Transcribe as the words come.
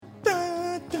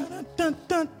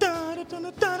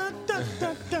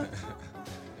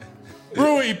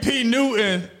Brewy P.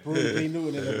 Newton. Brewy P.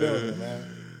 Newton in the building,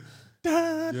 man.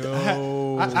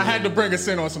 I had to bring us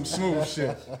in on some smooth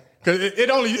shit. Cause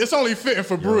it's only fitting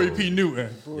for Brewy P. Newton.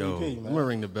 Yo, I'm gonna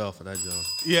ring the bell for that, John.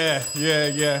 Yeah.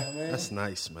 That's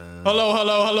nice, man.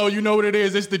 Hello. You know what it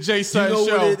is? It's the Jay Sutton Show.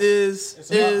 You know what it is? It's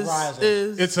an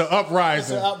uprising. It's an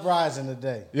uprising. It's an uprising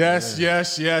today.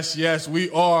 Yes. We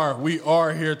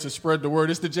are here to spread the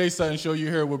word. It's the Jay Sutton Show.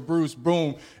 You're here with Bruce,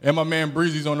 Boom, and my man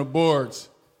Breezy's on the boards.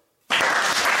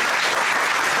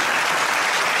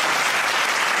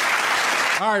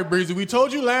 All right, Breezy, we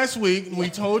told you last week,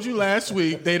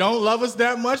 they don't love us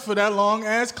that much for that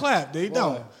long-ass clap. They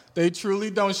don't. Boy. They truly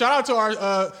don't. Shout out to our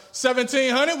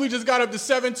 1,700. We just got up to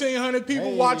 1,700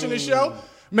 people watching the show.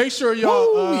 Make sure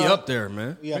y'all... we up there,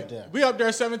 man. We up there. We up there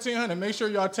 1,700. Make sure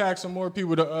y'all tag some more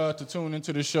people to tune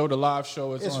into the show, the live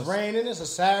show. It's raining. It's a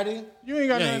Saturday. You ain't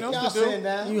got nothing Y'all else to sitting do.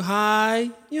 down. You high?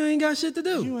 You ain't got shit to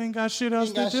do. You ain't got shit else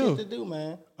You ain't got to do. shit to do,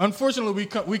 man. Unfortunately,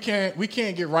 we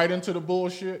can't get right into the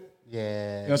bullshit. Yeah. You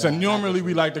know what I'm saying? Normally,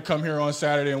 we like to come here on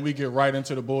Saturday and we get right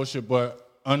into the bullshit, but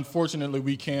unfortunately,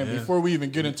 we can't. Before we even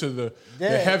get into the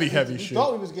heavy shit. We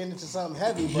thought we was getting into something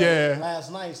heavy, but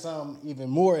last night, something even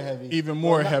more heavy.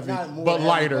 Not more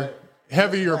lighter.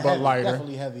 Heavier, but lighter.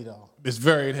 Definitely heavy, though. It's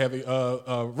very heavy.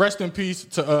 Rest in peace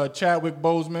to Chadwick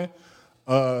Boseman.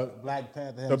 Black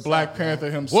Panther himself. The Black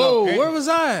Panther himself. Whoa, where was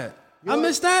I at? I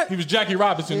missed that? He was Jackie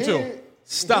Robinson, too.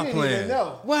 Stop He didn't playing. even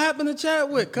know. What happened to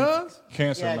Chadwick, cuz?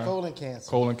 Cancer, Yeah, man. colon cancer.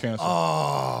 Colon cancer.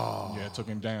 Oh. Yeah, it took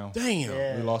him down. Damn.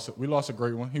 Yeah. We lost a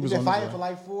great one. He was He's on been the fighting way. for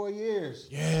like 4 years.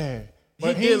 Yeah. He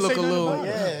did did look a little...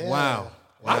 Yeah. Wow.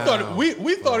 I thought we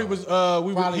thought he was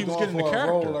Probably he was going getting the for a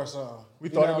character. role or something. We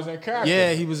thought he was in character.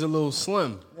 Yeah, he was a little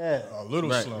slim. Yeah. A little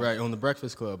Right, slim. right. On the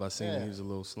Breakfast Club, I seen him. He was a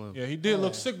little slim. Yeah, he did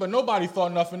look sick, but nobody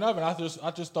thought nothing of it.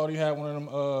 I just thought he had one of them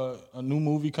a new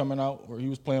movie coming out where he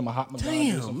was playing Mahatma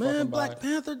Gandhi. Damn, man. Black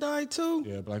Panther died, too?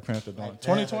 Yeah, Black Panther died.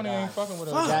 Panther 2020 ain't died. fucking with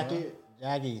us.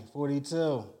 Jackie,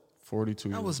 42. 42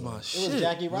 That years was old. my shit.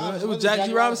 Jackie man. Robinson. It was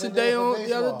Jackie Robinson Day on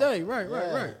the other day.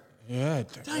 Right. Yeah.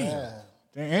 Damn. Yeah.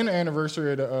 And the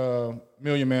anniversary of the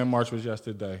Million Man March was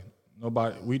yesterday.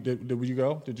 Nobody. We did. Did you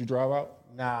go? Did you drive out?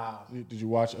 Nah. Did you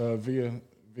watch via? I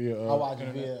watched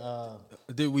it via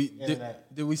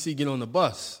Did we see Get on the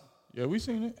Bus? Yeah, we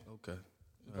seen it. Okay.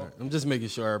 All right. I'm just making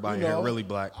sure everybody in here really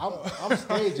black. I'm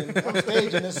staging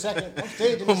the second. I'm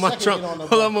staging the On my second Trump, get on the hold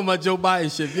bus. on, on my Joe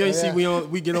Biden shit. If you ain't see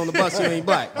we get on the bus, you ain't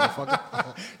black,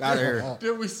 motherfucker. Out of here.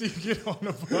 Did we see you get on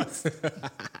the bus?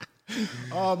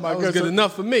 Oh my That was God! good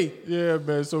enough for me. Yeah,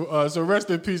 man. So rest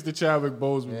in peace to Chadwick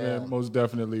Boseman, man. Most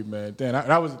definitely, man. Damn,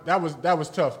 that was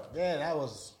tough. Yeah, that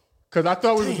was. Cause I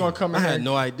thought we was gonna come in. I had here.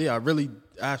 no idea. I really,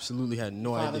 absolutely had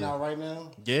no Finding idea. out right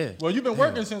now. Yeah. Well, you've been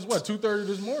working since what 2:30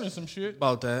 this morning, some shit.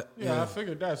 About that. Yeah, I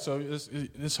figured that. So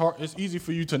it's hard. It's easy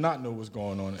for you to not know what's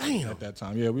going on at that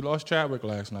time. Yeah, we lost Chadwick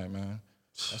last night, man.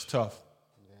 That's tough.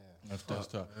 Yeah, that's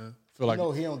tough. Man. Feel like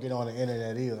He don't get on the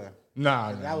internet either.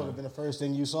 nah. That would have been the first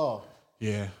thing you saw.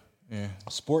 Yeah.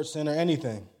 Sports Center,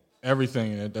 anything.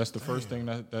 Everything. That's the first thing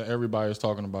that everybody is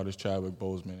talking about is Chadwick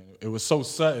Boseman. It was so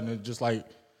sudden. It just like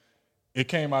it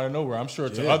came out of nowhere. I'm sure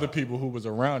to other people who was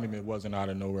around him, it wasn't out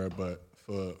of nowhere, but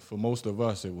for most of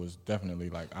us, it was definitely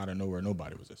like out of nowhere.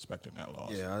 Nobody was expecting that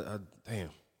loss. Yeah, damn.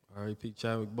 R.I.P.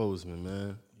 Chadwick Boseman,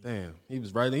 man. Damn. He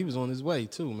was right. He was on his way,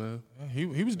 too, man. He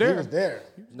was there. He was there.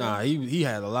 Nah, he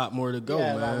had a lot more to go, He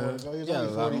had a lot man. more to go. He was He had a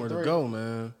only lot more to 43. go,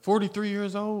 man. 43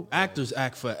 years old. Actors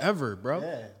act forever, bro.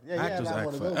 Yeah, he had Actors a lot act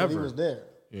more to go, but forever. he was there.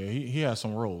 Yeah, he had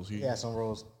some roles. He had some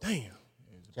roles. Damn.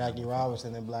 Jackie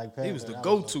Robinson and Black Panther. He was the that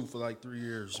go-to for like 3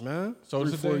 years, man. So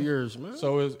 4 years, man.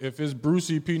 So if it's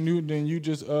Brucey P. Newton, then you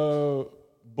just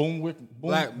Blackwick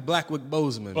Blackwick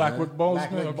Boseman. Boseman. Blackwick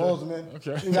Okay. Boseman.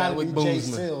 Okay. You gotta be Blackwick Jay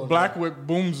Boseman. Seal. Blackwick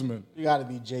Boomsman. You gotta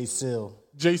be Jay Seal.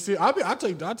 JC, I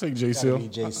take Jay Seal. Be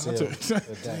Jay Seal.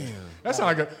 Damn. That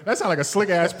sound like a slick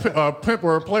ass pimp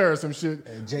or a player or some shit.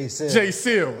 Jay Seal. Jay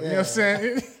Seal. You know what I'm saying?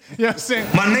 You know what I'm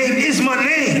saying? My name is my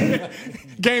name.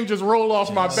 Game just roll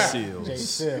off my back. Seal. Jay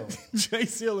Seal. Jay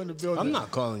Seal in the building. I'm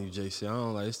not calling you JC. I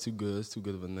don't like. It's too good. It's too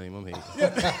good of a name. I'm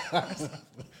hating.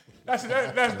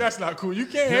 That's not cool. You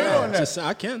can't hate on that. Just,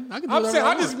 I can. I can do I'm whatever saying I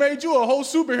I just want. made you a whole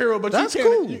superhero, but That's you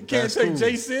can't cool. you can't That's take cool.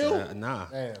 Jay Seal. Nah.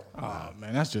 Damn. Oh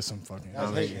man, that's just some fucking.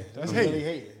 That's hating. That's Really hating.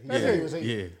 hating. He That's said he hating. was hating.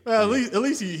 Yeah. Well, at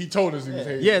least he told us he was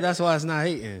hating. Yeah, that's why it's not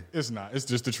hating. It's not. It's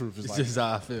just the truth. It's like, just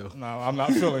how I feel. no, I'm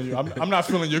not feeling you. I'm not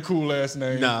feeling your cool ass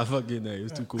name. Nah, fuck your name.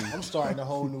 It's too cool. I'm starting a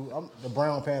whole new. the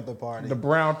Brown Panther party. The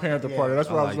Brown Panther party. That's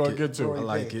what I was going to get I to.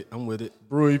 like it. I'm with it.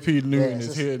 Brewy P. Newton it's is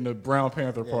just- hitting the Brown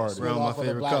Panther party. Brown, my off of the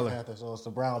favorite Black color. Panther, so it's the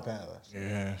Brown Panthers.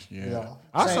 Yeah. know,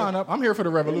 I'll same- sign up. I'm here for the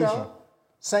revolution.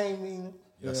 Same meaning.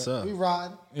 Yes, sir. We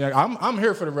riding. Yeah, I'm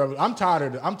here for the revolution. I'm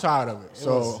tired of it.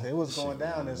 It was going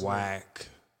down this whack.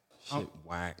 Shit,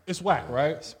 whack. It's whack,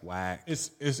 right? It's whack.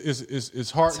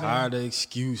 It's hard. Tired of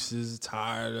excuses.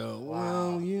 Tired of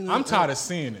I'm tired of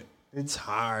seeing it.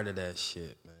 Tired of that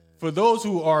shit, man. For those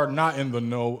who are not in the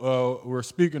know, we're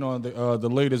speaking on the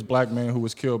latest black man who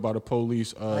was killed by the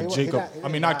police, Jacob.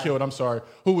 Not killed. I'm sorry.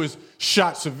 Who was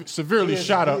shot severely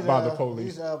shot up by the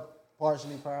police. He's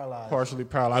partially paralyzed.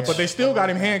 Yeah. But they still got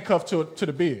him handcuffed to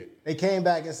the bed. They came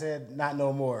back and said, "Not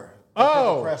no more." They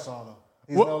put the press on him.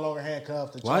 He's no longer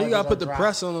handcuffed. Why you gotta put the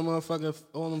press on the motherfucker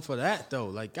on him for that though?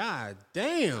 Like, god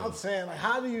damn. I'm saying, like,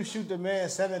 how do you shoot the man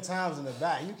 7 times in the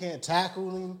back? You can't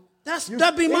tackle him.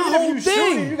 That'd be my whole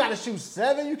thing. You got to shoot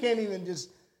 7. You can't even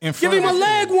just give him a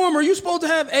leg warmer. You supposed to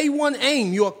have A1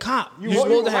 aim. You're a cop. You're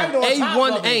supposed to have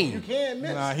A1 aim. You can't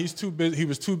miss. Nah, he's too busy. He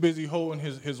was too busy holding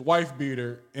his wife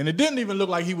beater, and it didn't even look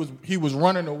like he was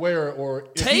running away or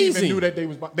if he even knew that they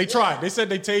was. They tried. They said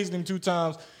they tased him 2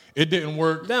 times. It didn't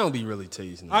work. They don't be really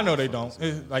tasing. I know they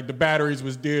don't. Like the batteries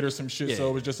was dead or some shit, so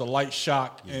it was just a light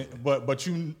shock. Yeah. But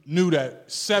you knew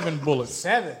that 7 bullets.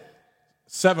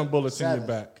 7 bullets in your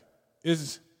back. I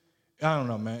don't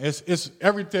know, man. It's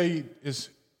everything is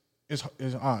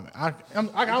on. I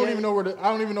don't even know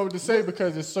what to say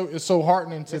because it's so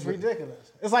heartening to. It's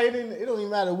ridiculous. It's like it don't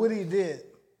even matter what he did.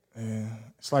 Yeah,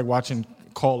 it's like watching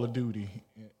Call of Duty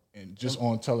and just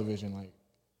on television. Like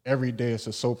every day, it's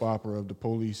a soap opera of the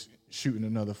police shooting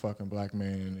another fucking black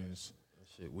man, and it's that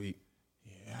shit weak.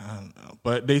 Yeah, I don't know,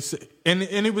 but they say, and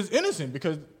it was innocent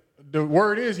because the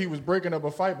word is he was breaking up a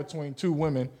fight between 2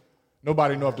 women.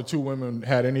 Nobody knew if the 2 women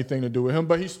had anything to do with him,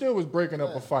 but he still was breaking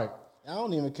up a fight. I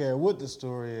don't even care what the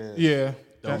story is. Yeah,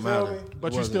 don't matter.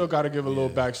 But you still got to give a little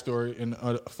backstory and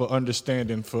for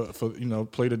understanding, for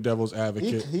play the devil's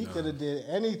advocate. He could have did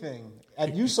anything.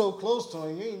 And you so close to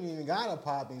him, you ain't even got to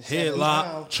pop him.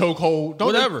 Headlock, chokehold,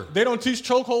 whatever. They don't teach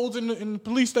chokeholds in the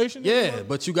police station. Yeah, anymore?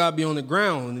 But you gotta be on the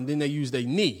ground, and then they use their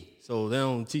knee. So they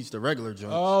don't teach the regular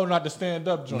joints. Oh, not the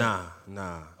stand-up joint.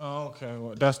 Nah. Oh, okay.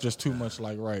 Well, that's just too much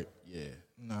like right. Yeah.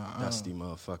 Nah. Dusty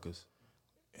motherfuckers.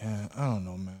 Yeah, I don't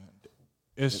know, man.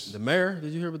 It's the mayor.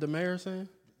 Did you hear what the mayor saying?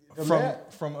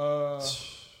 From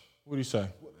what do you say?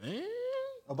 Man,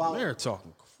 about the mayor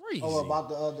talking crazy. Oh, about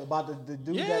the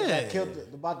dude that killed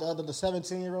the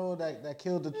 17-year-old that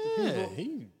killed the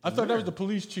people. I thought that was the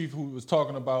police chief who was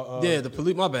talking about. The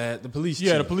police. My bad. The police.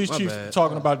 Yeah, chief. the police chief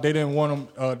talking about they didn't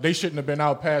want them. They shouldn't have been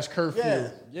out past curfew.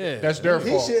 Yeah. That's their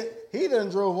fault. He done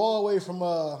drove all the way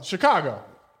from Chicago.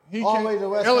 He all the way to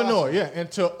West Illinois,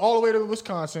 and all the way to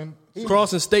Wisconsin.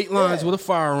 Crossing state lines with a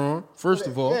firearm, first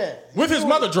of all. Yeah. With his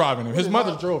mother driving him. His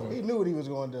mother drove him. He knew what he was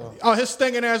going to do. Oh, his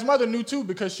stinking ass mother knew too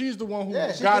because she's the one who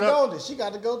got up. She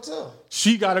got to go too.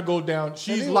 She got to go down.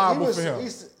 She's liable for him.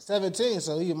 He's 17,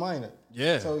 so he's a minor.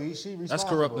 Yeah. So she responsible. That's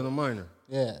corrupting a minor.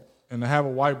 Yeah. And to have a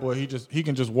white boy, he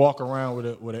can just walk around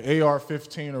with an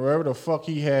AR-15 or whatever the fuck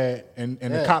he had, and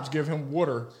the cops give him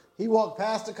water. He walked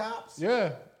past the cops.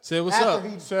 Yeah. Said what's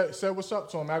up. Said what's up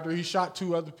to him after he shot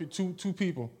two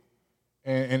people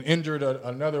and injured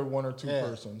another 1 or 2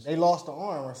 persons. They lost the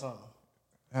arm or something.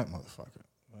 That motherfucker.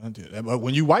 I did that. But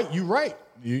when you white, you right.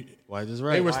 White is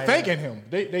right. They was thanking him.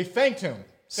 They thanked him.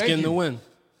 Skin to win.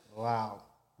 Wow.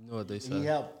 You know what they said. He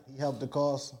helped the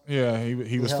cause. Yeah,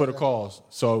 he was for the cause.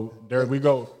 So there we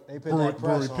go. They put that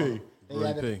press on. Brewery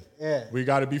P. Yeah. We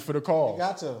got to be for the cause. We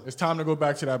got to. It's time to go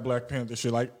back to that Black Panther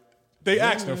shit. Like, they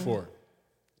asked him for it.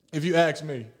 If you ask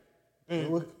me.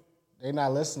 They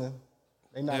not listening.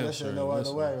 They not listening no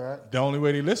other way, right? The only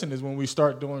way they listen is when we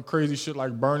start doing crazy shit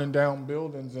like burning down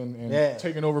buildings and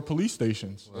taking over police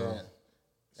stations. Yeah.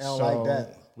 They don't like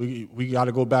that. We got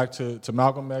to go back to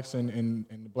Malcolm X and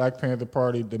the Black Panther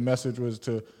Party. The message was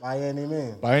to by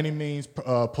any means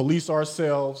police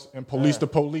ourselves and police the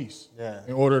police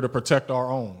in order to protect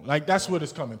our own. Like that's what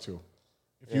it's coming to.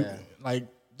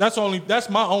 That's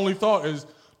my only thought is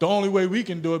the only way we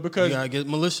can do it because you gotta get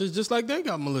militias just like they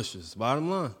got militias. Bottom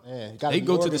line, they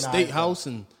go to the state house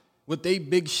and with they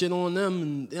big shit on them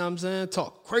and you know what I'm saying,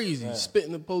 talk crazy, spit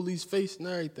in the police face and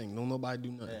everything. Don't nobody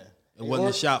do nothing. It wasn't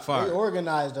a shot fired. They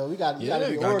organized though. You gotta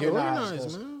be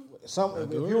organized, man. If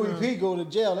UEP go to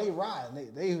jail, they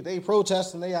riot. They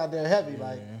protesting. They out there heavy.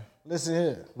 Like, listen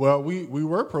here. Well, we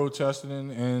were protesting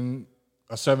and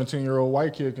a 17-year-old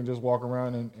white kid can just walk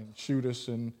around and shoot us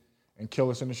and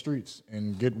kill us in the streets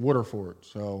and get water for it.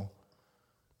 So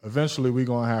eventually we're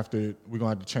gonna have to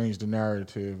change the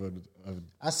narrative of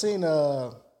I seen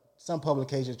some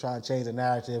publications trying to change the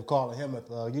narrative, calling him a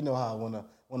thug. You know how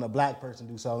when when a black person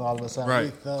do something, all of a sudden,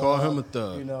 right? Call him a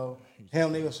thug. You know,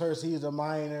 they was first. He's a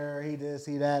minor. He this,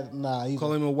 he that. Nah,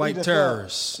 call him a white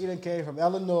terrorist. He done came from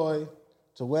Illinois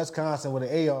to Wisconsin with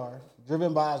an AR,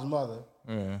 driven by his mother.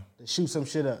 Yeah. To shoot some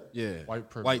shit up. Yeah.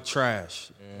 White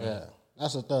trash. Yeah.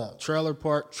 That's a thug. Trailer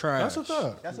park trash. That's a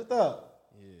thug. That's a thug.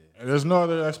 Yeah. There's no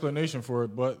other explanation for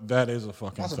it, but that is a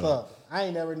fucking That's thug. a thug. I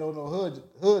ain't never known no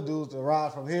hood dudes to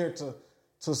ride from here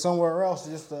to somewhere else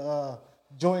just to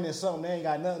join in something they ain't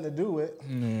got nothing to do with.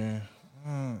 Yeah.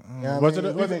 You know Was what I mean?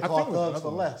 it? We've been called thugs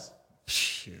for less.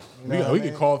 Shit. We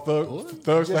could call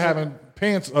thugs for having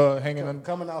pants hanging on.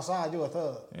 Coming outside, you a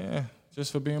thug. Yeah.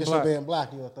 Just for being Just black. for being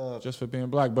black, you a thug. Just for being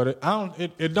black. But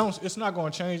it's not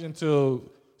going to change until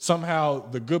somehow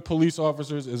the good police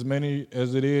officers, as many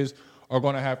as it is, are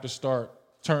going to have to start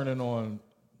turning on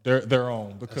their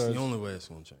own. Because that's the only way it's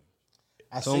going to change.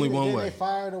 It's only one way. They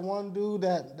fired the one dude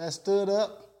that stood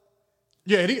up.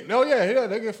 Yeah,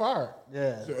 they get fired.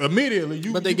 Yeah. So immediately.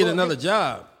 But they get another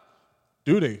job.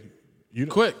 Do they?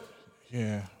 Quick.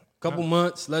 Yeah. Couple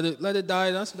months, let it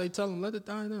die. That's what they tell them. Let it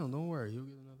die down. Don't worry, you'll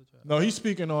get another job. No, he's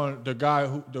speaking on the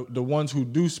guy the ones who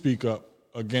do speak up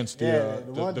against the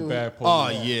bad police. Oh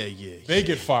yeah. They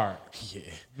get fired. Yeah.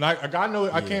 Like a guy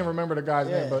I can't remember the guy's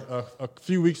name, but a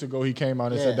few weeks ago he came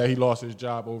out and said that he lost his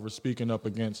job over speaking up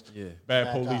against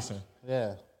bad policing. Cops.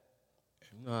 Yeah.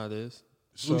 You know how it is.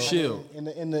 So, Blue Shield. In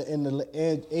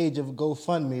the age of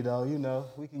GoFundMe, though, you know,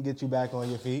 we can get you back on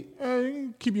your feet. Yeah, you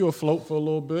can keep you afloat for a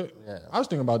little bit. Yeah. I was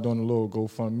thinking about doing a little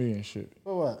GoFundMe and shit.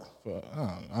 For what?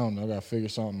 I don't know. I gotta figure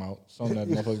something out. Something that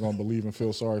motherfuckers gonna believe and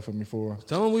feel sorry for me for.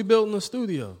 Tell them we built in the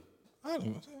studio. I don't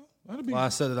know. Well, I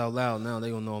said it out loud. Now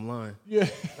they gonna know I'm lying. Yeah,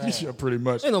 yeah, pretty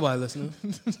much. Ain't nobody listening.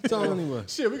 Tell them anyway.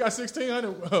 Shit, we got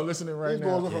 1,600 listening right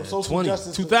now. Going from social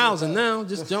justice 2,000 now.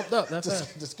 Just jumped up. That's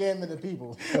it. The scamming the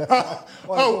people. We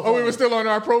were still on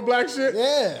our pro-black shit?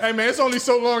 Yeah. Hey, man, it's only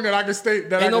so long that I can stay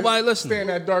listening. in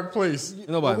that dark place. We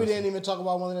didn't even talk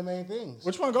about one of the main things.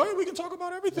 Which one? Go ahead. We can talk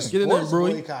about everything. Get in there,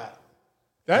 Brewy.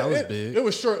 That was big. It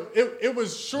was short. It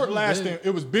was short lasting.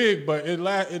 It was big, but it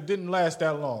didn't last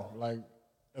that long. Like,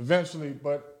 eventually,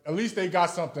 but at least they got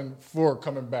something for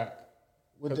coming back.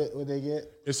 What they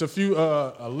get? It's a few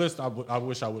a list. I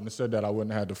wish I wouldn't have said that. I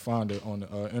wouldn't have had to find it on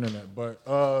the internet. But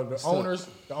the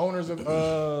owners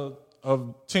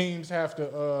of teams have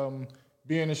to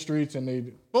be in the streets, and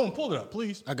they pull it up,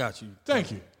 please. I got you.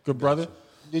 Thank you, good brother.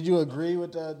 Did you agree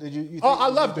with the? Did you? I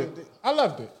loved it. I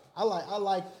loved it. I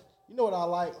like. You know what I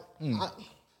like?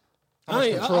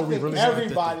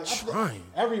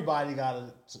 Everybody got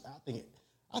to.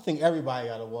 I think everybody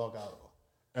got to walk out.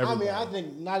 Everybody. I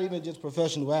think not even just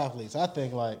professional athletes. I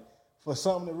think like for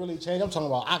something to really change. I'm talking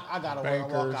about I got to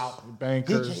walk out.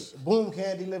 Bankers. Boom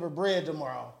can't deliver bread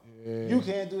tomorrow. Yeah. You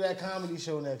can't do that comedy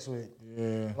show next week.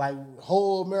 Yeah. Like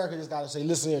whole America just got to say,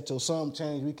 listen here, till something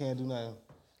change, we can't do nothing.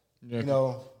 Yeah, you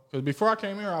know. Because before I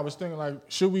came here, I was thinking like,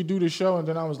 should we do the show? And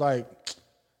then I was like,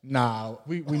 nah,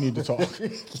 we need to talk.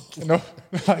 You know,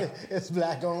 like, it's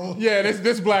black owned. Yeah,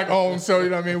 this black owned. So you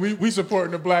know what I mean. We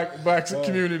supporting the black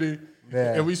community,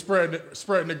 and we spreading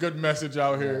the good message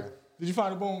out here. Yeah. Did you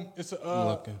find it? Boom. It's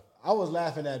I was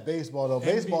laughing at baseball though.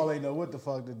 Baseball ain't know what the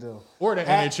fuck to do. Or the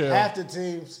NHL. Half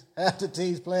the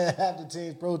teams playing, half the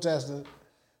teams protesting.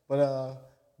 But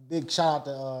big shout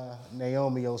out to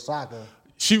Naomi Osaka.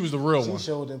 She was the real one. She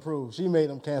showed improved. She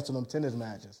made them cancel them tennis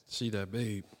matches. She that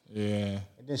babe. Yeah.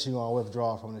 And then she gonna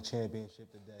withdraw from the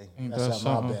championship today. Ain't That's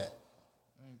that my bet.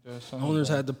 Owners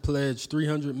had to pledge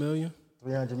 $300 million.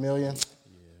 $300 million.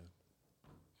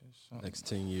 Yeah. Next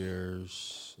 10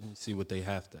 years. Let me see what they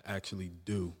have to actually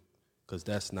do, because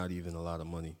that's not even a lot of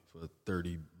money for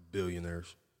 30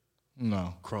 billionaires.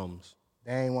 No. Crumbs.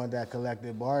 They ain't want that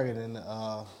collective bargaining.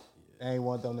 They ain't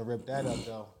want them to rip that up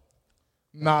though.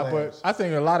 Nah, but I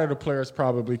think a lot of the players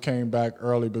probably came back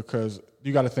early because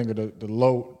you got to think of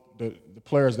the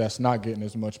players that's not getting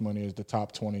as much money as the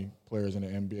top 20 players in the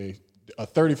NBA.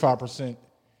 35%.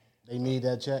 They need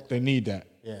that check. They need that.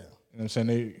 Yeah. You know what I'm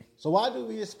saying? So why do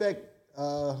we expect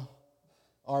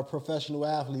our professional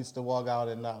athletes to walk out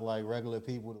and not like regular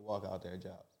people to walk out their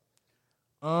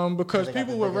jobs? Because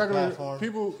people with regular platform.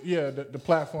 people, the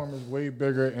platform is way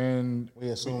bigger, and we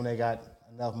assume they got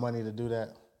enough money to do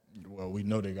that. Well, we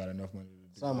know they got enough money to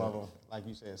do some that. of them, like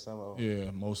you said, some of them.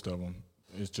 Yeah, most of them.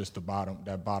 It's just the bottom.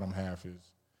 That bottom half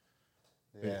is.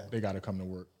 They got to come to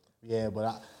work. Yeah,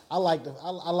 but I like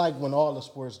when all the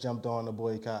sports jumped on the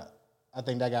boycott. I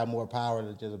think that got more power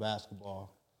than just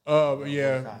basketball.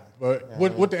 Yeah, but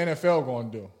what the NFL going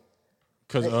to do?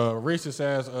 Because racist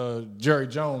ass Jerry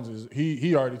Jones is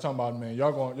he already talking about, man,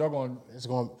 y'all going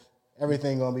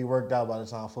everything gonna be worked out by the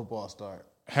time football start.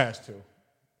 Has to.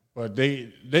 But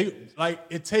they like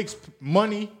it takes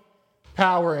money,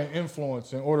 power, and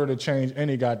influence in order to change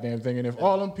any goddamn thing. And if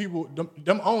all them people,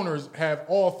 them owners have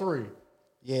all three.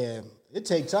 Yeah, it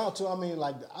takes time too. I mean,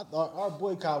 like I thought our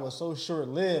boycott was so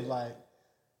short-lived. Like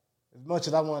as much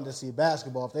as I wanted to see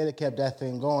basketball, if they'd have kept that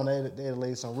thing going, they'd have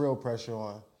laid some real pressure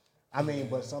on. I mean,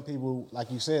 but some people, like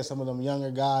you said, some of them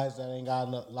younger guys that ain't got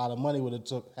a lot of money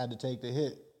had to take the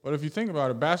hit. But if you think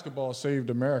about it, basketball saved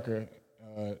America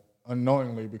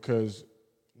unknowingly because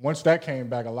once that came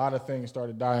back, a lot of things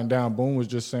started dying down. Boone was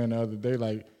just saying the other day,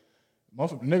 like,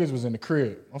 niggas was in the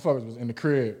crib. Motherfuckers was in the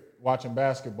crib watching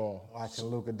basketball. Watching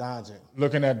Luka Doncic.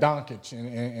 Looking at Doncic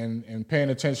and paying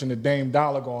attention to Dame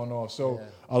Dollar going off. So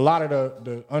a lot of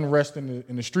the unrest in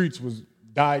the streets was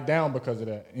died down because of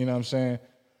that. You know what I'm saying?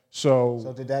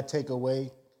 So did that take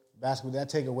away basketball? Did that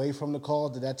take away from the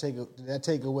cause? Did that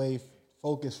take away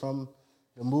focus from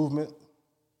the movement?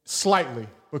 Slightly,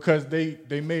 because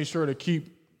they made sure to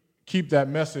keep that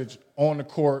message on the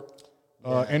court,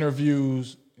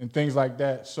 interviews and things like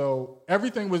that. So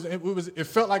everything it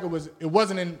felt like it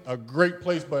wasn't in a great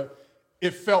place, but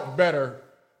it felt better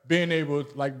being able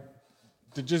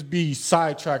to just be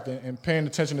sidetracked and paying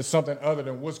attention to something other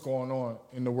than what's going on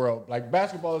in the world. Like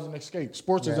basketball is an escape.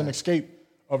 Sports is an escape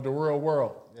of the real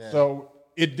world. Yeah. So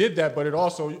it did that, but it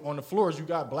also, on the floors, you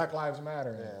got Black Lives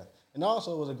Matter. Yeah. And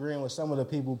also was agreeing with some of the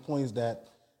people's points that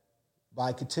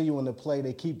by continuing to play,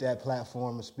 they keep that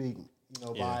platform to speak. You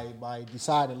know, by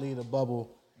deciding to leave the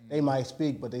bubble, they might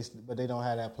speak, but they don't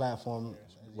have that platform.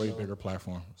 Way bigger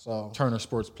platform. So Turner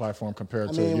Sports platform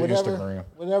compared to your Instagram.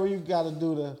 Whatever you got to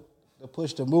do to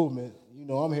push the movement. You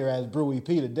know, I'm here as Brewy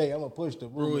P today. I'm gonna push the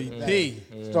movement. Brewy P.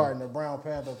 Starting the Brown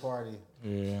Panther party.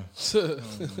 Yeah.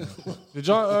 Did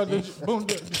y'all? Boom.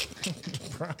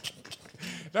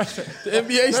 The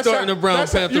NBA starting the Brown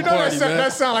Panther party, man.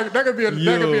 That sound like that could be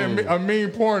a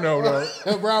mean porno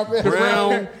though. Brown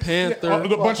Panther. A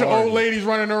bunch of old ladies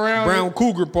running around. Brown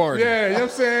Cougar party. Yeah, you know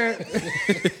what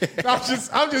I'm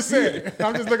saying. I'm just saying.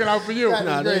 I'm just looking out for you.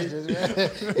 Gracious, man.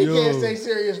 He can't stay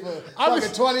serious for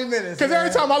fucking 20 minutes. Because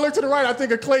every time I look to the right, I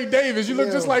think of Clay Davis. You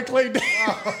look just like Clay Davis.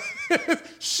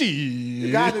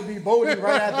 You got to be Bodie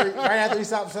right after he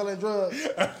stopped selling drugs.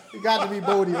 You got to be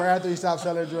Bodie right after he stopped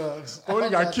selling drugs. Bodie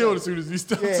got killed as soon as he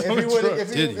stopped selling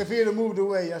drugs. If he had moved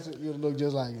away, you'd look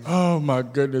just like him. Oh my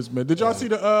goodness, man! Did y'all see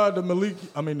the Malik?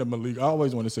 I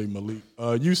always want to say Malik.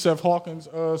 Yusef Hawkins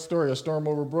story, A Storm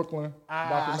Over Brooklyn.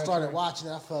 I started watching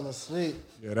it. I fell asleep.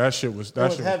 Yeah, that shit was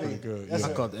pretty good. Yeah.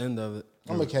 I caught the end of it.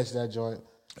 I'm gonna catch that joint.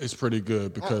 It's pretty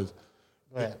good because.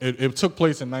 It took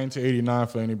place in 1989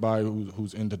 for anybody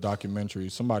who's into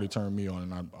documentaries. Somebody turned me on,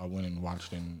 and I went and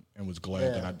watched it and was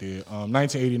glad that I did.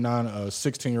 1989, a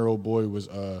 16-year-old boy was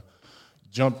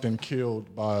jumped and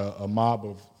killed by a mob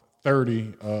of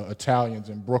 30 Italians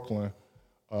in Brooklyn.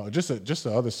 Just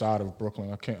the other side of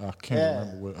Brooklyn. I can't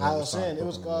remember what. I was saying it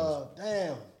was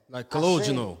like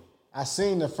Cologino. I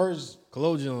seen the first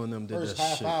Cologino and them did first that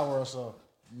half shit. hour or so.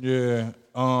 Yeah.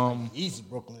 East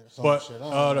Brooklyn or some but shit.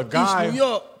 The guy, East New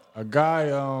York. a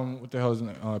guy, what the hell is his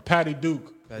name? Patty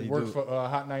Duke. Worked for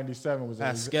Hot 97. Was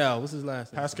Pascal. What's his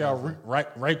last name? Pascal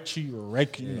Reichi or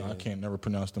Reiki. You know, I can't never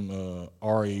pronounce them.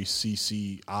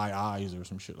 RACCIIs or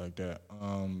some shit like that.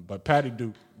 But Patty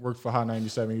Duke worked for Hot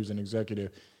 97. He was an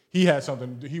executive. He had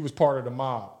something. He was part of the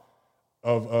mob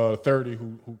of 30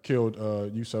 who killed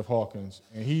Yusef Hawkins,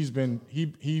 and he's been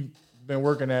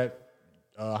working at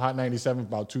Hot 97 for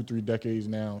about 2-3 decades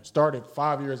now. Started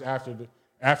 5 years after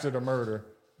the murder,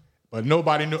 but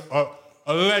nobody knew.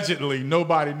 Allegedly,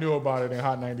 nobody knew about it in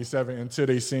Hot 97 until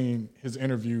they seen his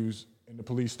interviews in the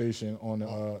police station on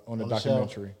the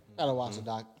documentary. Gotta watch the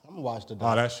doc. I'm gonna watch the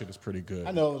doc. Oh, that shit is pretty good.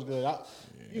 I know it was good.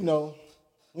 You know,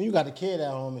 when you got a kid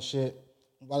at home and shit,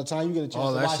 by the time you get a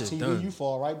chance to watch TV, done. You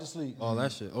fall right to sleep. All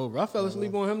that shit over. I fell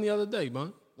asleep on him the other day,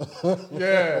 man.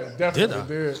 Yeah, definitely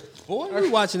did. Boy, we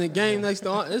watching the game next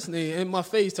to this nigga in my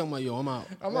face talking about, yo, I'm out.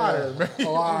 I'm out of here, man.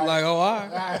 I'm like, all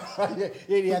right.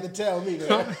 You didn't have to tell me,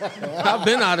 man. I've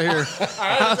been out of here.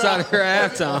 I was out of here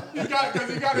at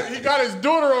halftime. He got his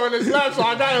daughter on his lap, so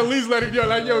I gotta at least let him go.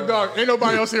 Like, yo, dog, ain't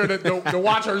nobody else here to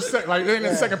watch her. Like, there ain't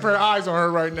a second pair of eyes on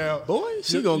her right now. Boy,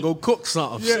 she gonna go cook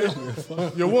something. Yeah,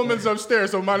 your woman's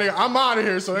upstairs, so my nigga, I'm out of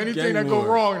here. So anything that go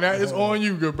wrong, that is on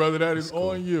you, good brother. That is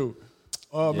on you.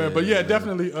 Oh, man. But,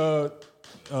 definitely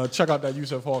check out that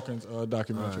Yusef Hawkins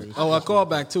documentary. Right. Oh, I called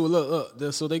back, too.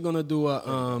 Look. So they're going to do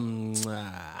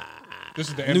this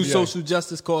is the NBA. New social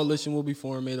justice coalition will be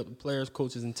formed, made up of players,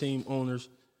 coaches, and team owners.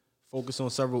 Focus on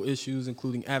several issues,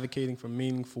 including advocating for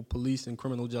meaningful police and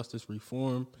criminal justice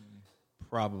reform,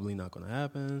 probably not going to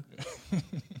happen.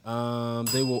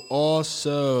 They will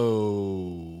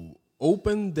also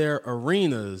open their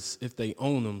arenas if they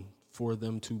own them for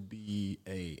them to be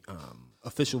a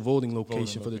official voting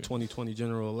location for the 2020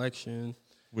 general election.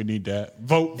 We need that.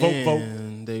 Vote.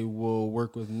 And they will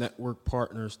work with network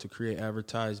partners to create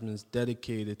advertisements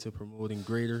dedicated to promoting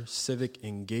greater civic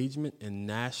engagement in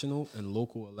national and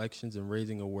local elections and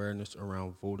raising awareness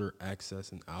around voter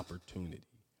access and opportunity.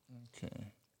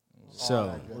 Okay.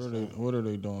 So, what are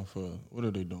they doing for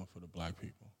the black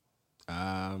people?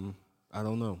 I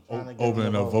don't know.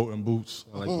 Opening up voting booths.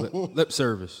 Like lip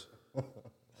service.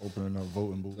 Opening up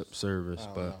voting booths. Lip service,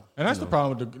 but and that's the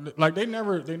problem with they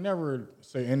never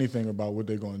say anything about what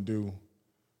they're going to do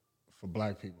for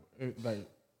black people.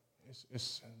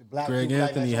 It's Greg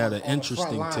Anthony had an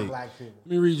interesting take. Let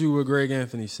me read you what Greg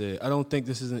Anthony said. I don't think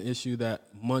this is an issue that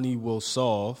money will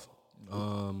solve.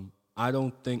 I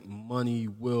don't think money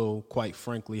will, quite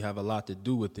frankly, have a lot to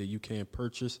do with it. You can't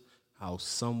purchase how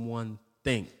someone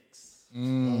thinks.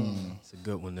 It's a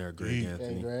good one there, Greg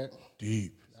Anthony. Hey, Greg.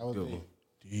 Deep. That was Good deep. one.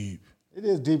 Deep. It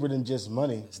is deeper than just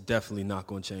money. It's definitely not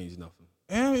going to change nothing.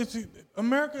 And it's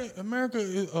America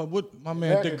is what my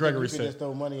man Dick Gregory you can said. just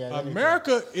throw money at anything.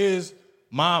 America is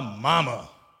my mama.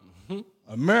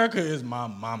 America is my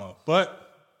mama.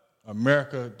 But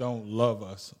America don't love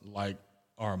us like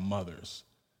our mothers.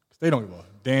 They don't give a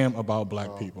damn about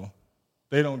black people.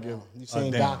 They don't give You a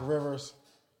seen damn. Doc Rivers?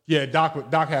 Yeah, Doc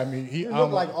had me. He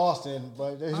looked like Austin,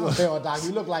 but you know, Doc,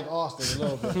 you look like Austin a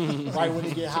little bit. Right when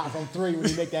he get hot from three, when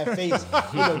he make that face,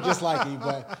 you look just like him.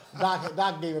 But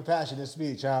Doc gave a passionate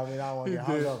speech. I mean, I don't want to get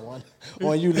hung up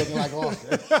on you looking like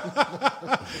Austin.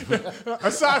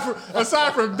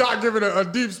 aside from Doc giving a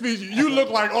deep speech, you look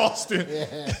like Austin.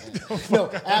 Yeah. No,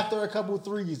 after a couple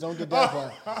threes, don't get that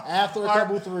part. After a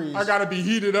couple threes, I gotta be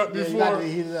heated up before. You gotta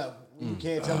be heated up. You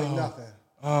can't tell me nothing.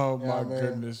 Oh my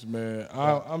goodness, man!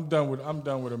 I'm done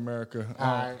with America. All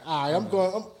right. I'm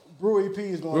going. Brew EP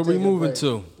is going. Where we moving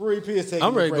to? Brew EP is taking.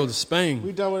 I'm ready to break. go to Spain.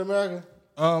 We done with America?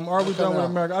 Are we done with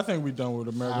America? I think we done with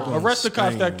America. Arrest the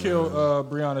cops that killed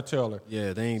Breonna Taylor.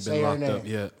 Yeah, they ain't been locked up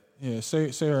yet. Yeah, say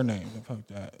her name. Fuck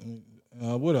that.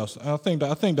 What else? I think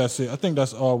that's it. I think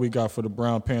that's all we got for the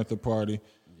Brown Panther Party.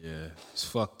 Yeah, it's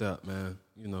fucked up, man.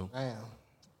 You know. Damn.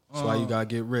 That's why you gotta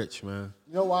get rich, man.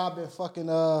 You know why I've been fucking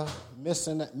missed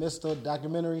the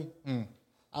documentary?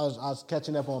 I was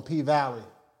catching up on P Valley.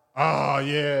 Oh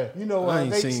yeah. You know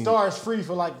they stars free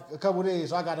for like a couple days,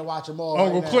 so I got to watch them all.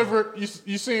 Uncle right Clifford,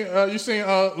 you seen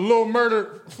Lil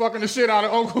Murder fucking the shit out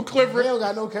of Uncle Clifford? They don't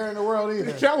got no care in the world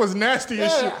either. That was nasty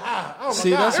as shit.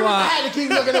 See, that's why I had to keep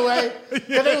looking away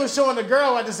because they was showing the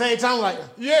girl at the same time. Like,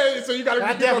 yeah, so you got to.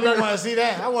 I definitely want to see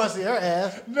that. I want to see her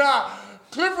ass. Nah.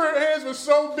 Clifford's hands were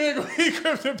so big when he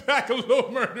gripped the back of Lil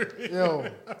Murder. Yo,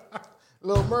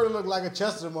 Lil Murder looked like a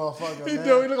Chester motherfucker. He man.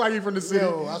 do. He look like he from the city.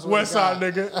 Yo, West Side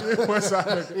nigga. West Side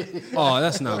nigga. Oh,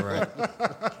 that's not right.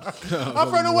 I'm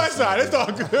from the West Side. It's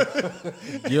all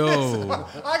good. Yo.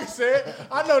 I can say it.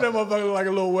 I know that motherfucker look like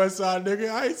a little West Side nigga.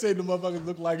 I ain't saying the motherfuckers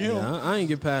look like him. Yeah, I ain't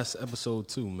get past episode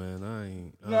 2, man. I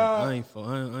ain't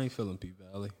feeling P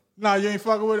Valley. Nah, you ain't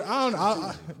fucking with it. I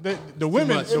don't. The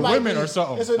women or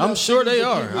something. I'm sure they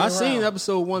are. I seen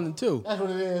episode 1 and 2. That's what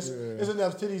it is. Yeah. It's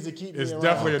enough titties to keep me It's around.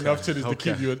 definitely enough titties to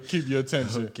keep your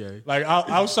attention. Okay. Like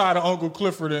outside of Uncle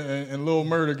Clifford and Lil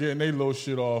Murder getting their little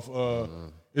shit off,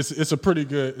 it's a pretty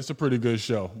good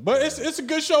show. But it's a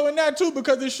good show in that too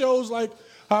because it shows like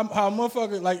how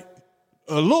motherfucker like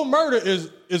Lil Murder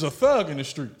is a thug in the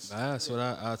streets. That's what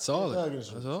I saw.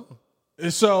 That's all.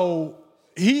 And so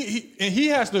he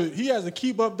has to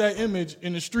keep up that image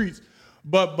in the streets,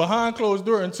 but behind closed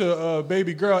door until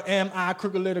baby girl M.I.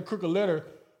 Crooked Letter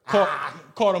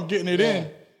caught him getting it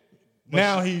in.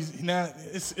 Now it's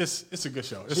a good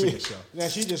show. It's a good show. Yeah,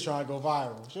 she just trying to go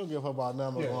viral. She don't give a fuck about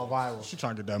numbers going viral. She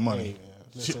trying to get that money.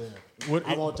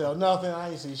 I won't tell nothing. I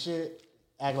ain't see shit.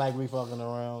 Act like we fucking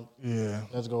around. Yeah.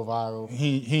 Let's go viral.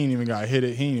 He ain't even got hit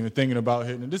it. He ain't even thinking about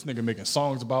hitting it. This nigga making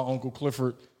songs about Uncle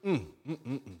Clifford.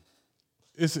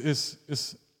 It's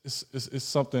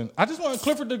something. I just want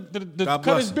Clifford to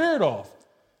cut his beard off.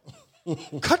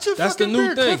 Cut your That's the fucking new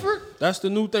beard, thing. Clifford. That's the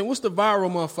new thing. What's the viral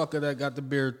motherfucker that got the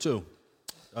beard too?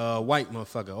 White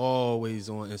motherfucker, always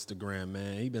on Instagram,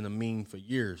 man. He been a meme for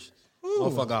years.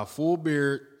 Motherfucker got full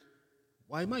beard.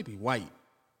 Well, he might be white.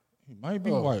 He might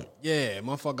be white. Yeah,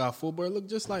 motherfucker got full beard. Look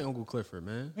just like Uncle Clifford,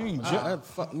 man. That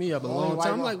fucked me up a Only long white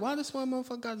time. I'm mo- like, why this one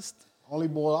motherfucker got this? Only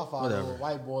boy I follow, Whatever.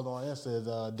 white boy on Insta is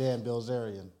Dan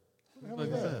Bilzerian. Like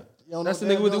that? You don't That's know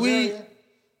the Dan nigga with the weed? Bilzerian?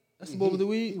 That's the boy with the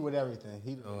weed? He with everything.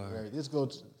 Just go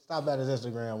stop at his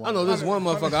Instagram. I know this one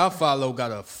motherfucker I follow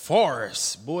got a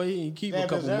forest. Boy, he keep a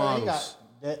couple models.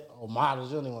 Models,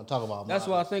 you don't even want to talk about models. That's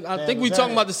why I think we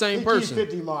talking about the same person.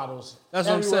 50 models. That's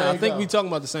what I'm saying. I think we talking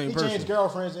about the same person. He changed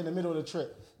girlfriends in the middle of the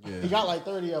trip. Yeah. He got like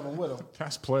 30 of them with him.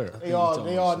 That's player. They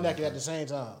all naked at the same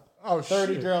time. Oh,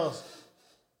 30 girls.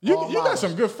 You got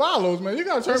some good follows, man. You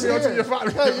got to turn me on to your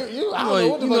followers. You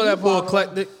know that boy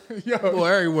eclectic. Yo. Boy,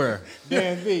 everywhere.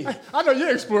 Dan B. I know your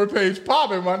Explorer page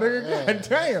popping, my nigga. Yeah. God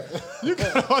damn. You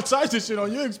got all types of shit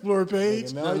on your Explorer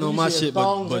page. I know my shit,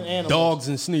 but dogs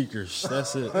and sneakers.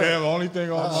 That's it. Yeah, the only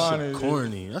thing on mine is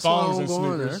corny. That's thongs and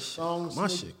sneakers. My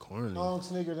shit corny. Thongs,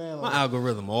 sneakers, and my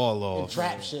algorithm all off. And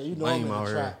trap shit. You know I'm in the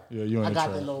trap. Yeah, you in the trap.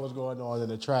 I got to know what's going on in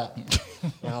the trap. You know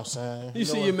what I'm saying? You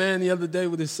see your man the other day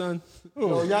with his son?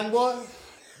 Yo, young boy?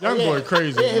 Young boy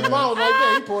crazy. Yeah, his mom was right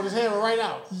there. He pulled his hammer right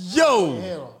out.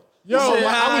 Yo,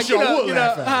 I wish y'all would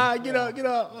laugh at him. Get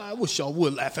up. I wish y'all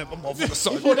would laugh at my motherfucker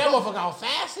son. He pulled that motherfucker out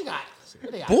fast. He got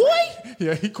boy.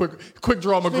 Yeah, he quick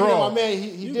draw McGraw. My man,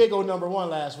 he did go number 1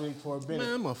 last week for a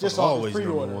minute. Man, just always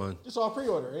pre-order. number 1. Just off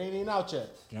pre-order. It ain't even out yet.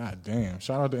 God damn!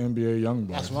 Shout out to NBA young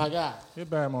boy. That's my guy. He a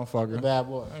bad motherfucker. A bad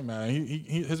boy. Hey man,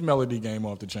 he his melody game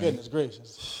off the chain. Goodness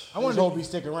gracious. I hope he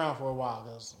stick around for a while,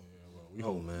 cause. We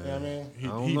hope, man. You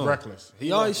know what I mean? He reckless.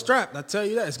 He always strapped. I tell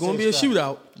you that. It's going to be a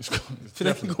shootout. It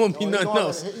ain't going to be nothing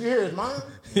else. You hear his mom?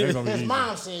 His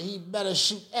mom said he better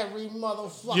shoot every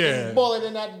motherfucking bullet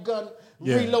in that gun,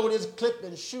 reload his clip,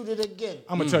 and shoot it again.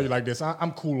 I'm going to tell you like this.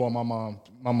 I'm cool on my mom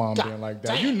being like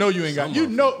that. Damn. You know you ain't got... You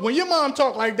know, when your mom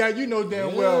talk like that, you know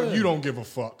damn well you don't give a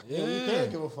fuck. Yeah, you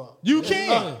can't give a fuck. You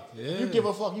can. Yeah. You give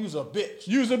a fuck, you's a bitch.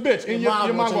 You's a bitch. And your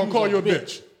mom going to call you a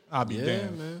bitch. I'll be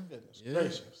damned. Man. Goodness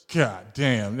gracious. God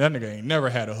damn, that nigga ain't never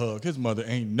had a hug. His mother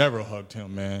ain't never hugged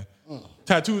him, man.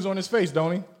 Tattoos on his face,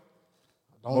 don't he?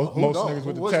 Most niggas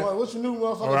with the tattoo. What's your new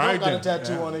motherfucker got a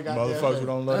tattoo on their goddamn motherfuckers who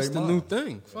don't love That's their the mom. new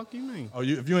thing. Fuck you mean? Oh,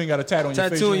 if you ain't got a tattoo on your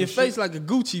face, tattoo on your face like a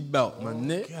Gucci belt, my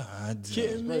nigga. God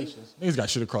Kidding me? Niggas got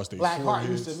shit across their Black heart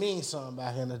used to mean something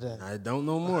back in the day. I don't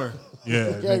know more.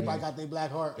 Yeah, everybody got their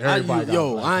black heart. I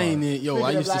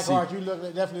used to see. Heart, you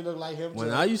definitely look like him.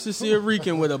 When I used to see a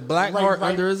Rican with a black heart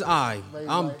under his eye,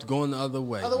 I'm going the other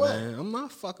way, man. I'm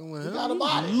not fucking with him.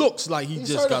 He looks like he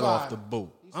just got off the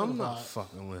boat. I'm not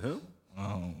fucking with him.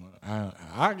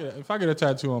 If I get a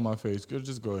tattoo on my face,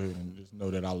 just go ahead and just know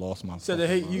that I lost my. Said they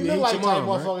hate you. You look like type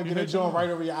motherfucker get a joint right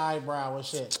over your eyebrow and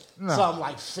shit. Nah. Something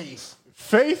like faith.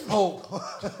 Faith? Hope.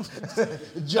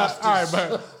 Justice. All right,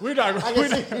 but we're not.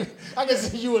 I can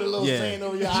see you with a little thing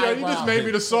over your eyebrow. You just made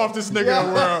me the softest nigga in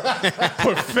the world.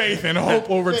 Put faith and hope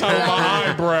over top of my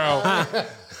eyebrow.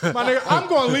 My nigga, I'm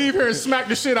gonna leave here and smack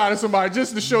the shit out of somebody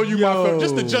just to show you my thug,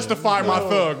 just to justify my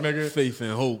thug, nigga. Faith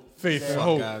and hope. Faith and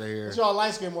hope. Out of here. But y'all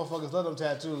light skinned motherfuckers love them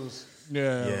tattoos.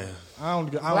 Yeah. I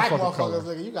don't Black fucking motherfuckers, color.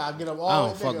 Nigga, you gotta get up all I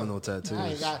don't fuck with no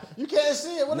tattoos. You can't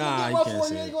see it. What if you get one for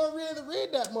you? You ain't gonna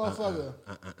read that motherfucker.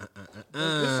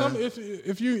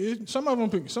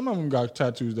 Some of them got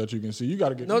tattoos that you can see. You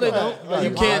gotta get. No, they don't.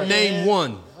 You can't name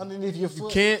one. Underneath your foot. You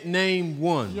can't name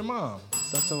one. Your mom.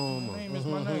 Stop telling my mom. Name is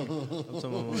my name. Stop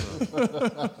telling my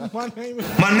mom. My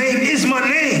name is my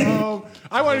name.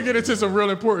 I want to get into some real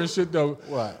important shit though.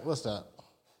 What? What's that?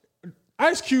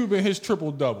 Ice Cube and his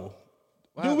triple double.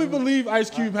 Do we believe Ice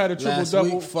Cube had a triple double?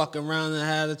 Last week, fucking around and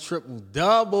had a triple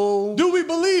double. Do we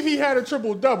believe he had a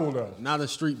triple double though? Not a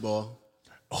street ball.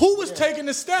 Who was taking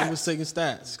the stats? Who was taking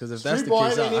stats? Because if that's Street the ball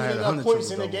case, ain't I had even 100 enough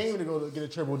points in triple the game to go get a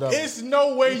triple double. It's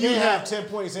no way you can't have 10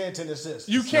 points and 10 assists.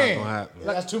 You can't.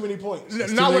 That's too many points.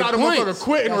 Not without a motherfucker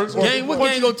quitting. What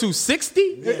game go to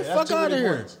 60? Get the fuck out of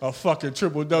here. A fucking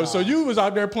triple double. So you was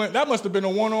out there playing. That must have been a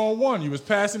one-on-one. You was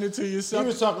passing it to yourself. He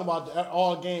was talking about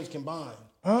all games combined.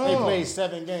 They played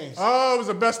 7 games. Oh, it was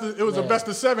a best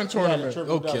of 7 tournament.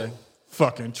 Okay.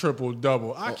 Fucking triple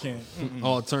double. I can't.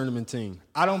 All tournament team.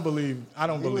 I don't believe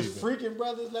it. He was freaking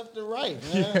brothers left and right,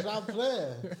 man. Stop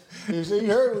playing. You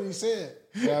heard what he said.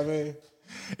 You know what I mean?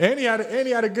 And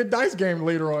he had a good dice game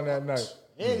later on that night.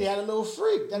 And he had a little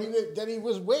freak that he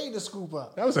was waiting to scoop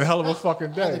up. That was a hell of a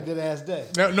fucking day. That's a good ass day.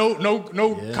 No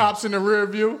cops in the rear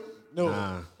view.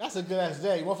 No, that's a good ass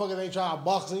day. Motherfuckers ain't trying to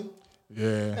box him. Yeah.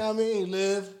 You know what I mean,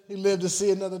 he lived to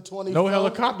see another 20. No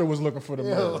helicopter was looking for the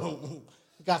murder.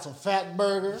 Got some fat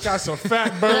burger.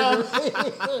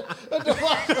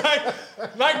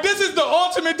 Like this is the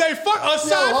ultimate day. Fuck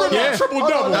aside from that triple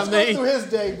double. Let's go through his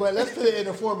day, but let's put it in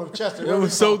the form of Chester. It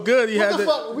was so good. He had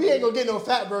fuck? We ain't gonna get no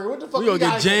fat burger. What the fuck? We gonna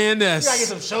get J&S. We gotta get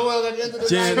some Shoel at the end of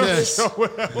the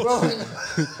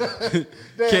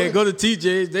night. Can't go to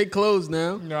TJ's. They closed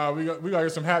now. Nah, we gotta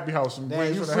get some Happy House. Some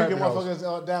Damn, you freaking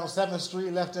motherfuckers down 7th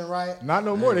Street left and right. Not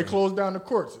no more. They closed down the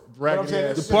courts.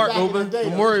 The park open.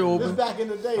 Memorial open. This back in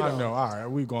the day, though. I know. All right,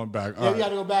 we going back. Yeah, we got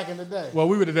to go back in the day. Well,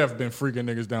 we would have definitely been freaking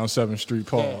niggas down 7th Street.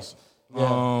 Pause.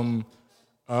 Yeah.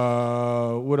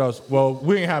 What else? Well,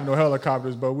 we ain't have no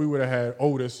helicopters, but we would have had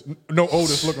Otis. No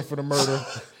Otis looking for the murder.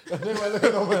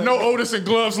 No Otis and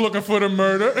Gloves looking for the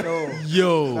murder. No.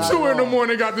 Yo. 2 in the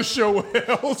morning got the show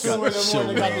wells. 2 in the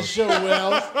morning got the show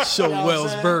wells. Show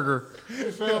wells burger.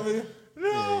 You feel me?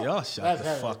 Yeah, y'all shut the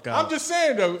fuck out. I'm just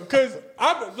saying though, because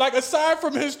I'm like, aside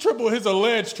from his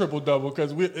alleged triple double,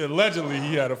 because allegedly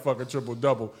he had a fucking triple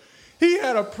double, he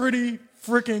had a pretty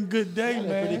freaking good day,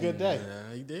 man. A pretty good day.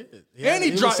 Yeah, he did.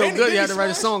 He was so good, he had to write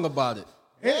a song about it.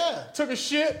 Yeah. Took a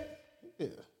shit.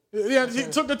 Yeah, he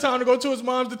took the time to go to his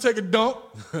mom's to take a dump.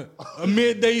 A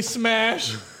midday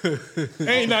smash.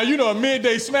 Hey, now, you know, a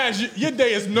midday smash, your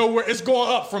day is nowhere. It's going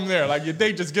up from there. Like, your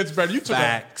day just gets better. You took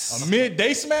a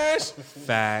midday smash?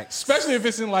 Facts. Especially if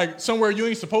it's in, like, somewhere you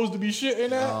ain't supposed to be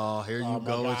shitting at. Oh, here you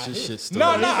go with your shit story.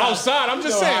 No, not outside. I'm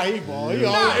just saying. He always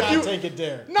gotta take it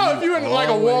there. No, if you in, like,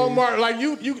 a Walmart, like,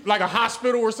 you like a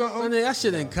hospital or something. I mean, that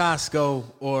shit in Costco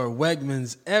or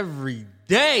Wegmans every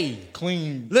day.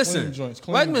 Clean. Listen, clean joints,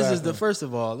 clean Wegmans bathroom. is the first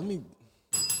of all.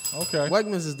 Okay.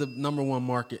 Wegmans is the #1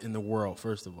 market in the world.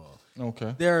 First of all.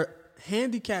 Okay. Their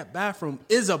handicapped bathroom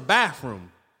is a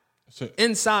bathroom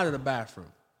inside of the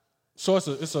bathroom. So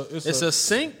it's a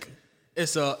sink.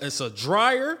 It's a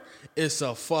dryer. It's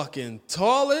a fucking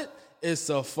toilet. It's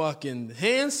a fucking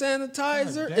hand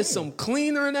sanitizer. It's some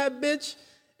cleaner in that bitch.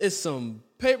 It's some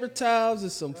paper towels.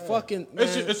 It's some fucking.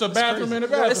 It's a bathroom in a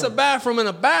bathroom. It's a bathroom in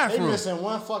a bathroom. They missing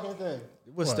one fucking thing.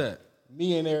 What's that?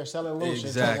 Me in there selling lotion.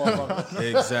 Exactly.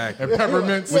 And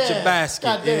peppermints with your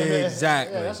basket.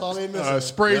 Exactly. Yeah, that's all they missing.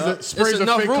 Sprays There's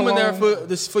enough room in there cologne.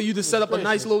 for you to set up a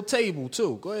nice little table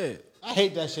too. Go ahead. I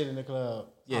hate that shit in the club.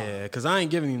 Yeah, because I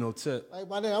ain't giving you no tip. Like,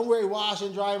 my nigga, I'm ready to wash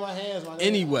and dry my hands, my nigga.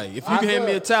 Anyway, if you can hand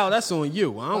me a towel, that's on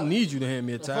you. I don't need you to hand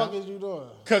me a towel. What the fuck is you doing?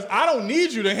 Because I don't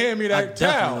need you to hand me that towel.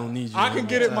 Definitely don't need you. I can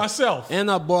get it myself. And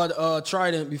I bought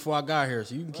Trident before I got here,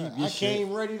 so you can keep your shit. I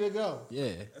came ready to go.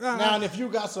 Yeah. Now, and if you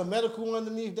got some medical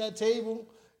underneath that table,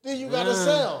 then you gotta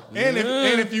sell. And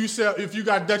if you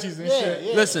got Dutchies and shit.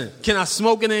 Yeah. Listen, can I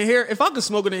smoke it in here? If I can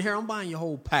smoke it in here, I'm buying your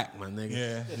whole pack, my nigga.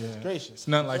 Yeah. Gracious. It's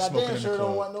nothing like smoking in the club. I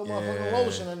don't want no motherfucking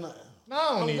lotion or nothing. No,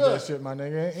 I don't need that shit, my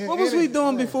nigga. What was we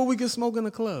doing before we could smoke in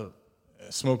the club?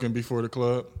 Smoking before the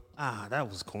club. That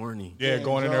was corny. Yeah,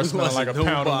 going in there smelling like a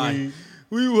pound of weed.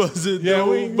 We wasn't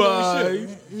nobody.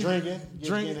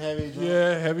 Drinking heavy drunk.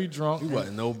 Yeah, heavy drunk. We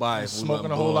wasn't nobody.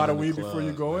 Smoking a whole lot of weed before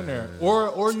you go in there.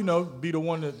 Or you know, be the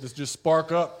one that just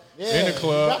spark up in the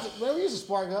club. We used to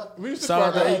spark up. We used to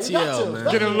Shout spark out up. to ATL,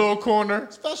 man. Get in a little corner.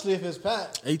 Especially if it's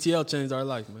packed. ATL changed our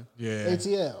life, man. Yeah.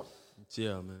 ATL.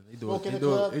 ATL, man.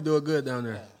 They do it good down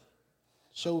there.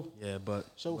 Show whatever.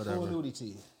 full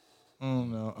nudity. I don't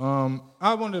know.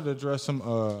 I wanted to address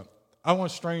some. I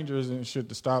want strangers and shit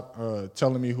to stop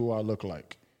telling me who I look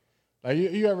like. Like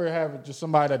you ever have just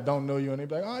somebody that don't know you and they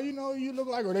be like, oh, you know who you look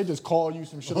like, or they just call you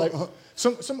some shit like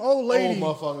some old lady.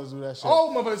 Old motherfuckers do that shit.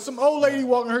 Old motherfuckers. Some old lady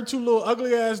walking her 2 little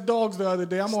ugly ass dogs the other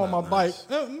day. I'm on my bike.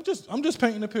 I'm just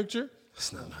painting a picture.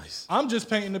 That's not nice. I'm just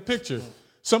painting a picture.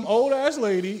 Some old ass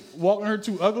lady walking her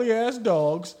 2 ugly ass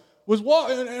dogs was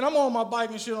walking, and I'm on my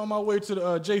bike and shit on my way to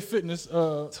the J Fitness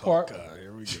park. God,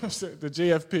 here we go. The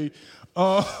JFP.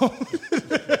 On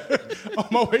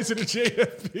my way to the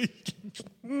JFP.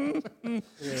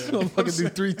 Motherfucker do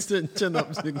 3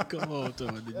 chin-ups, nigga. Come on to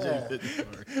it. The J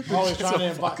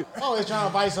Fitness park. Always trying to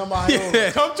invite somebody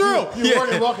over. Come through. You're more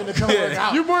than welcome to come work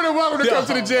out. You're more than welcome to come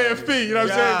to the JFP. You know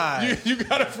what I'm saying? You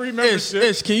got a free membership.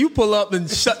 Ish, can you pull up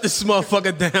and shut this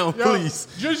motherfucker down, please?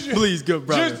 Please, good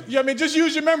brother. Just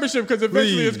use your membership because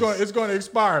eventually it's going to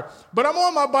expire. But I'm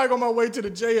on my bike on my way to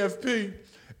the JFP,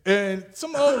 and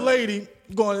some old lady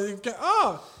going,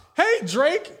 hey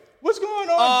Drake. What's going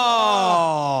on?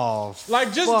 Oh,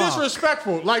 like just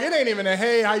disrespectful. Like it ain't even a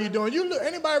hey, how you doing?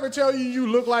 Anybody ever tell you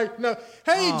look like no?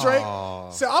 Hey Drake.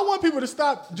 So I want people to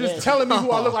stop just telling me who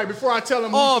I look like before I tell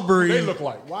them who they look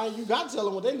like. Why you got to tell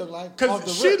them what they look like?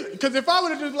 Because if I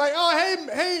would have just like,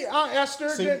 hey,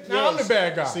 Esther, now I'm the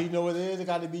bad guy. So you know what it is? It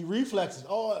got to be reflexes.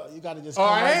 You got to just.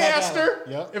 Hey Esther.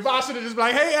 Yep. If I should have just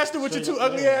like, hey Esther, with your 2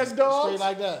 ugly ass dogs. Straight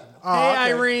like that.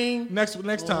 Hey, Irene. Next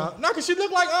time. No, because she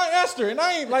looked like Aunt Esther, and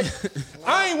I ain't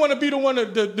want to be the one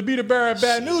to be the bearer of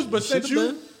bad news. But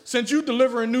since you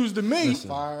delivering news to me, you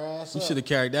should have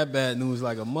carried that bad news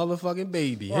like a motherfucking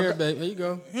baby. Here, baby. Here you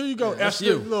go. Here you go,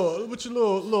 Esther. With your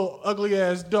little ugly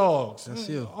ass dogs. That's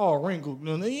you. All wrinkled.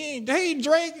 Hey,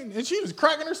 Drake, and she was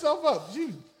cracking herself up. She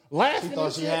was laughing. She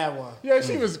thought she had one. Yeah,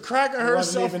 she was cracking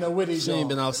herself. Wasn't even a witty. She ain't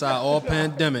been outside all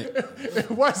pandemic.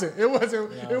 It wasn't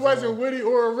witty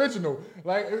or original.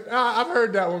 Like I've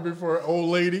heard that one before. Old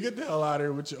lady, get the hell out of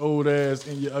here with your old ass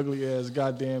and your ugly ass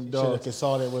goddamn dog. Should have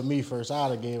consulted with me first.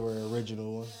 I'd have gave her an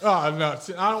original one. Oh no,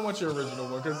 I don't want your original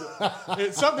one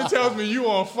because something tells me you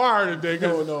on fire today.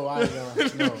 No, I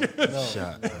ain't gonna. No.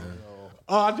 Shot, man.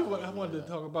 I wanted to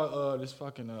talk about this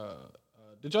fucking.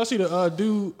 Did y'all see the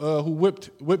dude who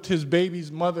whipped his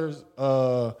baby's mother's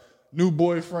new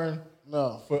boyfriend?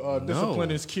 No. For disciplining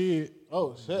his kid.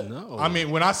 Oh shit. No. I mean,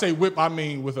 when I say whip, I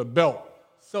mean with a belt.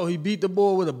 So he beat the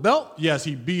boy with a belt? Yes,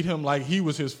 he beat him like he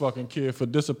was his fucking kid for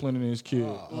disciplining his kid.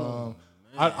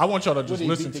 I want y'all to just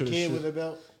listen to this shit. With a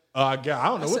belt? I don't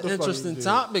know That's what the an fuck. interesting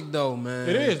topic though, man.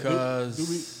 It is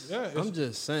because I'm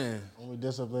just saying. Only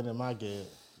disciplining my kid.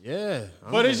 Yeah,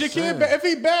 but is your kid if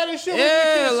he bad as shit?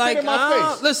 Yeah, like in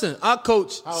my face? Listen, I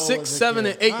coach 6, 7,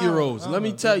 and 8-year-olds. Let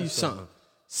me tell you something.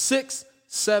 6,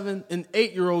 7, and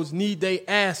 8-year-olds need they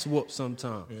ass whooped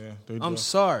sometimes. Yeah, they do. I'm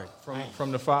sorry.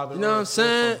 From the father. You know what I'm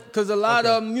saying? Because a lot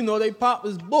of them, they pop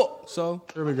his book. So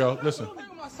here we go. Listen.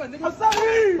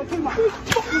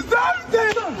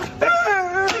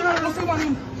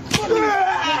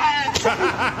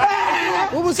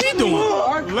 What was he doing?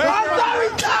 I'm sorry.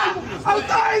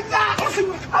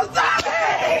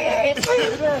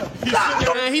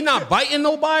 Man, he not biting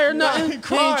nobody or nothing. He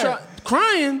crying.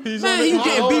 Crying? Man, he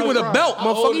getting beat with a belt,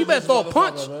 motherfucker. You better throw a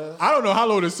punch. I don't know how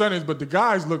old his son is, but the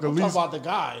guys look at least. Talk about the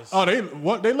guys. Oh,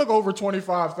 they look over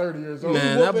 25, 30 years old.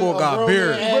 Man, that boy got a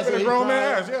beard. He's whipping a grown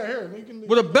man ass. Yeah, here.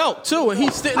 With a belt, too, and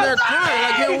he's sitting there crying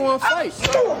like he don't want to fight.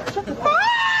 Sorry.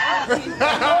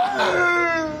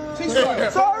 He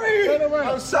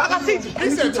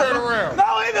said turn around. No,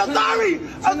 I'm sorry.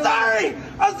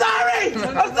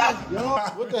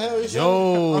 What the hell is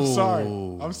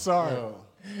Yo. I'm sorry.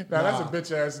 Now that's a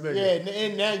bitch ass nigga. Yeah,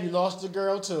 and now you lost the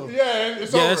girl too. Yeah,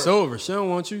 it's over. It's over. She don't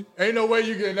want you. Ain't no way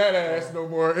you getting that ass no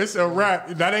more. It's a wrap.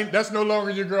 That's no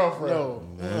longer your girlfriend. No.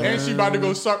 And she about to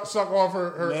go suck off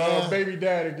her baby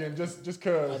dad again just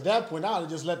cause. At that point, I would have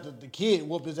just let the kid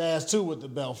whoop his ass too with the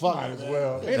belt. Fuck Might it, as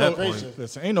well.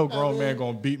 Listen, ain't no grown man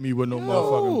gonna beat me with no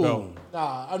motherfucking belt.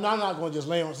 Nah, I'm not gonna just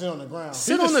sit on the ground.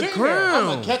 Sit on the ground. I'm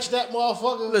gonna catch that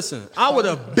motherfucker. Listen, I would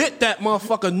have bit that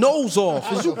motherfucker nose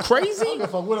off. Is you crazy?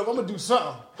 I'm gonna do something.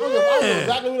 I don't know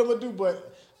exactly what I'm gonna do,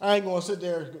 but I ain't gonna sit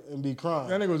there and be crying.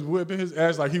 That nigga was whipping his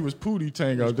ass like he was Pootie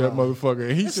Tang out that motherfucker.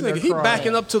 And this nigga, he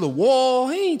backing up to the wall.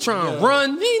 He ain't trying to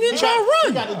run. He ain't trying to run.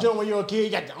 You got the joint when you're a kid. You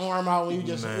got the arm out when you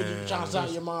just trying to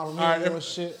stop your mom from doing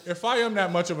shit. If I am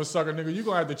that much of a sucker, nigga, you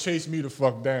gonna have to chase me the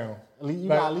fuck down. You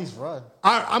gotta at least run.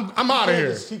 I'm out of here.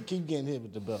 Just keep getting hit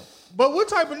with the belt. But what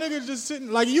type of nigga just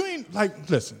sitting like you ain't like?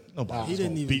 Listen, nobody. He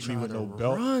didn't even beat me with no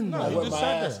belt. Run. No, he just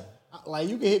sat there. Like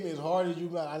you can hit me as hard as you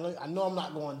got. I know I'm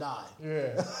not going to die.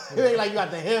 Yeah. It ain't like you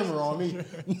got the hammer on me.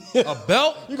 A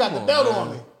belt? You got the belt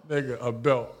on me. Nigga, a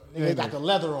belt. Nigga got the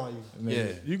leather on you. Nigga,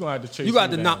 Yeah. You gonna have to chase. You got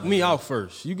to down, knock me out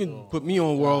first. You can put me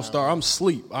on World Star. I'm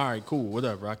asleep. All right, cool,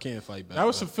 whatever. I can't fight back. That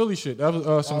was some Philly shit. That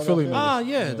was some Philly niggas.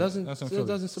 Yeah. Doesn't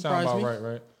surprise Sound about me.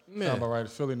 right? Yeah. Sound about right. The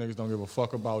Philly niggas don't give a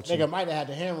fuck about you. Nigga might have had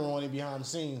the hammer on him behind the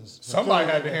scenes. Somebody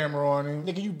had the hammer on him.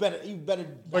 Nigga, you better.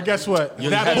 But guess what?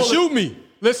 You had to shoot me.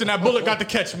 Listen, that bullet got to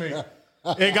catch me.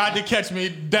 It got to catch me.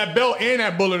 That belt and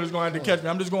that bullet is going to have to catch me.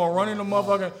 I'm just going to run in the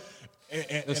motherfucking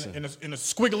in a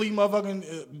squiggly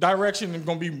motherfucking direction and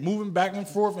going to be moving back and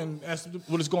forth, and that's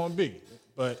what it's going to be.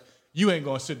 But you ain't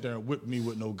going to sit there and whip me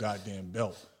with no goddamn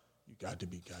belt. You got to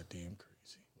be goddamn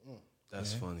crazy.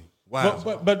 That's funny.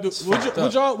 Wow. But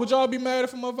would y'all be mad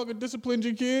if a motherfucker disciplined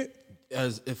your kid?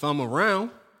 As if I'm around.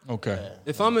 Okay.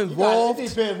 If I'm involved. It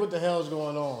depends what the hell's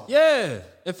going on. Yeah.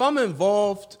 If I'm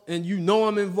involved and you know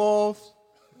I'm involved,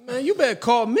 man, you better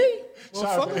call me.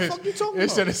 What the fuck you talking It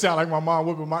about? said it sound like my mom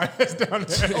whipping my ass down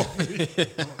there.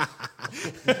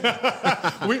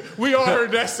 we all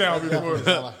heard that sound before.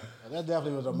 That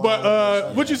definitely was a mom.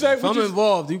 But what you say? If I'm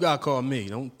involved, you gotta call me.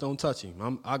 Don't touch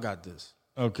him. I got this.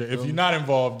 Okay, if you're not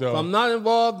involved, though. If I'm not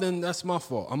involved, then that's my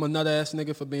fault. I'm a nut ass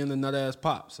nigga for being a nut ass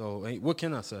pop. So what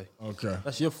can I say? Okay.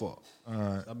 That's your fault. All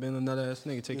right. I've been a nut ass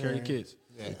nigga. Take care of your kids.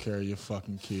 Take care of your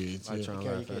fucking kids. I trying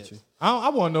to laugh at you. I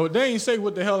want to know. They ain't say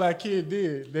what the hell that kid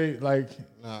did. They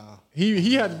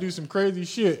he had to do some crazy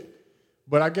shit.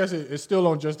 But I guess it still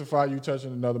don't justify you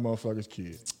touching another motherfucker's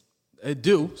kid. It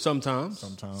do sometimes.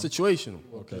 Situational.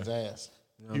 Okay. His ass.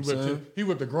 You know he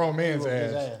whipped a grown man's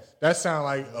ass. That sound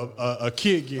like a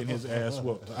kid getting his ass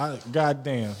whooped.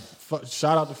 Goddamn.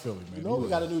 Shout out to Philly, man. You know we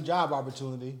got a new job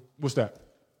opportunity. What's that?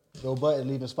 Joe Budden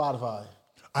leaving Spotify.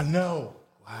 I know.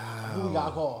 Wow. Who we got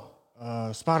to call?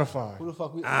 Spotify. Who the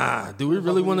fuck we? Do we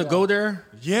really want to go there?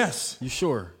 Yes. You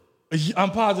sure?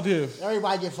 I'm positive.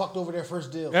 Everybody get fucked over their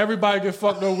first deal. Everybody get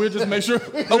fucked over. We'll just make sure.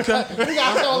 Okay. We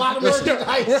got to sell a lot of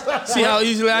merchandise. See how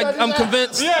easily I'm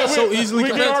convinced? Yeah, so easily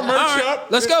we convinced. Get our merch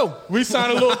up. Let's go. We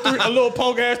signed a little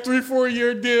punk ass 3-4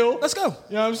 year deal. Let's go.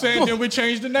 You know what I'm saying? Then we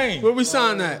changed the name. Where we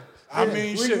sign that? I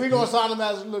mean, we gonna sign them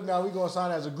as we gonna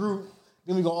sign as a group.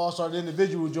 Then we gonna all start the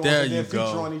individual joints and then feature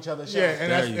on each other's shows.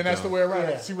 Yeah, and that's the way around.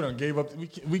 Yeah. See, we done gave up. We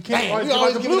can't. Damn, we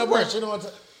always giving up our shit on.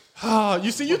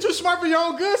 You see, you too smart for your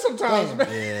own good sometimes, man.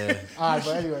 Yeah. All right,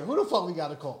 but anyway, who the fuck we got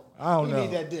to call? I don't know. We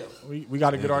need that deal. We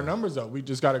got to get our numbers up. We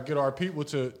just got to get our people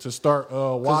to start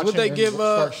watching. What they and give?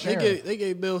 Start sharing. They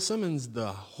gave Bill Simmons the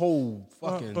whole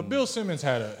fucking. But Bill Simmons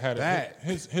had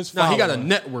his. Nah, he got a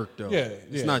network though. Yeah,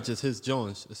 it's not just his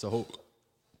joints. It's a whole.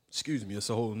 Excuse me, it's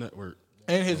a whole network.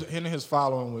 And his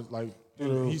following was like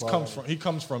he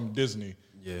comes from Disney.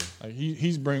 Yeah, like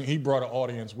he brought an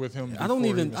audience with him. I don't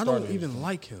even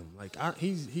like him. Like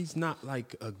he's not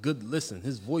like a good listen.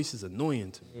 His voice is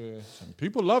annoying to me. Yeah,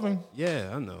 people love him.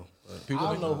 Yeah, I know. I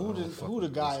don't know who the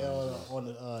guy on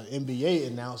the NBA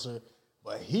announcer,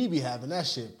 but he be having that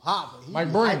shit popping.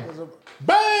 Mike Breen.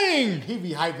 Bang! He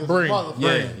be hyping. Breen.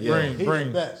 He's the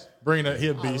best. Breen, he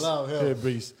a beast. I love him. He a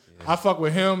beast. I fuck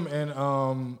with him and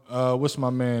what's my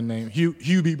man name?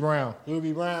 Hubie Brown.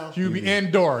 Hubie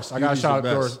and Doris. I got to shout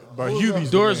out Doris. But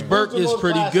Doris Burke is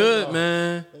pretty good,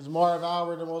 man. Is Marv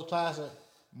Albert the most classic?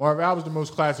 Marv Albert's the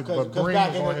most classic, but Breen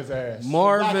was on his ass.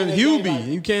 Marvin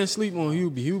Hubie. You can't sleep on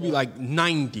Hubie. Hubie like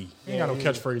 90. He ain't got no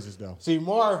catchphrases though. See,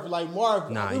 Marv, we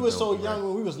was so young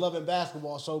when we was loving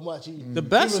basketball so much. The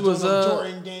best was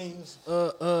Jordan games.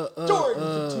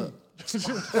 Jordan.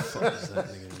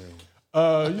 You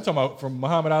talking about from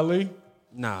Muhammad Ali?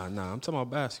 Nah, I'm talking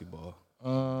about basketball.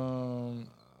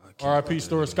 R.I.P.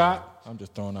 Stuart Scott. I'm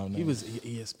just throwing out names. He was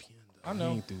ESPN. Though. I know.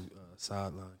 He ain't do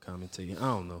sideline commentating. I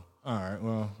don't know. All right,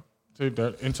 well, take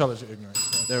that intelligent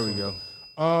ignorance. There we go.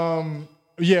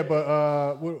 Yeah,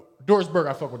 but Doris Burke,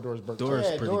 I fuck with Doris Burke. Doris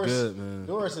pretty good, man.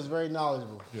 Doris is very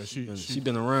knowledgeable. Yeah, she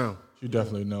been around. She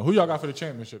definitely know. Who y'all got for the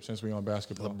championship since we on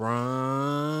basketball? LeBron.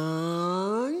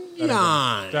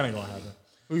 That ain't gonna happen.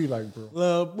 Who you like, bro?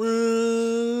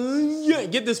 LeBron. Yeah,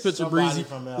 get this picture, Breezy.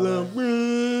 From LA.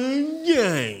 LeBron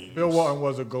James. Bill Walton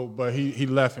was a GOAT, but he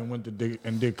left and went to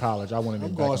did college. I wanted him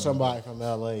I'm back. going somebody from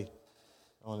LA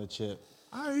on the chip.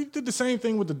 He did the same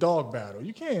thing with the dog battle.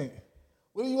 You can't.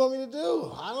 What do you want me to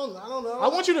do? I don't know. I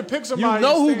want you to pick somebody. You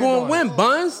know who gonna win,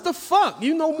 Buns? The fuck?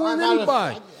 You know more than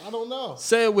anybody. I don't know.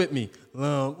 Say it with me.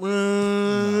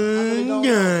 LeBron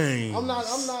James.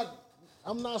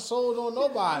 I'm not sold on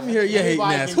nobody. Here you hating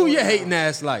ass. Who you hating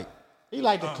ass like? He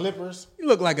like the Clippers. You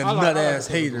look like a nut ass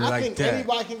hater like think that.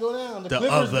 anybody can go down. The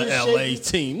Clippers other LA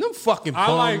team. Them fucking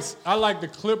bums. I like the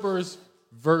Clippers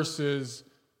versus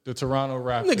the Toronto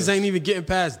Raptors. Niggas ain't even getting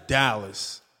past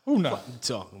Dallas. Who not? What you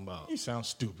talking about? He sounds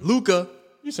stupid. Luka.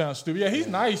 You sound stupid. Yeah, he's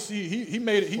nice. He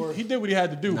made it. He did what he had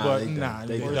to do, but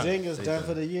Porzingis done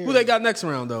for the year. Who they got next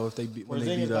round though? If they beat the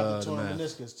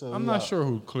Mavs. Too. I'm not sure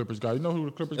who the Clippers got. You know who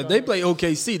the Clippers got? If they play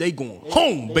OKC, they going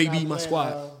home, baby. My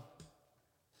squad.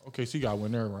 OKC got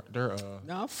win their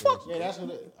Nah, fuck. Yeah, that's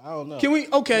what I don't know. Can we?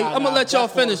 Okay, I'm gonna let y'all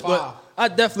finish, but I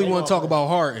definitely want to talk about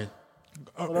Harden.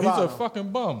 He's a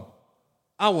fucking bum.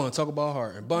 I want to talk about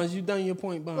Harden. Buns, you done your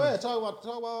point, Buns? Go ahead, talk about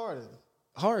Harden.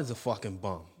 Harden's a fucking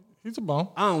bum. He's a bum.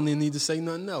 I don't even need to say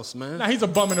nothing else, man. Nah, he's a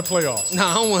bum in the playoffs.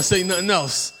 Nah, I don't want to say nothing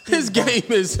else. His game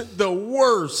is the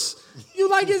worst. You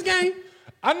like his game?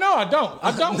 I know, I don't.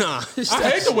 Nah, I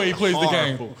hate the way he plays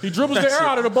horrible. the game. He dribbles the air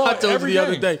out of the ball. I told every you the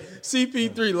game. other day,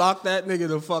 CP3 locked that nigga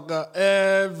the fuck up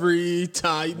every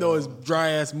time. You know his dry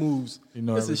ass moves.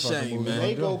 It's a shame, man.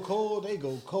 They go cold.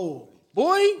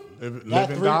 Boy,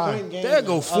 live and die. They'll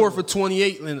go 4 for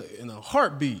 28 in a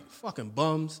heartbeat. Fucking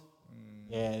bums.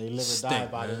 Yeah, they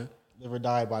live or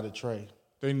die by the tray.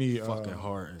 They need fucking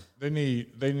Harden. They need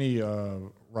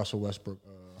Russell Westbrook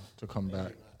to come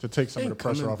back to take some of the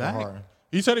pressure off of Harden.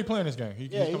 He said he playing this game. He's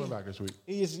coming back this week.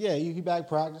 He back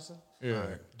practicing. Yeah,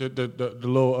 right. The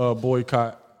little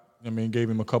boycott. I mean, gave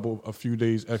him a few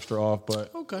days extra off,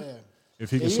 but okay.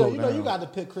 if he can slow down. You got to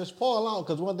pick Chris Paul out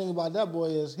because one thing about that boy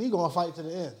is he gonna fight to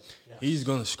the end. He's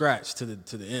gonna scratch to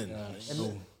the end.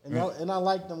 Yeah. And I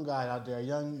like them guys out there.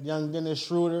 Young Dennis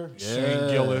Schroeder, Shane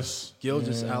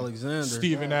Gilgeous Alexander,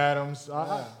 Steven Adams.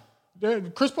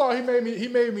 Chris Paul, he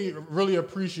made me really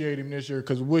appreciate him this year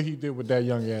because what he did with that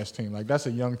young ass team. Like that's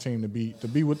a young team to be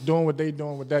doing what they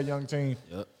doing with that young team.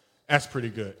 Yep. That's pretty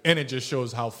good, and it just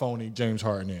shows how phony James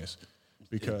Harden is.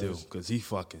 Because he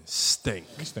fucking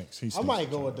stinks. He stinks. I might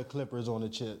go with the Clippers on the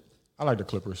chip. I like the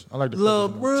Clippers.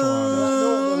 LeBron.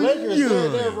 The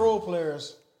Lakers, their role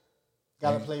players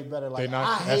got to play better. Like they're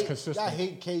not as consistent. I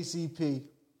hate KCP.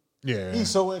 Yeah, he's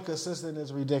so inconsistent.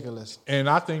 It's ridiculous. And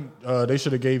I think they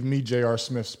should have gave me J.R.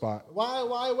 Smith's spot.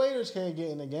 Why Waiters can't get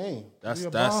in the game? That's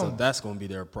going to be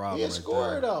their problem. He a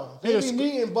scorer though. They be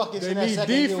needing buckets in that need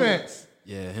second defense. unit.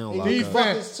 Yeah, he don't they lock need up.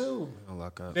 buckets too. He don't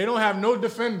lock up. They don't have no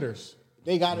defenders.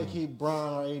 They got to keep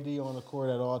Bron or AD on the court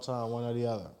at all time, one or the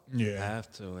other. Yeah,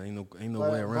 have to. Ain't no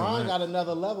way around. Bron got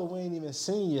another level we ain't even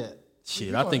seen yet.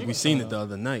 Shit, I think we seen it the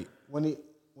other night. When he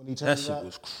that shit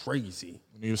was crazy.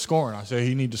 He was scoring. I said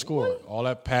he need to score. All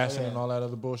that passing and all that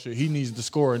other bullshit. He needs to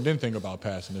score and then think about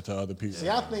passing it to other people. See,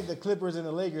 I think the Clippers and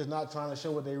the Lakers not trying to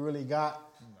show what they really got.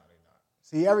 No, they not.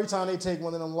 See, every time they take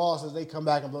one of them losses, they come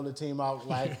back and blow the team out.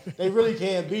 Like, they really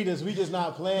can't beat us. We just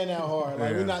not playing that hard.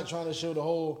 Like, we're not trying to show the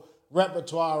whole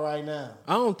repertoire right now.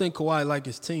 I don't think Kawhi like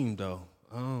his team, though.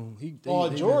 Paul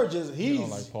George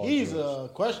he's a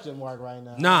question mark right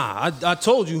now. Nah, I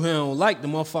told you he don't like the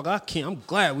motherfucker. I'm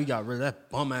glad we got rid of that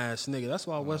bum ass nigga. That's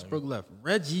why Westbrook left.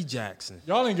 Reggie Jackson.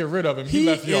 Y'all didn't get rid of him. He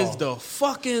left y'all. is the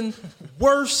fucking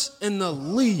worst in the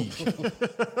league.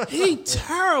 He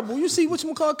terrible. You see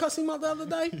whatchamacallit cuss him out the other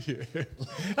day? Yeah.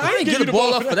 I ain't get the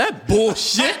ball up for that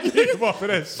bullshit. Get the ball for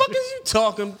that shit. Fuck is you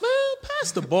talking, man?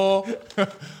 Pass the ball.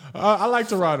 I like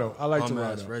Toronto.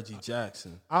 Toronto. Reggie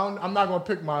Jackson. I'm not gonna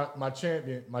pick my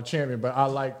champion, but I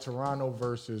like Toronto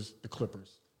versus the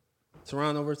Clippers.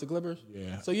 Toronto versus the Clippers?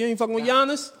 Yeah. So you ain't fucking with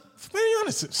Giannis? Man,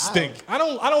 Giannis stink. I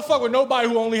don't fuck with nobody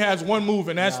who only has one move,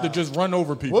 and that's to just run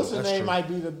over people. What's his name? Might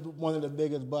be one of the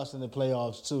biggest busts in the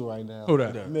playoffs too right now. Who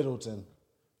that? Middleton.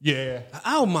 Yeah.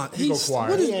 Oh my!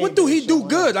 What do he he do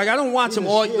good? Like I don't watch him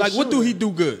all. Like what do he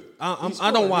do good? I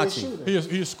don't watch him. He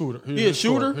a scooter. He a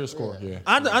shooter. He a scorer. Yeah.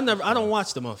 I don't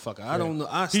watch the motherfucker. I don't know.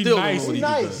 I He's still nice. don't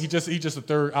know what he He just a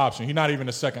third option. He's not even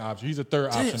a second option. He's a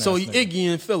third option. So he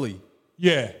Iggy in Philly.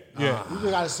 Yeah. You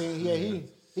got to see. Yeah,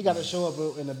 he got to show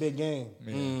up in the big game.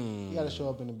 He got to show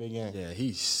up in the big game. Yeah,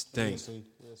 he stink.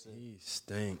 He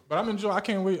stink. But I'm enjoying. I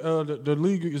can't wait. The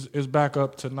league is back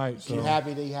up tonight. So you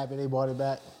happy they brought it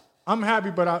back? I'm happy,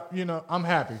 but I'm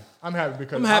happy. I'm happy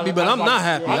because I'm happy, but I'm not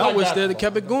happy. I wish they'd have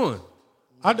kept it going.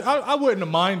 I wouldn't have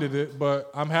minded it,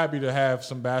 but I'm happy to have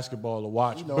some basketball to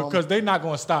watch because they're not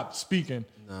going to stop speaking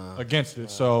against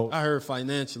it. So I heard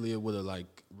financially it would have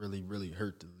like really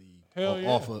hurt the league. Hell yeah.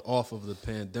 Off of the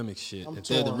pandemic shit. I'm if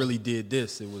they had really did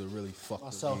this, it would have really fucked my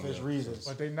the selfish league. reasons.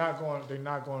 But they're not going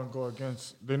to go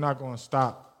against. They're not going to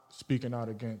stop speaking out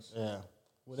against. Yeah.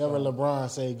 Whatever LeBron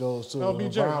say goes to. No,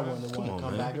 BJ, LeBron wouldn't want to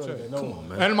come back. Come on,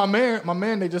 man. And my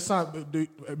man, they just signed.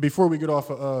 Before we get off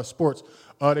of sports,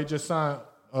 they just signed.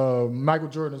 Michael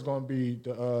Jordan is going to be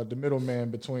the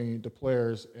middleman between the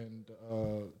players and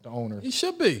the owners. He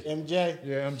should be. MJ.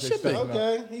 Yeah, MJ Should be. stepping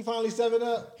Okay, up. he finally stepping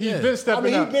up. He's been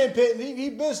stepping up. He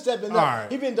been stepping up. All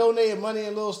right. He been donating money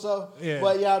and little stuff. Yeah.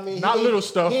 But yeah, I mean, Not little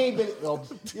stuff. He ain't been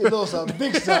little stuff,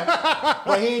 big stuff.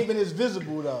 But he ain't been as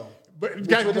visible though. But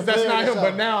that's not him.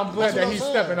 But now I'm glad that he's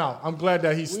stepping out. I'm glad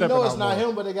that he's stepping out. We know it's not more.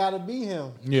 him, but it got to be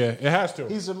him. Yeah, it has to.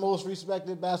 He's the most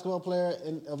respected basketball player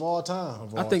of all time.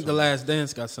 I think The Last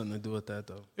Dance got something to do with that,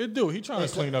 though. It do. He trying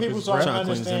to clean up his People starting to trying to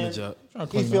clean his understand. image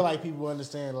up. He feel like people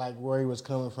understand like where he was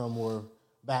coming from or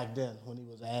back then when he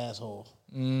was an asshole.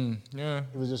 Yeah.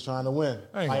 He was just trying to win.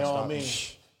 I ain't By gonna all stop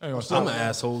means. I'm an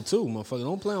asshole too, motherfucker.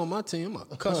 Don't play on my team. I'm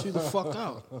gonna cuss you the fuck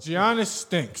out. Giannis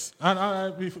stinks.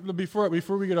 Before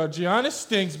we get out, Giannis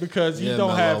stinks because he don't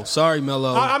Melo. have. Sorry,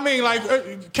 Melo. I mean,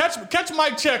 like catch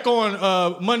Mike Check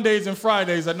on Mondays and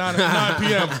Fridays at 9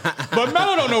 p.m. But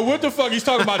Melo don't know what the fuck he's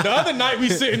talking about. The other night we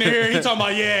sitting here, he talking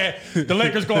about the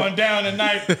Lakers going down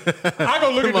tonight. I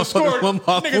go look at the score.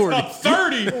 Niggas up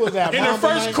 30 in the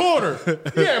first quarter.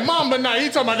 Yeah, Mamba night. He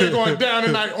talking about they going down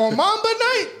tonight on Mamba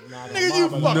night. Nigga, you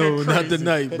fucking crazy. Not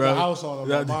tonight, Hit bro. the house on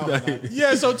him. Not tonight.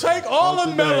 Yeah, so take all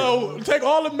the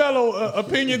mellow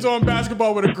opinions on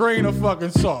basketball with a grain of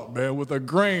fucking salt, man. With a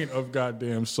grain of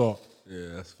goddamn salt. Yeah,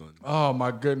 that's funny. Oh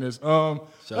my goodness. Shout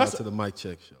out to the Mike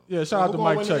Check show. Yeah, shout out to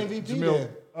Mike Check. Jamil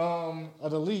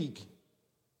of the league.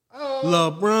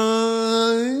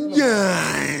 LeBron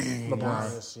James. LeBron.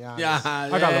 Giannis. Yeah,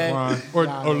 I got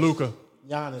LeBron or Luka.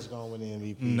 Giannis gonna win the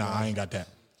MVP. Nah, I ain't got that.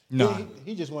 Nah.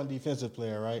 He just won defensive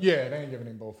player, right? Yeah, they ain't giving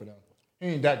him both of them. He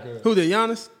ain't that good. Who did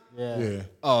Giannis? Yeah.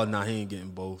 Oh, nah, he ain't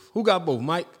getting both. Who got both?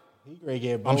 Mike? He great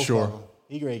get both. I'm sure.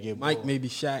 He great get both. Mike, maybe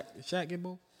Shaq. Did Shaq get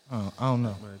both? I don't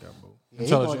know. Mike got both. Yeah, he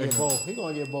gonna get both. He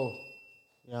gonna get both.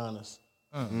 Giannis.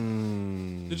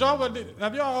 Did y'all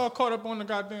have y'all caught up on the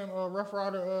goddamn Rough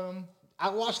Rider? I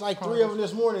watched like 3 of them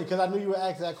this morning because I knew you would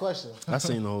ask that question. I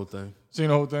seen the whole thing. Seen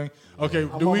the whole thing? Okay,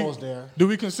 I'm almost there. Do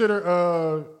we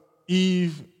consider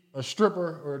Eve a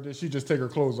stripper, or did she just take her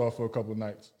clothes off for a couple of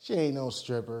nights? She ain't no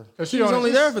stripper. She was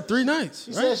only there for 3 nights.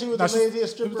 She said she was the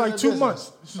laziest stripper. It was like in 2 business.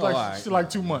 months. She's like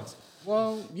 2 months.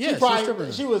 Well, yeah,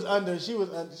 she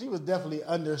was definitely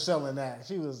underselling that.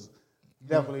 She was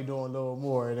definitely doing a little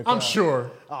more. In the crowd. I'm sure.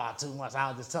 Oh, 2 months.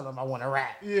 I'll just tell them I want to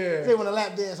rap. Yeah. They want to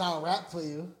lap dance. I'll rap for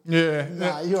you. Yeah.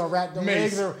 Nah, you gonna wrap them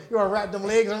Mace. legs. You gonna wrap them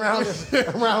legs around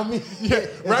around me. Yeah,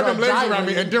 wrap them legs around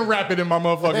me and then wrap it in my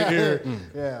motherfucking ear.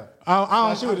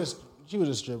 Yeah. She was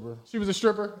a stripper. She was a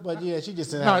stripper? But yeah, she just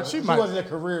didn't Nah, have she wasn't a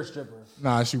career stripper.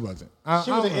 Nah, she wasn't.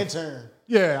 She was an intern.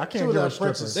 Yeah, I can't was hear a a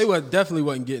stripper. princess. They definitely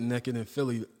wasn't getting naked in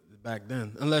Philly back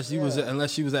then, unless she was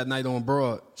at night on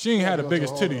Broad. She ain't had the go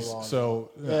biggest to a titties, hole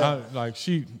so the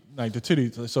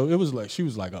titties. So it was like she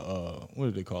was like a what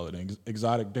do they call it? An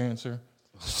exotic dancer.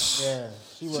 Yeah,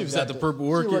 She was at the Purple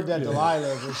Orchid. She worked at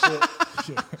Delilah's and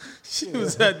shit. She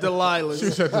was at Delilah's. She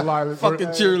was at Delilah. Fucking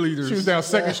cheerleaders. She was down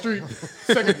Second Street,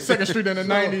 Second Street in the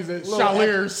 '90s at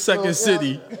Chalier's. Second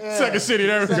City. Second City.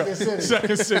 There we go. Second City.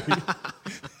 Second City.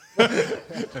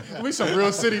 We some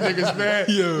real city niggas, man.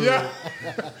 Yeah.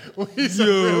 We some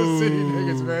real city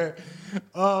niggas, man.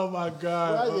 Oh my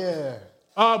God. Well, yeah.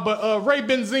 But Ray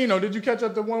Benzino, did you catch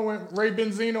up the one with Ray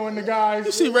Benzino and the guys?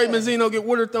 You see Ray Benzino get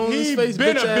water thrown in his face,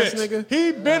 been bitch a ass bitch. nigga.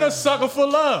 He been a sucker for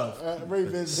love. Ray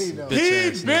Benzino.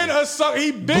 He been a sucker.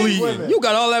 He been Bleeding. You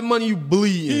got all that money, you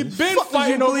bleeding. He been Fuck is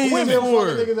fighting you over bleeding women. for?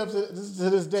 Niggas up to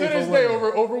this day. to this day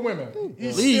over women.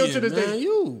 He's still to this day.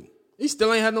 He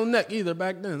still ain't had no neck either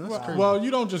back then. That's crazy. Well,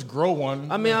 you don't just grow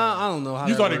one. I mean, I don't know how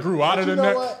You that thought it works. grew out of the You know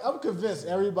neck? what? I'm convinced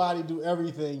everybody do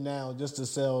everything now just to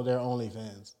sell their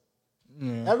OnlyFans.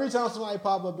 Every time somebody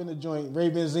pop up in the joint,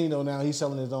 Ray Benzino now, he's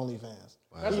selling his OnlyFans.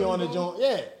 He on the joint,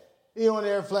 he on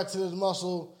there flexing his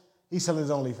muscle. He's selling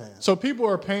his OnlyFans. So people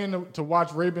are paying to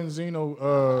watch Ray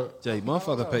Benzino. Jay,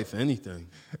 motherfucker pay for anything.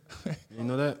 You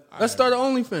know that? Let's start an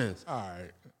OnlyFans. All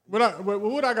right. What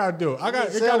I gotta do?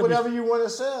 Sell whatever you want to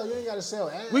sell. You ain't got to sell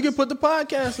ass. We can put the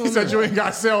podcast on He said there. you ain't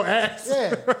gotta sell ass.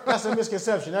 Yeah, that's a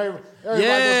misconception.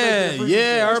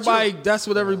 Everybody That's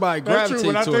what everybody That's true.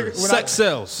 gravitates towards. Sex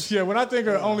sells. Yeah, when I think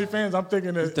of OnlyFans, I'm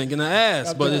thinking of Thinking of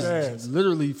ass, but think of it's ass.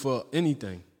 literally for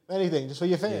anything. Anything, just for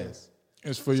your fans.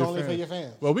 It's for your only fans. for your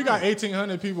fans. Well, we got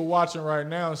 1,800 people watching right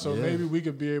now, so maybe we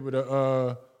could be able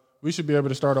to. We should be able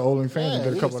to start an OnlyFans and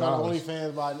get a couple of dollars.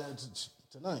 OnlyFans by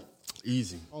tonight.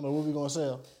 Easy. I don't know what we gonna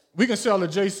sell. We can sell the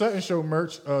Jay Sutton Show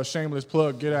merch. Shameless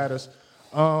plug. Get at us.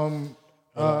 Speaking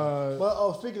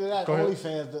of that, Go ahead.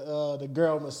 OnlyFans, the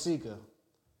girl Masika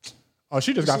Oh,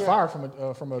 she just got see her fired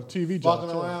from a TV job. walking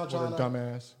too, around with her trying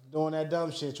dumbass. doing that dumb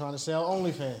shit, trying to sell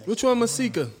OnlyFans. Which one,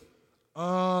 Masika?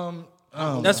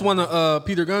 That's one of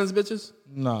Peter Gunn's bitches?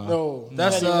 Nah. No,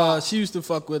 That's she used to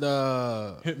fuck with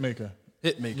Hitmaker.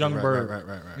 Hitmaker. Young Bird.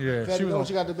 Right. Yeah, Fetty, she was on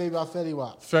she got the baby off Fetty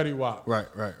Wap. Fetty Wap. Right.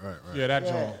 Yeah, that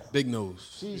Yeah. joint. Big nose.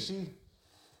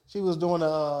 She was doing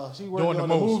she working Doing the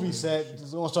on a most. movie set.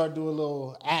 She's gonna start doing a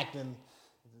little acting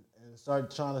and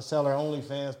start trying to sell her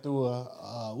OnlyFans through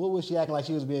what was she acting like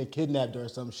she was being kidnapped or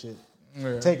some shit,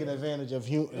 taking advantage of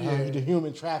the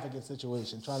human trafficking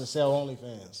situation, trying to sell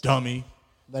OnlyFans. Dummy.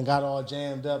 Then got all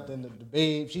jammed up. Then the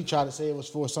babe, she tried to say it was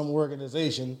for some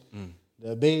organization.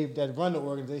 The babe that run the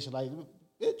organization, like,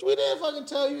 bitch, we didn't fucking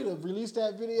tell you to release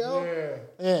that video.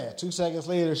 Yeah. 2 seconds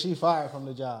later, she fired from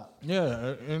the job.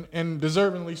 Yeah, and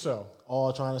deservingly so.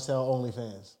 All trying to sell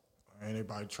OnlyFans.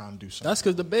 Anybody trying to do something. That's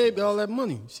because the babe got all that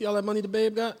money. See all that money the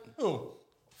babe got? Who?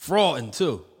 Frauding,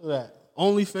 too. Look at that.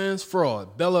 OnlyFans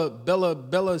fraud.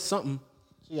 Bella something.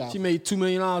 She made $2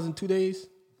 million in 2 days.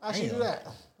 How she do that?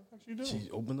 She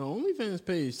opened the OnlyFans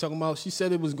page talking about, she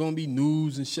said it was going to be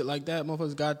news and shit like that.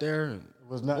 Motherfuckers got there and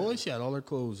was nothing. boy, she had all her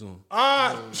clothes on.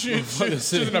 She's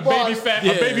in a baby fat They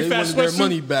wanted their sweatsuit.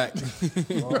 money back.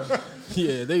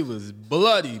 Yeah, they was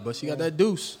bloody, but she got that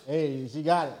deuce. Hey, she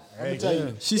got it. Let me tell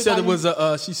you. She said it was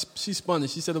a she spun it.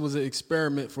 She said it was an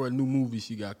experiment for a new movie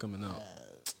she got coming out.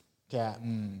 Cap.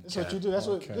 That's what you do. That's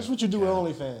what you do with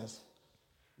OnlyFans.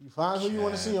 You find who you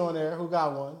want to see on there, who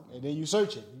got one, and then you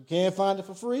search it. You can't find it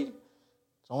for free.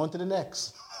 It's on to the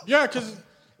next. Yeah, because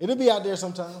It'll be out there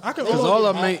sometime. I can. Because all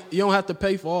of them, you don't have to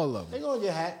pay for all of them. They're gonna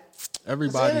get hacked.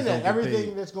 Everybody.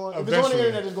 Everything that's going. If it's on the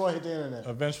internet, it's going to hit the internet.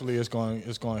 Eventually, it's going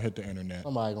to hit the internet.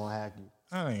 Somebody going to hack you.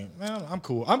 I'm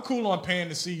cool. I'm cool on paying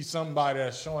to see somebody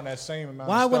that's showing that same amount.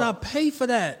 Why of stuff. would I pay for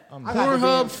that?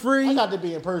 Pornhub free. I got to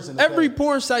be in person. Every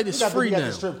porn site is free now. At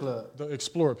the strip club. The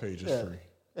Explore page is free.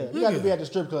 Yeah, you got to be at the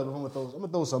strip club. I'm gonna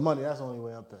throw some money. That's the only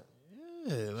way I'm paying.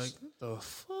 Yeah, like what the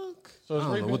fuck? So I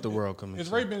don't know what the world coming to.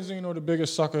 Is Ray Benzino the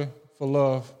biggest sucker for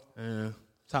love? Yeah,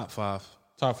 top 5.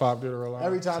 Top 5 dead or alive?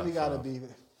 Every time you got to be.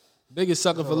 Biggest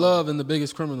sucker for love and the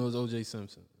biggest criminal is O.J.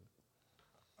 Simpson.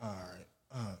 All right.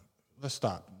 Let's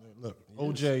stop. Look,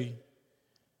 O.J.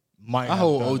 might I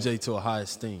hold have O.J. to a high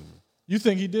esteem. You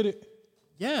think he did it?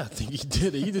 Yeah, I think he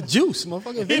did it. He the juice,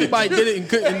 motherfucker. If anybody did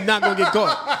it and not gonna get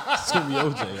caught, it's gonna be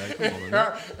O.J. Like, come on,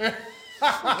 man.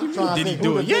 Did he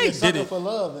do it? Yeah, he did it. For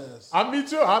love is. Me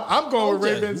too. I'm going with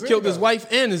Ray Benzino. He killed his wife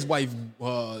and his wife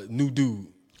new dude.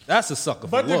 That's a sucker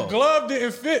for love. But the glove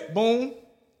didn't fit. Boom.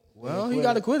 Well, he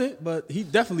got to quit it, but he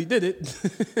definitely did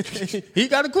it. He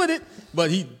got to quit it, but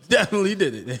he definitely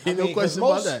did it. Ain't no question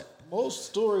about that. Most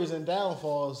stories and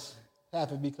downfalls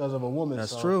happen because of a woman.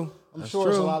 That's true. I'm sure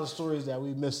there's a lot of stories that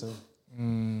we missing.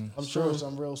 I'm sure there's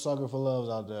some real sucker for loves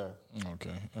out there.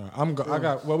 Okay.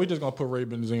 We're just going to put Ray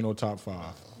Benzino top 5.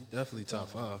 Definitely top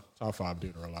 5. Top 5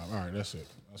 dead or alive. All right, that's it.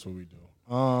 That's what we do.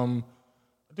 Are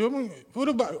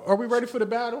we ready for the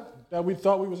battle that we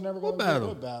thought we was never going to do?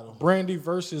 What battle? Brandy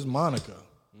versus Monica.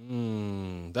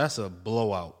 That's a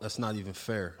blowout. That's not even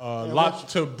fair. Locked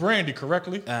to Brandy,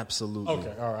 correctly? Absolutely.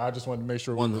 Okay, all right. I just wanted to make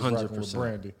sure we 100% with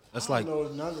Brandy. That's I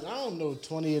don't know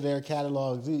 20 of their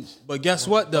catalogs each. But guess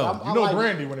what though? You know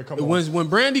Brandy when it comes on. When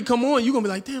Brandy come on, you gonna be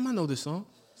like, damn, I know this song.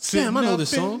 Damn, I know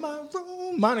this song.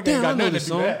 Monica ain't got nothing to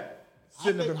do that.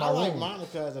 Sitting up in my room. I like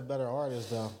Monica as a better artist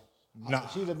though. Nah.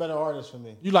 She's a better artist for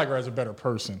me. You like her as a better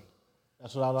person.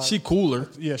 That's what I like. She cooler.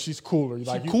 Yeah, she's cooler.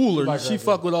 She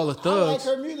fuck with all the thugs. I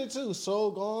like her music too.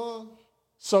 So Gone.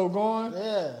 So Gone?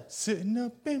 Yeah. Sitting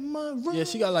up in my room. Yeah,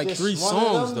 she got like Just 3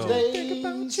 songs though. Think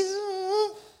about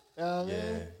you.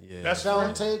 Yeah. That's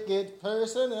Don't take it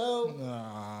personal.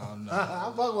 No.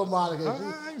 I fuck with Monica.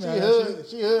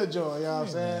 She hood joy, you know what I'm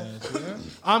saying?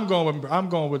 I'm going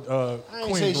with I ain't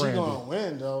Queen say Brandy. she gonna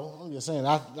win though. I'm just saying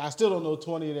I still don't know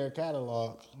 20 of their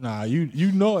catalog. Nah,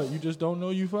 you know it. You just don't know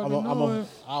you fucking know it.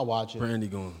 I'll watch it. Brandy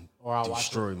gonna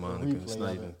destroy Monica. It's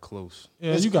not even close.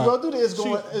 Yeah, you got. Do this.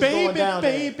 Going down.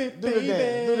 Baby. Do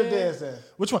the dance then.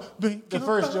 Which one? The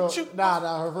first joint.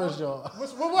 Nah, her first joint.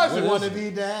 What was it? Wanna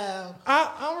be down.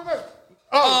 I don't remember.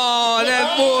 Oh,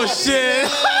 that bullshit.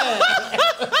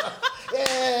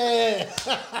 Yeah.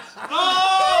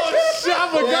 Oh, shit. I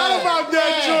forgot about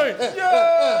that joint. That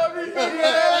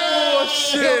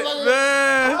bullshit,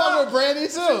 man. I fuck with Brandy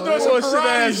too. Bullshit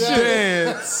ass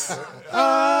dance.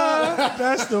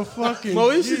 That's the fucking.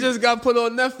 Moesha just got put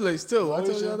on Netflix too. I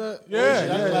told y'all that. Yeah.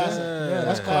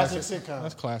 That's classic sitcom.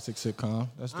 That's classic sitcom.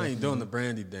 That's I ain't doing the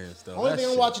Brandy dance though. Only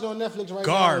thing I'm watching on Netflix right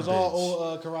now is all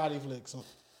old karate flicks. I'm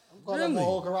calling them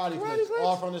old karate flicks,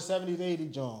 all from the 70s,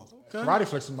 80s Jones. Karate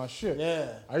flicks is my shit.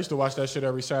 Yeah. I used to watch that shit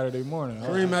every Saturday morning.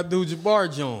 Kareem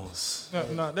Abdul-Jabbar Jones.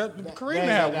 Kareem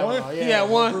had one. He had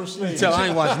one. Tell I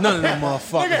ain't watched none of them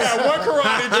motherfuckers. Nigga had one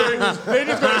karate joint. They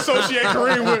just gonna associate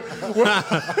Kareem with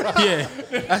Yeah,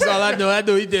 that's all I know. I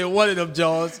knew he did one of them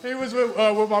Jones. He was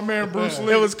with my man Bruce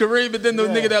Lee. It was Kareem, but then the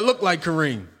nigga that looked like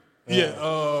Kareem. Yeah.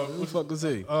 Who the fuck was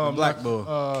he? The black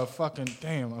boy. Fucking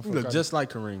damn. I He looked just like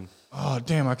Kareem. Oh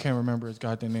damn! I can't remember his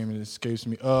goddamn name. It escapes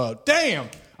me. Damn!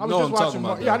 I was just watching.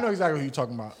 I know exactly who you're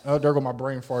talking about. There go my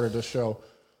brain farted the show.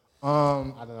 I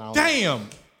don't know. Damn!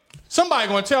 Somebody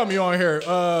gonna tell me on here.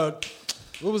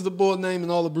 What was the boy name in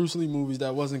all the Bruce Lee movies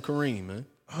that wasn't Kareem, man?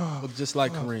 Looked just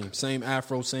like Kareem. Same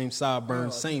afro, same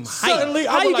sideburns, same height. Suddenly,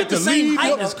 How I you would get like the to same leave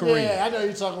height as Kareem? Yeah, I know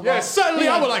you're talking about. Yeah, suddenly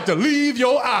I would like to leave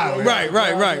your island.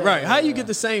 Right. How you get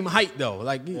the same height though?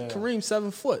 Like Kareem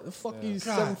 7 foot. The fuck he's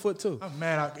 7 foot too. I'm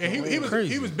mad. And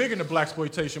he was big into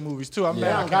blaxploitation movies too. I'm They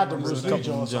mad. don't got the Bruce Lee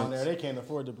Jones on there. They can't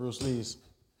afford the Bruce Lees.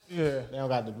 Yeah. They don't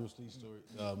got the Bruce Lee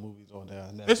movies on there.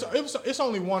 It's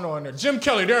only one on there. Jim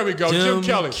Kelly. There we go. Jim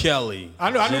Kelly. I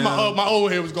knew my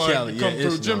old head was going to come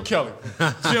through. Jim Kelly.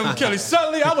 Jim Kelly.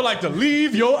 Suddenly, I would like to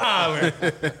leave your island.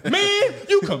 Man,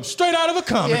 you come straight out of a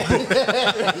comic book.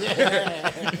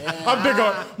 I'm big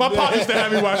on. My pop used to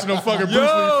have me watching them fucking Bruce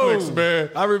Lee flicks,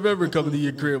 man. I remember coming to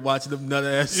your crib watching them nut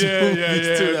ass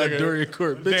movies too. That during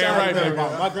court. Bitch, Damn right,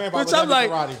 nigga. My grandpa was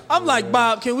I'm like,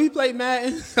 Bob, can we play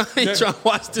Madden? I ain't trying to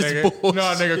watch this bullshit. No,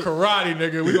 nigga, karate,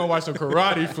 nigga. We gonna watch some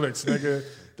karate flicks, nigga.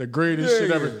 The greatest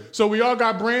shit ever. So we all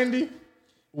got Brandy.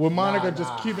 With Monica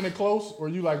just keeping it close, or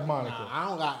you like Monica? I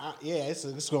don't got.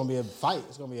 It's going to be a fight.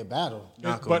 It's going to be a battle.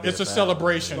 But it's a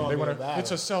celebration.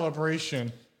 It's a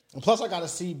celebration. And plus, I got to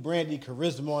see Brandy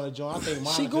Charisma on the joint. I think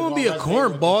Monica she gonna be a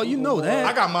cornball. You know that.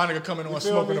 I got Monica coming on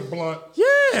smoking a blunt.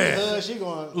 Yeah, she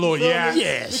going.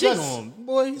 Yeah, she going.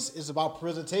 Boy, it's about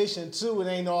presentation too. It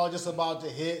ain't all just about the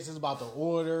hits. It's about the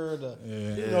order,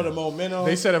 the momentum.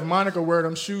 They said if Monica wear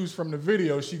them shoes from the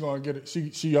video, she gonna get it.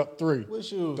 She up 3. What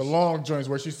shoes? The long joints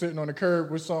where she's sitting on the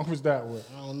curb. What song was that with?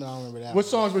 I don't know. I don't remember that. What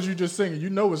songs was you just singing? You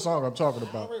know what song I'm talking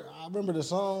about. I remember the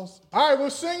songs. All right, well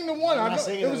sing the one.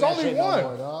 It was only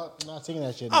one. I'm not singing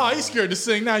that shit. Oh, he's scared to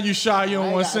sing. Now you shy. You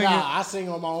don't want to sing it. I sing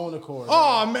on my own accord.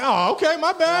 Oh, man. Oh, okay.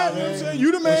 My bad.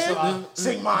 You the man.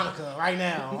 Sing Monica right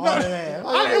now. No,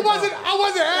 I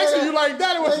wasn't asking you like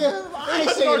that. It was, I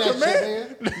ain't singing that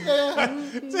shit,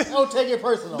 man. Don't take it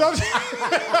personal. Don't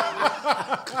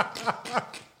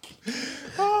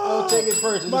take it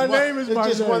personal. My name is my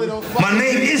name. My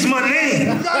name is my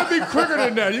name. You gotta be quicker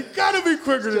than that. You gotta be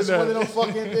quicker than that. Just one of them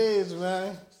fucking days,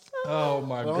 man. Oh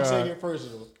my God. Don't take it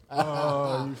personal.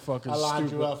 Oh, you fucking stupid. I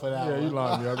lined you up for that one. Yeah, you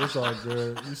lined me up. It's all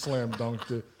good. You slam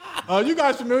dunked it. You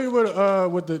guys familiar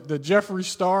with the Jeffree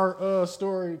Star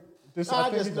story? I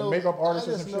think he's a makeup artist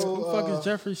or some shit. Who the fuck is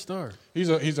Jeffree Star?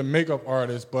 He's a makeup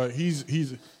artist, but he's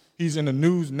in the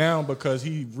news now because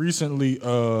he recently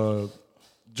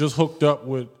just hooked up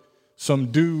with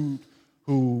some dude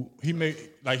who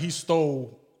he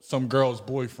stole some girl's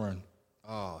boyfriend.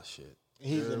 Oh shit.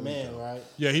 He's a man, right?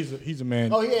 Yeah, he's a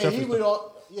man. Oh yeah, he would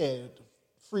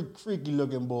freaky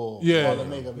looking bull. Yeah, all the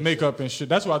makeup and shit.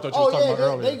 That's what I thought you was talking about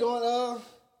earlier. They going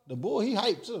the bull. He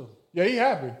hyped too. Yeah, he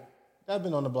happy. That's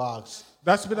been on the blogs.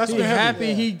 That's been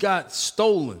happy he got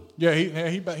stolen. Yeah,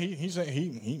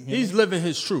 he's living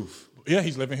his truth. Yeah,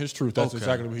 he's living his truth. That's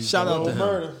exactly what he's doing. Shout out to him.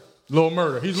 Murder. Lil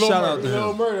Murder. He's Lil Shout Murder. out to him.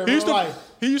 Lil Murder.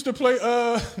 He used to play.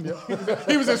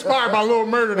 He was inspired by Lil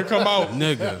Murder to come out,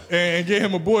 nigga, and get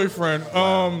him a boyfriend.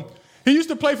 Wow. He used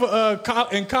to play for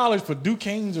in college for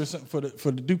Duquesne's or something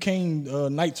for the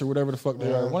Duquesne Knights or whatever the fuck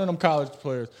they are. One of them college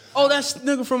players. Oh, that's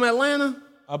nigga from Atlanta.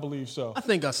 I believe so. I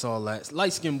think I saw that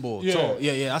light skinned bull. Yeah, tall.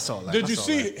 Yeah, I saw that. Did you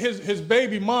see his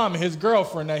baby mom and his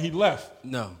girlfriend that he left?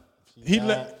 No, he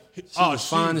left.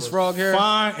 Fine as frog hair.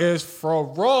 Fine as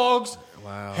frogs.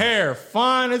 Wow. Hair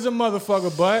fine as a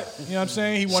motherfucker, but you know what I'm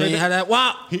saying. He wanted. She had that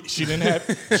wop. She didn't have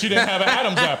an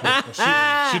Adam's apple.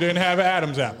 She didn't have an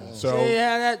Adam's apple. So she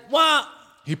had that wop.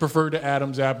 He preferred the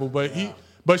Adam's apple, but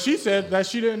she said that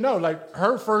she didn't know. Like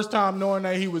her first time knowing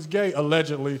that he was gay,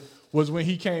 allegedly, was when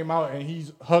he came out and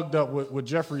he's hugged up with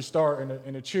Jeffree Star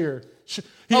in a chair.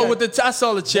 I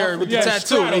saw the chair with the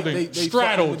tattoo. They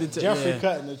straddled. Jeffree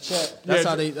cutting the check. That's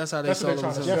how they saw it.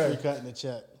 Jeffree cutting the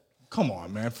check. Come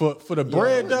on, man. For the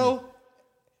bread though,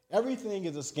 everything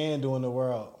is a scandal in the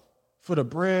world. For the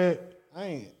bread,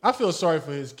 I feel sorry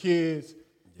for his kids,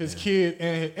 kid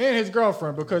and his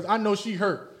girlfriend because I know she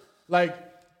hurt. Like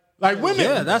women.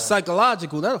 Yeah, that's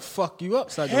psychological. That'll fuck you up.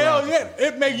 Hell yeah,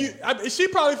 it make you. She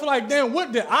probably feel like, damn,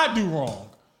 what did I do wrong?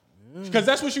 Because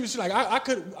that's what she was like. I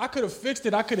could have fixed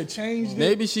it. I could have changed it.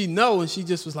 Maybe she know, and she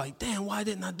just was like, "Damn, why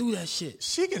didn't I do that shit?"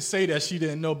 She can say that she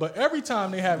didn't know, but every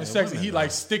time they having sex, he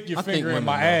like stick your finger in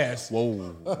my ass.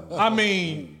 Whoa! I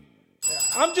mean,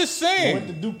 I'm just saying. He went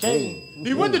to Duquesne.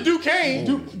 He went to Duquesne.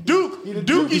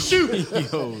 Dookie shoot.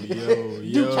 Yo.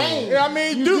 Duquesne. I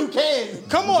mean, Duquesne.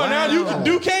 Come on now, you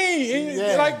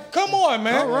Duquesne. Like, come on,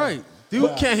 man. All right.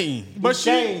 Duquesne. But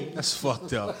that's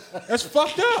fucked up. That's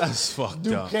fucked up. That's fucked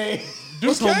up.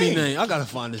 What's homie name? I gotta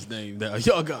find his name now.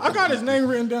 I got his name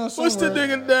written down somewhere. What's the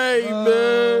nigga name,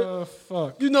 man?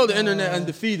 Fuck. You know the internet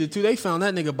undefeated too. They found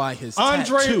that nigga by his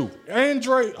tattoo.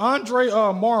 Andre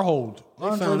Marhold.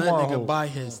 They found that nigga by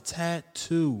his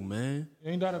tattoo, man.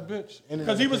 Ain't that a bitch?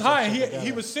 Because he was high.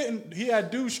 He was sitting. He had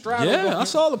dudes straddled. Yeah, I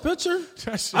saw the picture.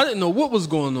 I didn't know what was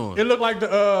going on. It looked like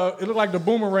the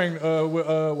boomerang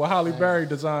with Halle Berry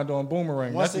designed on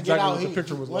Boomerang. That's exactly what the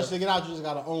picture was like. Once they get out, you just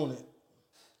gotta own it.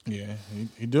 Yeah,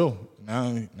 he do.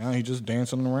 Now he just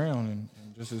dancing around and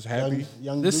just as happy.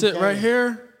 Young this it right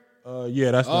here?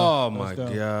 Yeah, that's them. Oh my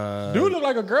God. Dude look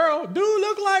like a girl. Dude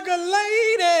look like a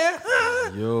lady.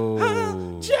 Yo.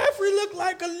 Jeffree look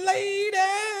like a lady.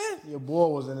 Your boy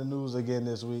was in the news again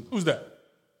this week. Who's that?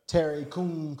 Terry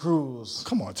Coon Cruz.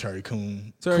 Come on, Terry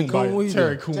Coon. Terry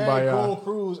Coon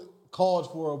Cruz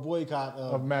called for a boycott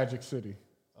of Magic City.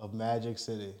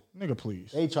 Nigga,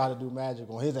 please. They try to do magic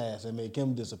on his ass and make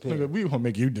him disappear. Nigga, we gonna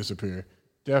make you disappear.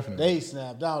 Definitely. They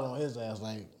snapped out on his ass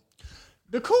like.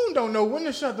 The Coon don't know when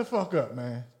to shut the fuck up,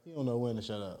 man. He don't know when to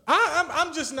shut up.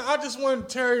 I just want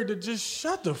Terry to just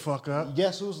shut the fuck up.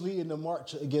 Guess who's leading the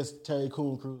march against Terry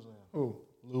Coon Cruz now? Who?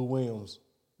 Lou Williams.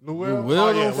 Lou Will?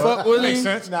 Will don't fuck with makes him?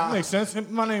 sense. Nah. Makes sense.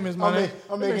 My name is my name.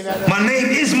 I'm making that My name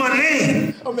is my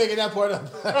name. I'm making that part up.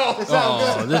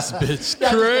 Oh, this bitch We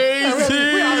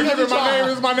out here giving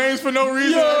crazy. my names for no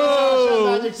reason. Shut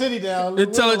Yo, Magic City down. Lou Will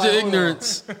intelligent like, hold on.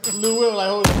 ignorance. Lou Will like,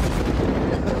 hold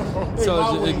on.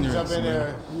 Intelligent Hey, ignorance, up in man.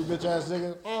 there, you bitch ass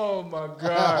nigga. Oh my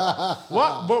God.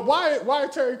 Why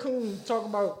Terry Coon talking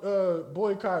about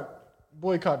boycott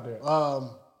that?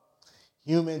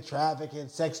 Human trafficking,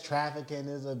 sex trafficking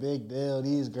is a big deal.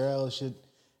 These girls should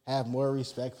have more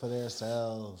respect for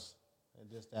themselves. And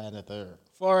this, that, and the third.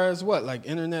 Far as what, like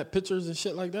internet pictures and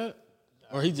shit like that?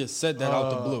 Or he just said that out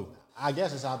the blue? I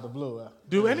guess it's out the blue.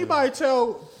 Do anybody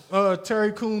tell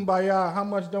Terry Coon how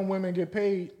much them women get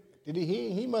paid? Did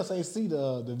he must ain't see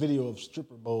the video of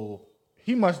stripper bowl.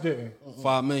 He must didn't.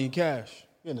 $5 million cash.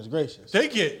 Goodness gracious. They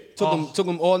get Took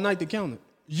him all night to count it.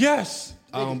 yes.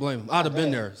 I don't blame him. I'd have been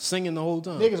there singing the whole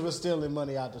time. Niggas was stealing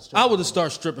money out the stripper. I would have started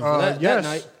stripping for that Yes.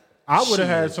 night. I would have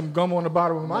had some gum on the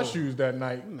bottom of my shoes that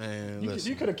night. Man, You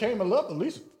listen. could have came up at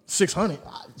least $600.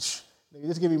 Nigga,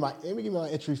 just give me my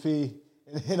entry fee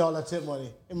and all that tip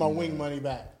money and my wing money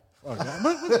back. Fuck that.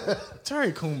 But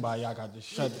Terry Kumbaya got to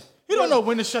shut. He don't know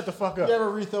when to shut the fuck up. You ever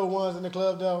rethrow ones in the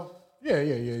club though? Yeah.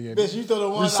 Bitch, you throw the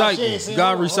ones out. She ain't Recycle. seen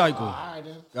God them. recycle. All right,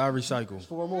 then. God recycle.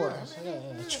 4 more.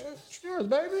 It's yours,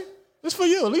 baby. It's for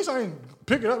you. At least I ain't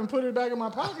pick it up and put it back in my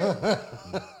pocket.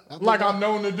 Like I'm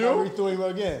known to I do. rethrew him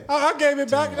again. I gave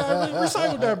it back and I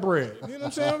recycled that bread. You know what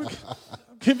I'm saying? I'm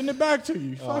giving it back to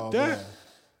you. Fuck that. Man.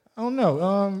 I don't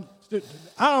know.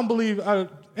 I don't believe.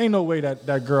 Ain't no way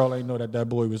that girl ain't know that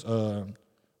boy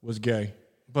was gay.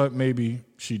 But maybe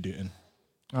she didn't.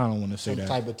 I don't want to say Some that.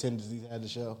 type of tendencies had to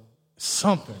show.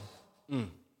 Something.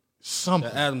 Something.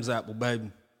 The Adam's apple,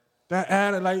 baby. That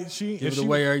added like she. Give if it she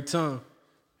away every time.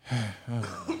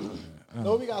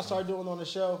 Know what we gotta start doing on the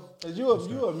show? Cause you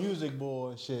a music boy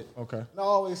and shit. Okay. And I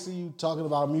always see you talking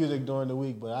about music during the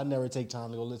week, but I never take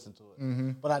time to go listen to it.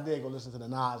 Mm-hmm. But I did go listen to the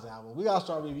Nas album. We gotta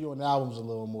start reviewing the albums a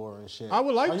little more and shit. I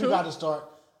would like or to. You gotta start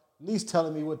at least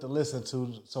telling me what to listen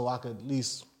to, so I could at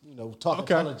least talk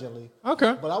Okay. intelligently.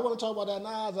 Okay. But I want to talk about that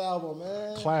Nas album,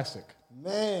 man. Classic.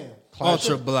 Man.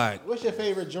 Ultra black. What's your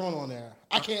favorite joint on there?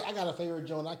 I got a favorite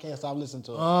joint. I can't stop listening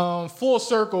to it. Full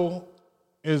Circle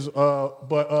is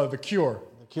The Cure.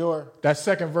 The Cure. That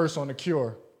second verse on The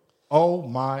Cure. Oh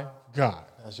my God.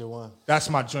 That's your one. That's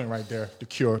my joint right there, The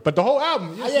Cure. But the whole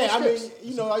album, I mean,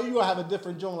 you gonna have a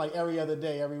different joint like every other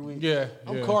day, every week. Yeah,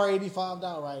 I'm yeah. Car 85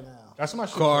 out right now. that's my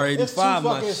shit. Car It's too 85,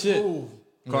 my fucking shit. smooth.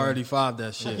 Car 85,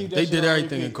 that shit. keep that They shit did on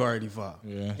everything in repeat. Car 85.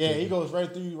 Yeah. Yeah, he goes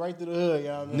right through the hood, you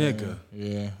know what I mean? Nigga.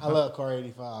 Yeah. I love Car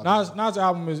 85. Nas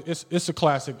album it's a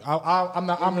classic. I'm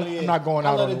not Really is. not going out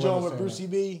I on love the the joint limb with saying Brucey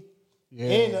B. Yeah.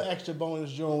 And the extra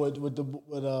bonus joint with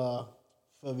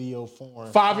Fabio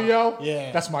Foreign. Fabio?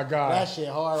 Yeah. That's my guy. That shit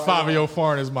hard right Fabio there.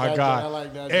 Foreign is my That guy. joint, I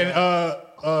like that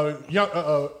And young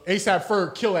ASAP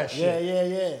Ferg kill that shit.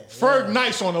 Yeah. Ferg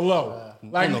nice on the low.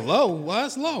 Like On the low? Why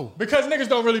it's low? because niggas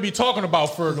don't really be talking about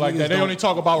Ferg like that. They don't. only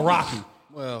talk about Rocky.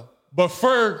 Well, But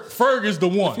Ferg is the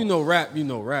one. if you know rap, you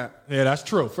know rap. Yeah, that's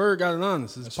true. Ferg got it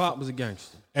honest. His pop was a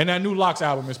gangster. And that new Locks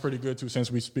album is pretty good too. Since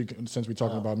we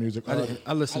talking about music,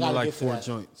 I listened I to gotta like get to 4 that.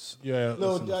 joints. yeah,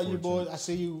 Lil, you boys, I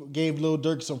see you gave Lil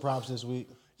Durk some props this week.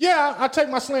 yeah. I take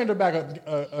my slander back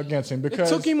against him It because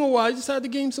took him a while. He just had to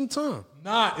give him some time.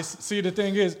 See, the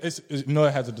thing is, it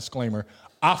has a disclaimer.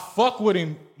 I fuck with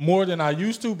him more than I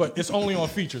used to, but it's only on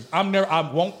features.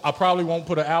 I probably won't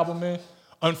put an album in.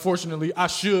 Unfortunately, I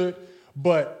should,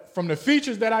 but from the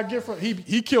features that I get from,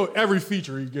 he killed every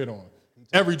feature he get on.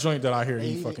 Every joint that I hear,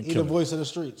 he fucking He the killed. voice of the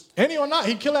streets. Any or not,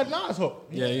 he killed that Nas hook.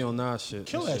 Yeah, he on Nas shit.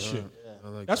 Kill that shit. I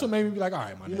like That's that. what made me be like, all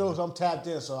right, my You nigga. know, so I'm tapped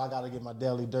in, so I got to get my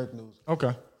daily Dirk news,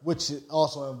 Okay. which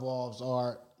also involves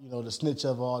the snitch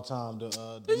of all time. The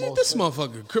most This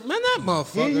motherfucker, man, that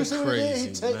you see motherfucker what he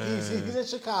did? crazy, man. He's in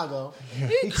Chicago. He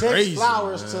He crazy, takes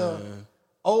flowers man. to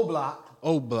O Block,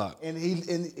 Old Block. and he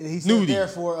said Nudie.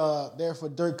 there for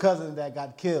Dirk cousin that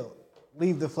got killed.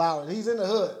 Leave the flowers. He's in the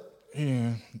hood.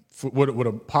 Yeah. With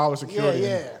a power security.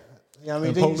 Yeah. You know what I mean?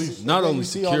 And Then you police. see- Not then only you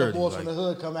see all the security, boys from like- the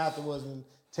hood come afterwards and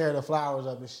tear the flowers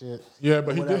up and shit. Yeah,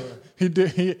 but Whatever. he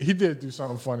did do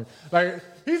something funny. Like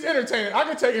he's entertaining. I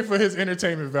can take it for his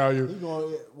entertainment value. He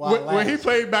going When he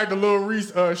played back to Lil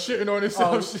Reese shitting on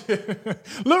himself,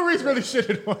 Lil Reese really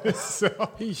shitted on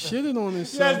himself. He shitted on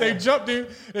himself. Yes, they jumped him.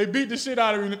 They beat the shit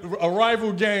out of him. A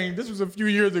rival gang. This was a few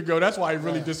years ago. That's why he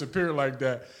really disappeared like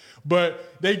that.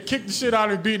 But they kicked the shit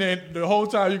out of him, beating it. The whole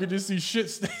time you could just see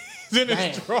shit in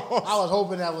his drawers. I was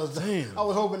hoping that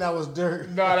was dirt.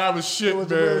 Nah, that was shit, was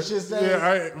man. the real shit stains?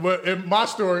 Yeah, but in my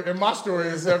story,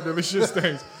 it's definitely shit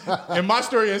stains. In my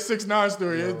story, and 6ix9ine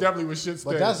story, it definitely was shit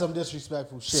stains. But that's some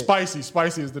disrespectful shit.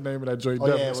 Spicy is the name of that joint.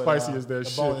 Spicy is their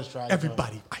shit.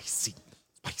 Everybody icy.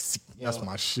 That's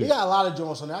my shit. He got a lot of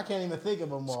joints on there. I can't even think of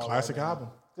them all. Classic album.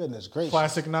 Goodness gracious.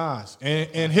 Classic Nas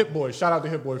and Hit Boy. Shout out to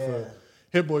Hit Boy for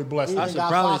Hit Boy blessed. I should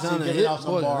probably sound giving out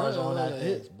some bars on that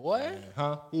hits, boy.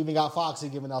 Huh? He even got Foxy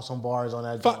giving out some bars on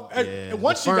that joint.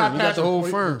 Once you got past the whole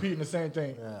firm repeating the same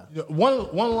thing. Yeah.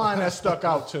 One line that stuck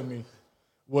out to me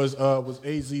was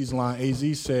AZ's line.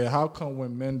 AZ said, "How come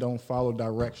when men don't follow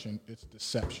direction, it's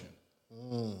deception?"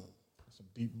 Some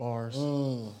deep bars.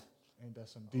 Ain't that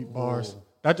some deep bars?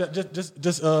 That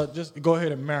just go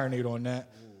ahead and marinate on that.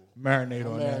 Marinate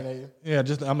on that. Yeah,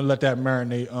 I'm gonna let that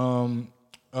marinate.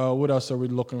 What else are we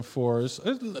looking for?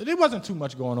 There wasn't too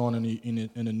much going on in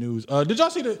the news. Did y'all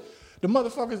see the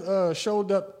motherfuckers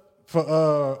showed up for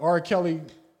R. Kelly?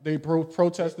 They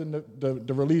protesting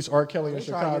the release R. Kelly in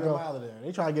Chicago.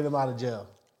 They trying to get him out of jail.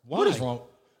 Why? What is wrong?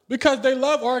 Because they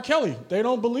love R. Kelly. They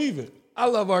don't believe it. I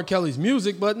love R. Kelly's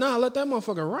music, but let that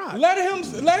motherfucker rock. Let him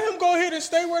go ahead and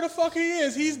stay where the fuck he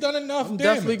is. He's done enough damage.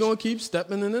 Definitely gonna keep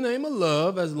stepping in the name of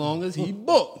love as long as he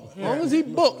booked. As long as he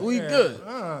booked, we good.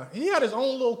 He had his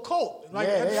own little cult. Like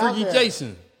Freaky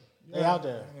Jason. They out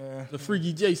there. Yeah. The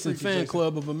Freaky Jason fan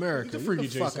club of America. Get the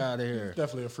fuck out of here. He's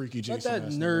definitely a Freaky Jason. Let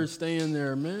that nerd stay in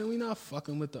there, man. We not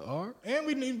fucking with the art. And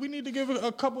we need to give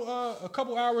a couple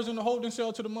hours in the holding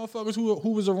cell to the motherfuckers who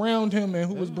was around him and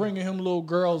who was bringing him little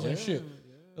girls and shit.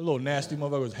 The little nasty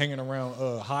motherfuckers hanging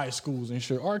around high schools and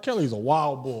shit. R. Kelly's a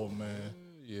wild bull, man.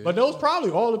 Yeah. But those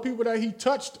probably all the people that he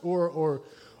touched or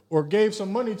gave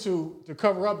some money to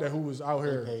cover up that who was out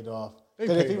here. They paid off.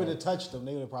 Because if he would have touched them,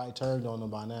 they would have probably turned on them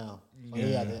by now. So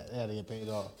he had to get paid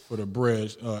off. For the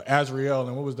bridge. Azriel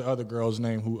and what was the other girl's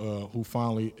name who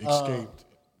finally escaped?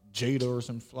 Jada or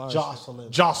some flies?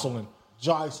 Jocelyn.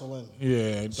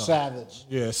 Yeah. Savage.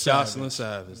 Yeah, Jocelyn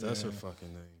Savage. That's her fucking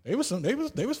name. They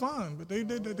was fine, but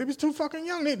they was too fucking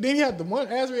young. Then he had the one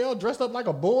Azriel dressed up like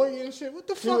a boy and shit. What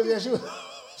the fuck?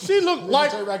 She looked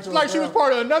like she was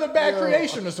part of another bad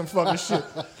creation or some fucking shit.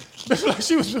 Like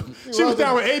she was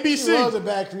down with ABC. She was a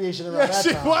bad creation around that time.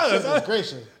 She was. Goodness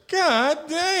gracious. God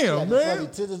damn, man.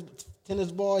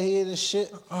 Tennis ball head and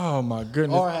shit. Oh my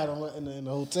goodness. Or had him in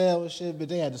the hotel and shit, but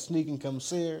they had to sneak and come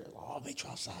see her. Oh, meet you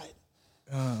outside.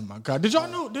 Oh my God. Did y'all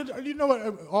know? You know what?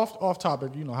 Off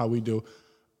topic. You know how we do.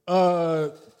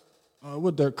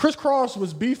 With the Criss Cross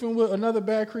was beefing with another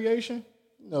bad creation.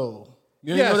 No,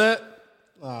 you didn't know that.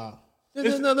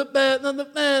 It's another bad.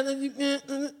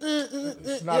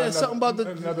 Something about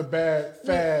another bad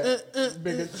fad.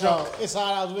 Bigger chunk.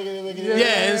 Inside out, wiggity.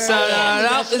 Yeah, inside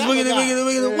out, it's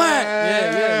wiggity, whack.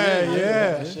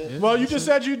 Yeah. Well, you just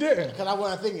said you didn't. Because I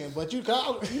wasn't thinking, but you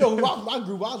know who my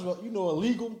group was,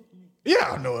 Illegal.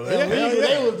 Yeah, I know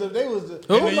Illegal. They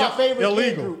was my favorite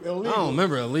Illegal. Group. Illegal. I don't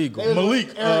remember Illegal.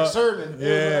 Malik. Eric Sermon.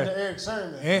 Eric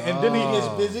Sermon. And then he gets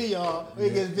busy, y'all. He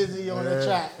gets busy on the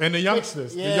track. And the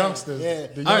youngsters. Yeah.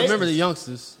 I remember the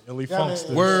youngsters. Ellie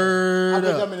Funksters. Word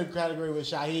I put them in the category with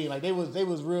Shaheed. Like they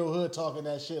was real hood talking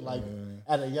that shit like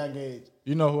at a young age.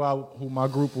 You know who my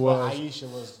group was? Aisha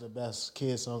was the best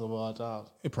kid song of all time.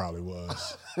 It probably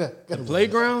was. The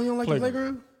Playground? You don't like the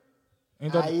Playground?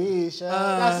 Aisha.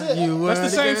 That's it. That's the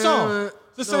same song.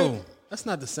 It's the same. That's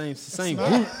not the same. It's the same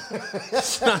group.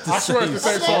 It's not the I swear it's the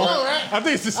same song. I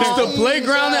think it's the same. It's the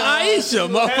Playground and Aisha,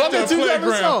 motherfucker. Two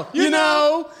different songs. You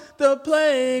know, the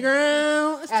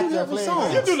Playground. It's two different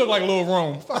songs. You do look like Lil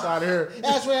Rome. Fuck out of here.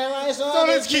 That's where I saw so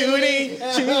this cutie.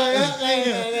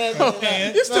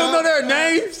 You still know their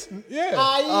names? Yeah.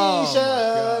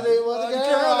 Aisha, they was a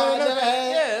girl.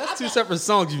 Yeah, that's two separate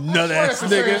songs, you nut ass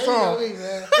nigga.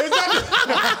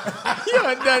 You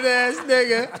a nut ass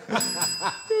nigga.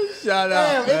 Shut up.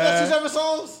 Damn, is that two separate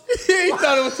songs? He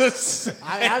thought it was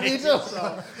I did too.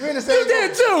 We're in the same. You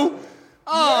did too.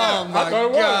 Oh my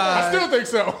God. I still think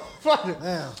so. Fuck it.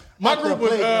 Damn. My group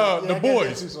was the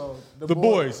Boys. The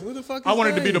Boys. Who the fuck is I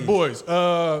wanted to be the Boys.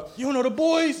 You don't know the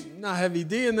Boys? Not Heavy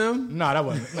D in them. Nah, that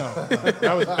wasn't. No.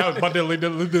 That was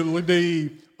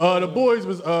but the Boys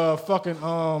was fucking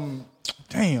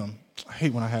damn. I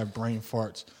hate when I have brain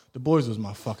farts. The Boys was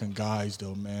my fucking guys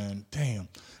though, man. Damn.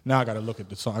 Now I gotta look at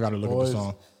the song.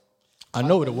 I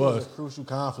know what it was. Crucial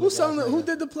Conflict. Who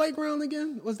did the Playground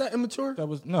again? Was that Immature? That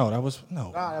was ABC. That was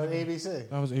ABC.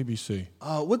 That was ABC.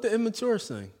 What the Immature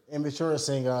sing? Immature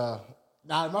sing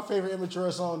Nah, my favorite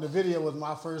Immature song, the video was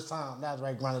My First Time. That was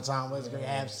right around the time where it's going to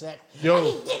have sex.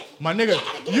 Yo, my nigga,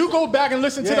 you go back and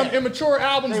listen to them Immature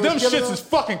albums. Them shits is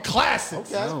fucking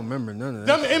classics. Okay. I don't remember none of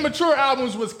that. Them Immature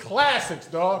albums was classics,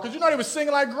 dog. Because you know they was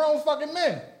singing like grown fucking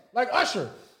men. Like Usher.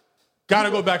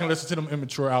 Gotta go back and listen to them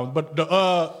Immature albums. But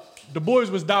the boys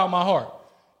was Down My Heart.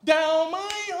 Down my heart.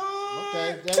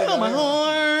 Okay. Down my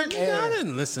heart. Yeah. I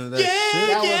didn't listen to that shit.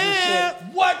 Yeah.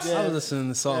 What? I was listening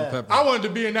to Salt and Pepper. I wanted to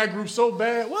be in that group so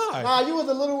bad. Why? Nah, you was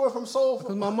a little one from Soul.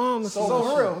 Because my mom listened to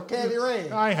Soul Real. Candy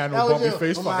Rain. I ain't had no bumpy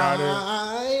face. Fuck out of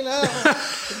here.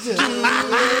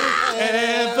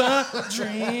 Ever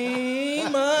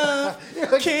dream of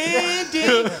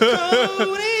candy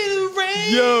coated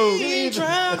rain? Yo,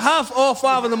 how all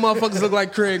 5 of them motherfuckers look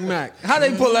like Craig Mack? How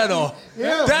they pull that off?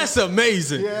 Yeah. That's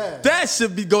amazing. Yeah. That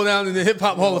should go down in the Hip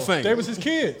Hop Hall of Fame. They was his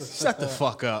kids. Shut the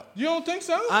fuck up. You don't think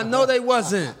so? I know they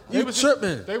wasn't. You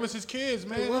tripping. They was his kids,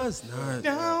 man. They was not.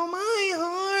 Down my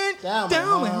heart.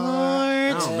 Down my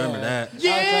heart. I don't remember that.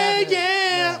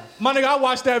 Yeah. My nigga, I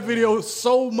watched that video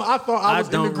so much. I thought I was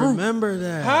in the group. I don't remember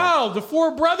that. How? The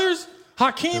 4 brothers?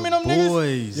 Hakeem and them niggas?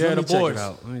 Boys. Yeah, the boys.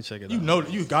 Let me check it out. You know,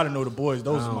 you gotta know the boys.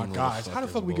 Those are my guys. How the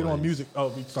fuck we get on music? Oh,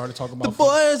 we started talking about the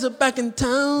boys are back in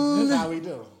town. That's how we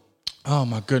do. Oh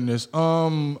my goodness. How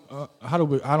do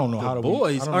we? I don't know how to.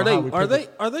 Boys are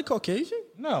they Caucasian?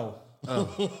 No.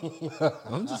 Oh.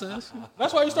 I'm just asking.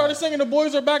 That's why you started singing "The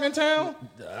Boys Are Back in Town."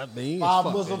 I mean, 5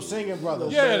 Muslim singing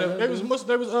brothers. Yeah, they was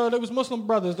Muslim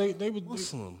brothers. They was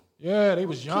Muslim. Yeah, they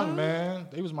was young, man.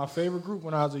 They was my favorite group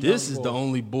when I was a young boy. This is the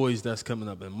only boys that's coming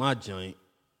up in my joint.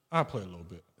 I'll play a little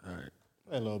bit. All right.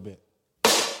 Play a little bit.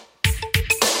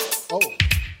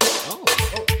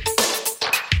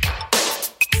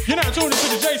 You're not tuned into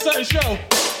the Jay Sutton Show.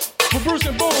 With Bruce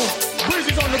and Boom.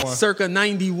 Breezy's on the circa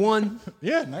 91.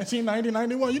 Yeah, 1990,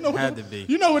 91. You know had to be.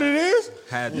 You know what it is?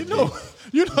 Had to you know, be.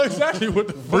 You know exactly what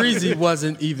the fuck Breezy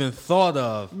wasn't even thought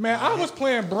of. Man, I was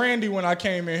playing Brandy when I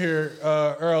came in here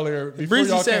earlier.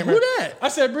 Breezy said, "Who that?" I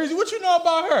said, "Breezy, what you know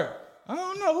about her?" I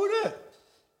don't know who that.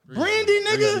 Brandy,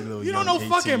 nigga. You don't know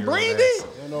fucking Brandy.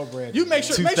 Don't know Brandy. You make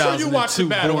sure you watch the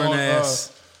battle.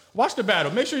 Ass. Watch the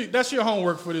battle. Make sure that's your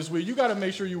homework for this week. You got to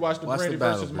make sure you watch the Brandy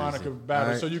versus Monica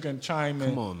battle so you can chime in.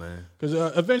 Come on, man. Because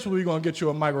eventually we're going to get you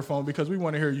a microphone because we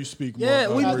want to hear you speak more. Yeah,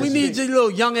 we need your little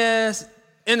young ass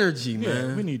energy,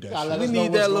 man. Yeah, we need that. We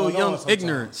need that little young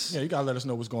ignorance. Yeah, you got to let us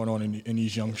know what's going on in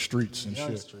these young streets and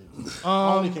shit.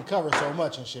 I only can cover so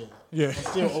much and shit. Yeah. I'm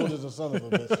still old as a son of a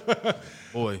bitch.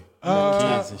 Boy,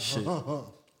 kids and shit.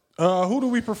 Who do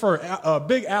we prefer?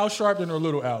 Big Al Sharpton or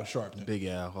Little Al Sharpton? Big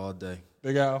Al all day.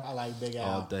 Big Al? I like Big Al.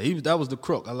 All day. That was the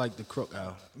crook. I like the crook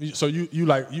Al. So you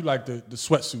like the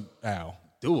sweatsuit Al?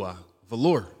 Do I?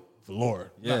 Velour.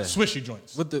 Yeah. Not swishy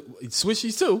joints. With the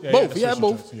swishies too. Yeah, both. He had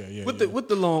both. Yeah. With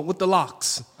the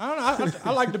locks. I don't know.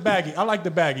 I like the baggy. I like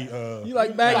the baggy. You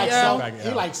like baggy Al?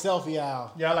 He like selfie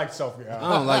Al. Yeah, I like selfie Al.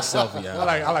 I don't like selfie Al.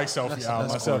 I like selfie Al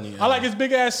myself. I like his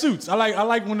big ass suits. I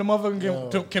like when the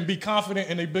motherfucker can be confident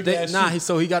in their big ass suits.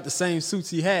 So he got the same suits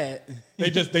he had. They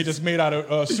just made out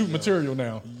of suit material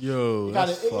now. Yo,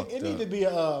 it need to be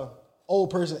a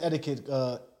old person etiquette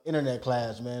internet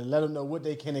class, man. Let them know what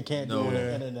they can and can't do on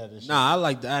the internet and shit. Nah, I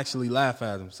like to actually laugh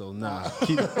at them, so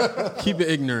keep it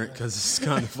ignorant because it's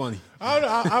kind of funny.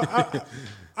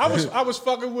 I was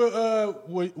fucking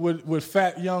with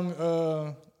fat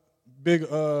young big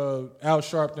Al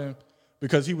Sharpton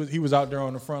because he was out there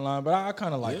on the front line, but I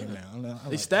kind of like him now.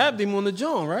 They stabbed him on the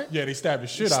jaw, right? Yeah, they stabbed the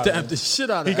shit out of him. Stabbed the shit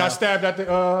out of him. He got stabbed at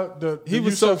the he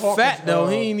was so fat though,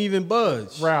 he ain't even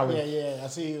budge. Rally. Yeah. I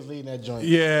see he was leading that joint.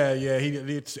 Yeah.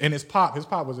 And his pop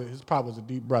was a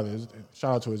deep brother.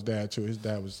 Shout out to his dad too. His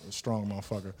dad was a strong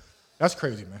motherfucker. That's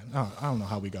crazy, man. I don't know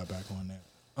how we got back on that.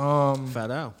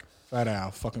 Fat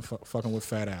Al, fucking with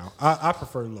Fat Al. I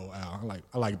prefer Lil Al.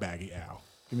 I like Baggy Al.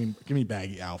 Give me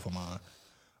Baggy Al for mine.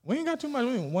 We ain't got too much.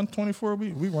 124.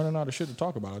 We running out of shit to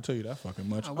talk about. I'll tell you that fucking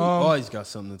much. We always got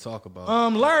something to talk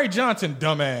about. Larry Johnson,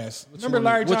 dumbass. Remember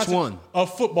Larry Johnson? Which one?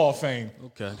 Of football fame.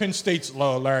 Okay. Penn State's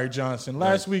Larry Johnson.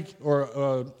 Last week,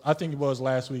 or I think it was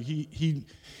last week,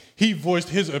 he voiced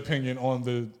his opinion on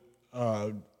the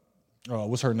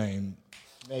what's her name?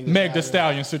 Meg Thee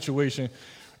Stallion situation.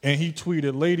 And he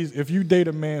tweeted, "Ladies, if you date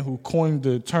a man who coined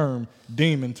the term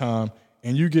demon time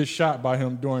and you get shot by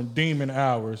him during demon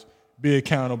hours, be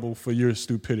accountable for your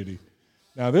stupidity."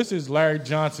 Now, this is Larry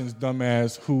Johnson's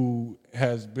dumbass who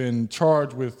has been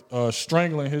charged with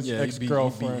strangling his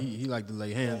ex-girlfriend. He like to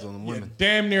lay hands on the women.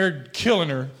 Damn near killing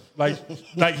her. Like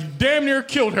he damn near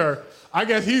killed her. I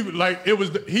guess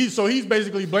so he's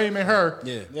basically blaming her.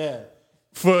 Yeah.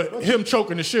 for him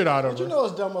choking the shit out of her. You know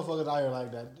it's dumb motherfuckers out here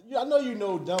like that. I know you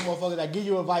know dumb motherfuckers that give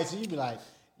you advice and you be like,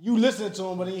 you listen to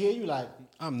them, but in here you like,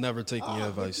 I'm never taking your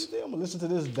advice. I'm gonna listen to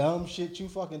this dumb shit you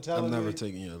fucking telling me. I'm never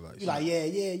taking your advice. You like,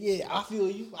 yeah. I feel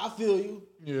you.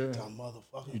 Yeah. Dumb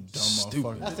motherfucker. You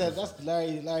dumb motherfucker. That's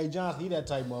Larry Johnson. He that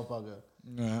type motherfucker.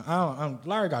 Yeah,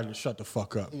 Larry got to shut the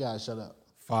fuck up. He gotta shut up.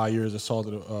 5 years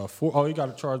assaulted. He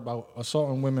got charged by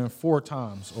assaulting women 4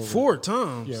 times. 4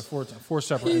 times? Yeah, 4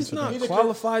 separate He's incidents. not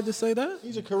qualified to say that.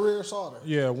 He's a career assaulter.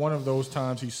 Yeah, one of those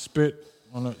times he spit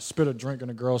a drink in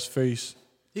a girl's face.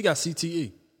 He got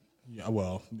CTE. Yeah,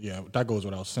 well, that goes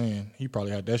without saying. He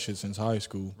probably had that shit since high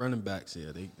school. Running backs,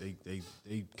 yeah,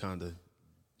 they kind of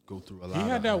go through a lot. He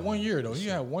had that 1 year though. He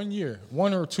had 1 year,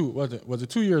 1 or 2. Was it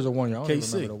 2 years or 1 year? I don't even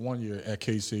remember the 1 year at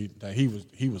KC that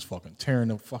he was fucking tearing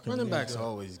the fucking. Running backs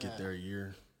always get their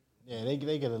year. Yeah, they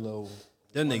get a little.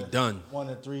 Then they done 1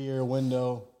 to 3 year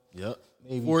window. Yep.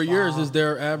 Maybe 4 5. years is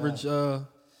their average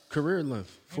career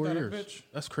length. 4 that a years. bitch?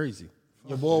 That's crazy.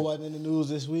 Your boy wasn't in the news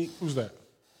this week. Who's that?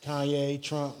 Kanye,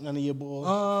 Trump, none of your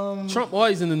boys. Trump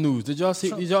always in the news. Did y'all see?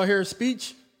 Did y'all hear his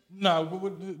speech? Nah,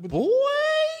 Boy,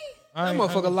 that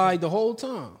motherfucker lied the whole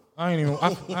time. I ain't even.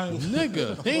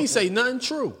 Nigga, he ain't say nothing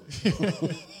true.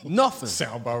 Nothing.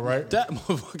 Sound about right. That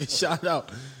motherfucker shot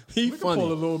out. He We funny. can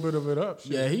pull a little bit of it up.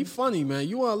 Shit. Yeah, he funny, man.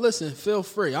 You want to listen, feel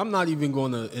free. I'm not even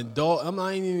going to indulge. I'm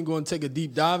not even going to take a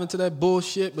deep dive into that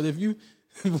bullshit. But if you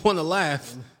want to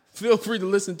laugh, feel free to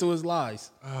listen to his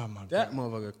lies. Oh my god, that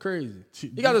motherfucker crazy.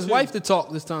 He got his wife to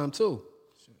talk this time too.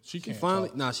 She can't finally.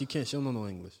 talk. Nah, she can't. She don't know no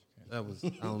English. That was. I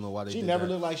don't know why they. She did never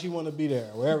that. looked like she want to be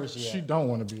there, wherever she. She at. don't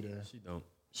want to be there. She don't.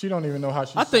 She don't even know how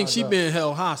she. I think she signed up. being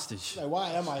held hostage. Like, why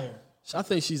am I here? I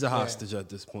think she's a hostage at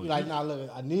this point. You like, nah, look,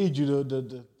 I need you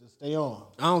to stay on.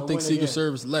 I don't to think win Secret again.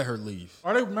 Service let her leave.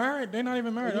 Are they married? They're not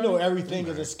even married. You know, everything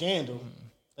is a scandal.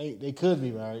 They could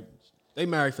be married. They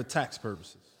married for tax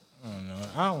purposes. I don't know.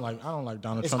 I don't like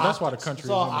Donald It's Trump. That's why the optics. country. It's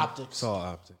all is in- optics. It's all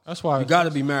optics. That's why You got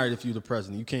to be married if you're the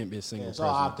president. You can't be a single it's all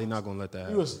president. optics. They're not going to let that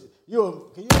happen.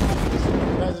 Can you imagine a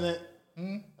single president?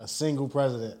 A single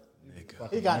president.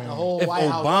 Nigga. He got the whole If White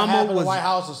House. Obama What happened in was- the White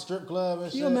House, a strip club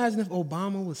and Can shit. you imagine if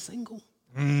Obama was single?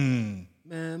 Man,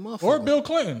 motherfucker. Or Bill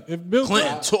Clinton. If Bill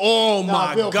Clinton. Oh Nah,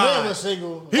 my Bill Clinton God. was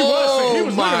single. He was single. He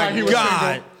was my looking like he was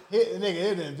God. single. Nigga,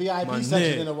 it been VIP My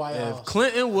section nigga, in the White if House.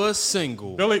 Clinton was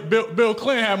single. Bill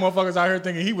Clinton had motherfuckers out here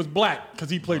thinking he was black because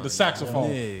he played the saxophone.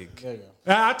 Nigga. There you go.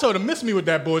 I told him, miss me with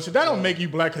that bullshit. That don't make you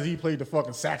black because he played the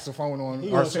fucking saxophone on He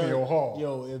would've Arsenio turned- Hall.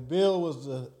 Yo, if Bill was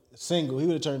single, he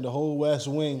would have turned the whole West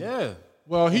Wing. Yeah.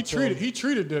 Well, he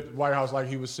treated the White House like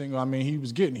he was single. I mean, he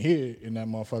was getting hit in that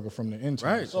motherfucker from the intern.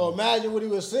 Right. So imagine when he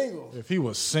was single. If he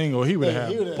was single, he would Yeah,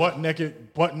 he have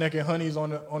would've- butt naked honeys on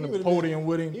the podium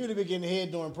with him. He would have been getting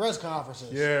head during press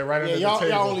conferences. Yeah, right under the y'all,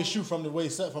 table. Y'all only shoot from the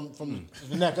waist up, from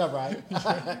the neck up, right?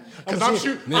 Because I'm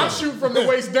shoot from the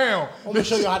waist down. I'm gonna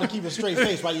show you how to keep a straight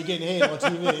face while you're getting head on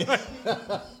TV.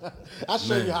 I'll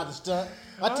show you how to stunt.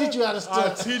 I'll teach you how to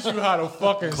I'll stunt. teach you how to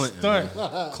fucking stunt.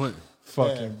 Man. Clinton.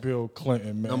 Fucking Bill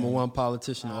Clinton, man. Number one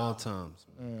politician of all times.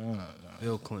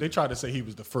 Bill Clinton. They tried to say he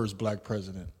was the first black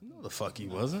president No, the fuck he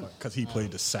wasn't. because he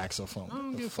played the saxophone. I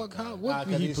don't give a fuck how Nah, what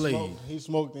 'cause he played. He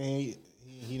smoked and he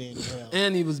didn't tell.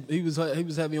 And he was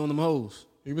heavy on them hoes.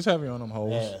 He was heavy on them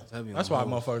hoes. Yeah. Heavy on That's them why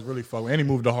hoes. motherfuckers really fuck with. And he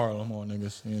moved to Harlem on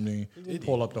niggas. You know what I mean?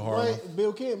 Pull up to Harlem. Right,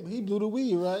 Bill Kim, he blew the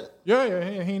weed, right? Yeah,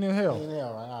 he ain't in hell. Yeah, right.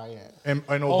 All right, yeah. And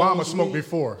Obama Hoes, smoked weed,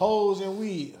 before. Hoes and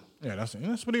weed. Yeah, that's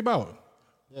what he about.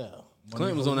 Yeah.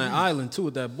 Clinton was on that island too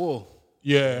with that bull.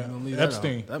 Yeah, don't leave that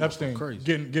Epstein. out. That Epstein motherfucker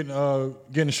crazy.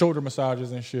 getting shoulder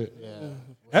massages and shit. Yeah.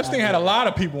 Epstein had a lot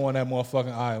of people on that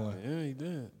motherfucking island. Yeah, he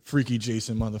did. Freaky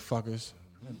Jason motherfuckers.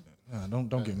 Nah,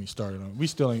 don't get me started on. We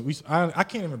still ain't. I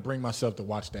can't even bring myself to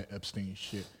watch that Epstein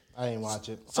shit. I ain't watch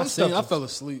it. I fell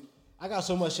asleep. I got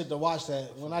so much shit to watch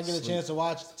that when I get a chance to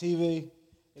watch TV,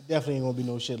 it definitely ain't gonna be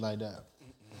no shit like that.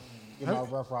 Get my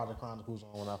Rough Rider Chronicles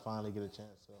on when I finally get a chance.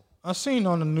 So. I seen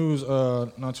on the news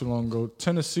not too long ago,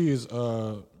 Tennessee has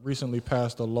recently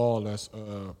passed a law that's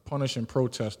punishing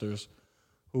protesters,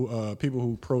 people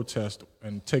who protest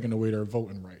and taking away their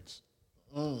voting rights.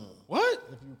 What?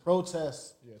 If you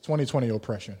protest, Yeah, 2020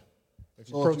 oppression. If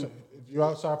you're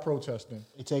outside protesting,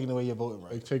 they taking away your voting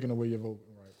they rights. taking away your voting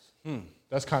rights.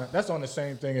 That's on the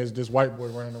same thing as this white boy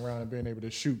running around and being able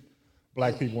to shoot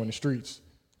black people in the streets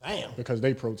Damn. because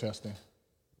they protesting.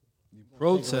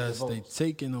 Protest, they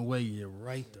taking away your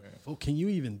right to vote. Can you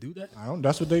even do that?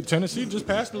 That's what Tennessee just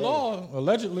passed the law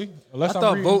allegedly. Unless I I'm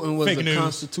thought reading voting was fake a news.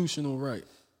 constitutional right.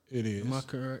 It is. Am I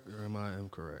correct or am I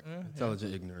incorrect?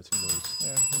 Intelligent ignorance. Who knows?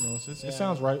 Yeah, who knows? It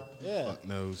sounds right. Yeah. Fuck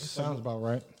knows. Sounds about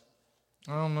right.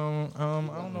 I don't know. I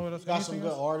don't know what else. You got some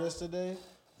good artists today.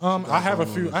 I have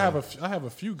a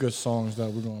few good songs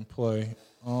that we're gonna play.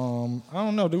 I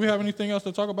don't know. Do we have anything else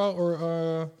to talk about, or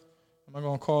am I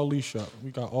gonna call Leash up?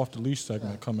 We got off the leash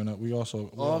segment coming up. We always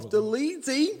got off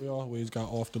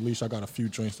the leash. I got a few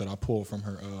joints that I pulled from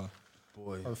her.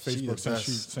 Her Facebook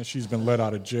since she's been let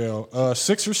out of jail.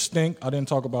 Sixers stink. I didn't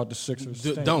talk about the Sixers.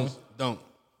 Don't.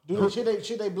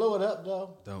 Should they blow it up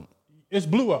though? Don't. It's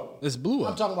blew up.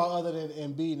 I'm talking about other than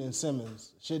Embiid and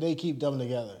Simmons. Should they keep them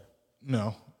together?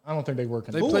 No, I don't think they work.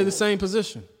 They play the same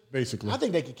position. Basically, I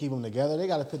think they could keep them together. They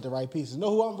got to put the right pieces.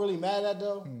 Know who I'm really mad at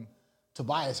though?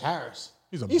 Tobias Harris.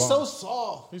 He's so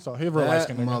soft. He's a real light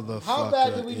skinned nigga. How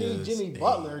bad did we need Jimmy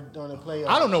Butler during the playoffs?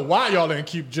 I don't know why y'all didn't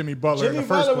keep Jimmy Butler in the first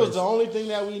place. Jimmy Butler was the only thing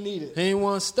that we needed. He ain't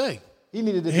want to stay. He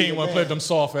needed to. He ain't want to play them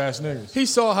soft ass niggas. He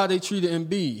saw how they treated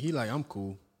Embiid. He like, I'm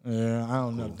cool. Yeah, I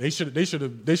don't know. They should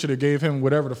have gave him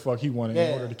whatever the fuck he wanted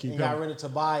in order to keep him. Got rid of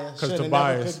Tobias. Because Should have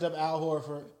never picked up Al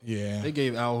Horford. Yeah, they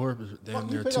gave Al Horford damn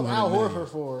near $200 Al million. Horford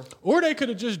for. Or they could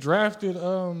have just drafted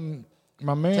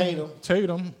my man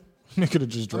Tatum. They could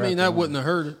have just drafted. I mean, that wouldn't have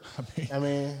hurt it. I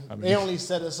mean, they only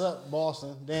set us up.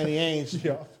 Boston, Danny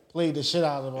Ainge played the shit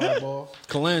out of our ball.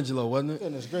 Colangelo, wasn't it?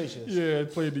 Goodness gracious. Yeah,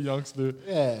 played the youngster.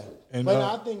 Yeah, but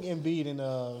I think Embiid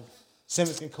and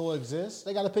Simmons can coexist.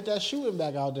 They got to put that shooting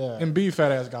back out there. Embiid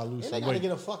fat ass got loose. And they got to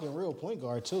get a fucking real point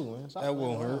guard too, man. That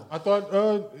won't hurt. I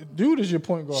thought dude is your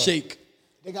point guard. Shake.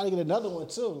 They got to get another one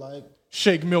too, like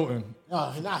Shake Milton.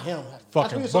 No, not him.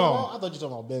 Fucking bum. I thought you were talking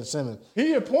about Ben Simmons.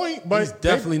 He a point, but he's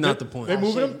definitely not the point. They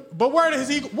moving him. But where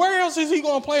else is he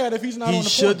going to play at if he's not on the point? He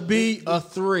should be a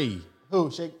 3. Who,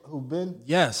 Ben?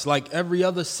 Yes, like every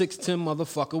other 6'10"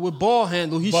 motherfucker with ball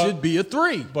handle, he should be a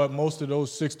 3. But most of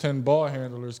those 6'10" ball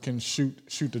handlers can shoot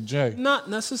the J. Not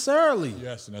necessarily.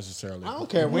 Yes, necessarily. I don't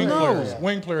care.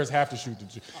 Wing players have to shoot the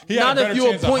J. Not if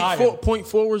you're point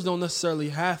forwards don't necessarily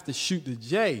have to shoot the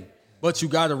J, but you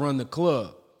got to run the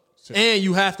club. And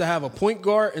you have to have a point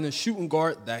guard and a shooting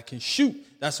guard that can shoot.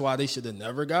 That's why they should have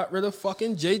never got rid of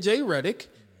fucking J.J. Redick.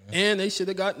 And they should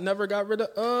have never got rid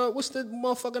of what's the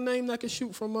motherfucker name that can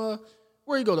shoot from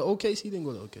where he go to OKC? He didn't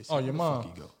go to OKC. Oh, your mom. Where the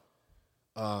fuck he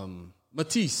go?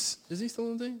 Matisse. Is he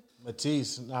still on the team?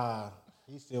 Matisse, nah.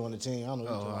 He's still on the team. I don't know.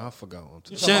 Oh, I forgot what I'm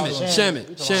talking about.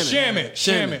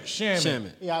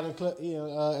 Shamit. He out in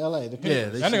L.A. That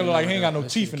nigga look like he ain't got no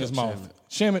teeth in his mouth.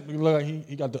 Shamit look like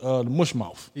he got the mush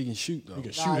mouth. He can shoot though. He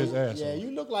can shoot his ass. Yeah,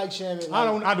 you look like Shamit.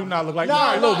 I do not look like.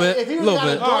 Nah, a little bit. If you little got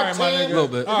bit. a dark tan, a little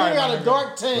bit. If you got a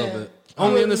dark tan.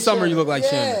 Only in the summer you look like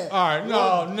Shamit. All right,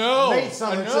 no.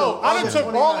 I done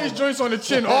took all these joints on the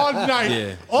chin all night.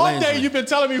 Yeah, all day you've been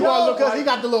telling me who I look like. Because he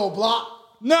got the little block.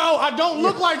 No, I don't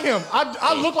look like him.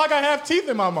 I look like I have teeth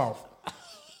in my mouth.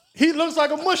 He looks like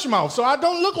a mush mouth, so I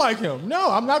don't look like him. No,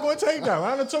 I'm not going to take that.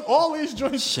 I done took all these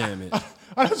joints. Shamit.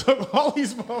 I done took all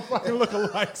these motherfucking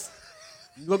lookalikes.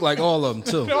 You look like all of them,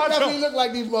 too. No, I definitely look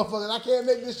like these motherfuckers. I can't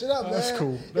make this shit up, man. That's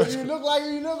cool. If you look like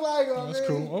them, That's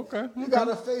cool. Okay. You got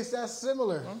a face that's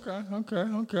similar.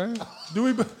 Okay.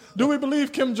 Do we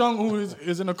believe Kim Jong-un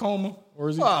is in a coma? Or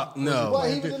is he? No. Well,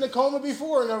 he was in a coma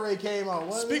before and already came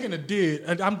out. Speaking of did,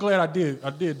 and I'm glad I did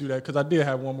do that because I did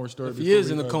have one more story. If he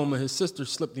is in a coma, his sister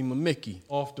slipped him a Mickey.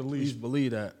 Off the leash. Please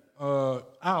believe that.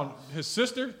 His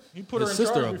sister, he put his her in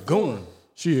charge. His sister a goon.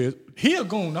 She is. He a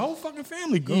goon. The whole fucking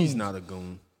family goon. He's not a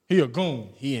goon. He a goon.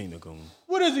 He ain't a goon.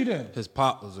 What is he then? His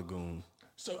pop was a goon.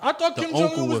 So I thought Kim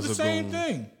Jong-un was the same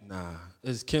thing. Nah,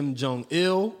 it's Kim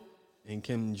Jong-il and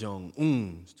Kim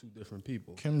Jong-un. It's 2 different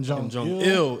people. Kim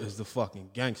Jong-il is the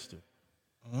fucking gangster.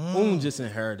 Un just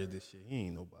inherited this shit. He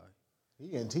ain't nobody.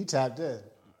 He tapped in.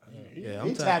 Yeah,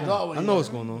 he tapped all. I know what's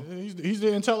going on. He's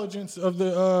the intelligence of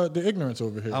the ignorance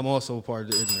over here. I'm also part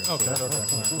of the ignorance.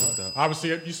 Okay. Obviously,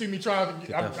 you see me trying.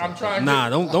 I'm trying. Nah,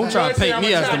 don't try to paint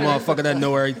me as the motherfucker that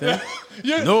know everything.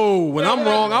 No, when I'm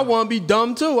wrong, I want to be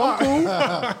dumb too. I'm cool.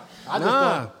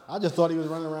 I just thought he was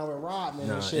running around with Rodman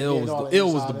and shit.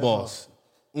 Ill was the boss.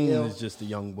 Is just the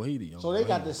young boy. So they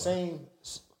got the same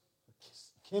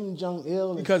Kim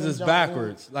Jong-il. Because it's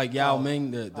backwards. Like Yao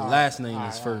Ming, the last name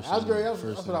is first. That's great.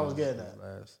 That's what I was getting at.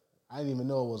 I didn't even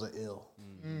know it was an ill.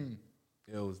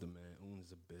 Ill was the man.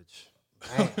 Un's a bitch.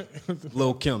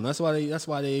 Lil Kim. That's why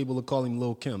they able to call him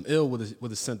Lil Kim. Ill would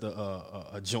have sent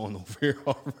a joint over here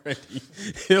already.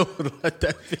 Ill would have let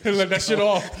that shit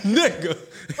off. Nigga.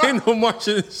 Ain't no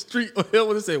marching in the street. Ill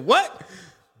would have said, what?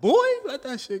 Boy, let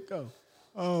that shit go.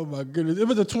 Oh, my goodness. It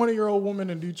was a 20-year-old woman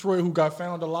in Detroit who got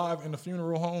found alive in a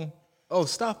funeral home. Oh,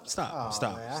 stop. Man,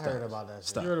 I heard about that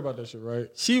shit. You heard about that shit, right?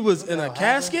 She was in a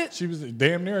casket? She was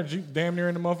damn near in the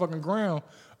motherfucking ground.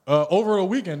 Over the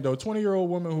weekend, though, 20-year-old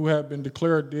woman who had been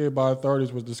declared dead by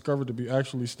authorities was discovered to be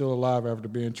actually still alive after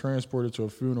being transported to a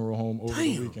funeral home over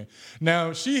the weekend.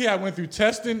 Now, she had went through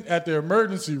testing at the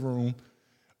emergency room.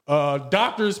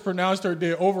 Doctors pronounced her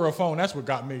dead over a phone. That's what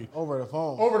got me. Over the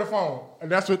phone. Over the phone. And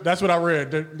that's what I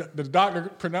read. The doctor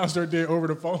pronounced her dead over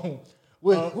the phone.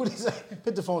 What did he say?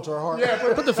 Put the phone to her heart.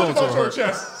 Yeah, put the phone to her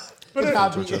chest. It's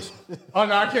not beating. Oh,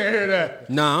 no, I can't hear that.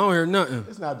 Nah, I don't hear nothing.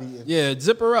 It's not beating. Yeah,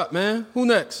 zip her up, man. Who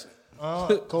next?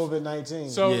 COVID-19.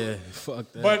 So, yeah,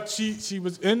 fuck that. But she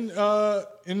was in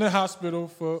the hospital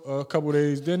for a couple of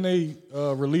days. Then they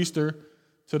released her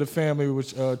to the family,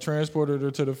 which transported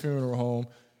her to the funeral home.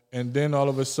 And then all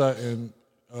of a sudden,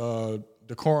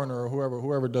 the coroner or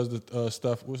whoever does the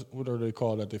stuff, what are they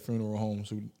called at the funeral homes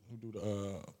who do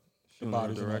the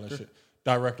bodies and all that shit?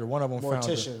 Director. One of them found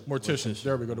her. Mortician.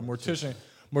 There we go. The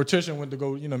mortician went to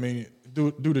go,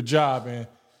 do the job and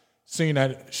seen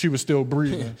that she was still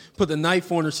breathing. Put the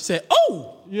knife on her. She said,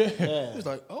 "Oh, yeah." He was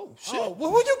like, "Oh shit, well,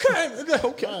 who you came?"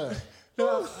 Okay.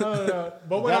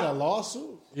 But when a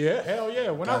lawsuit? Yeah, hell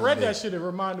yeah. When I read that shit, it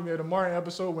reminded me of the Martin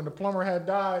episode when the plumber had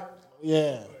died.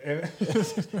 Yeah. And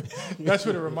that's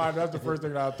what it reminded me. That's the first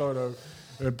thing that I thought of.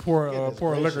 And pouring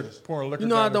liquor. You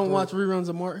know, I don't watch reruns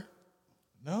of Martin.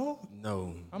 No?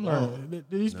 No. I'm learning.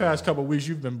 These past couple of weeks,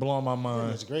 you've been blowing my mind.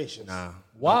 Goodness gracious. Nah.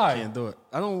 Why? I can't do it.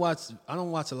 I don't watch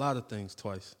a lot of things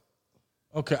twice.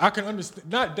 Okay, I can understand.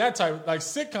 Not that type, like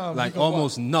sitcoms. Like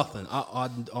almost nothing. I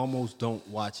almost don't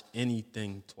watch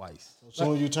anything twice.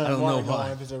 So when you turn Martin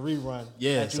on, if it's a rerun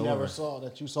that you never saw,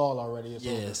 that you saw already,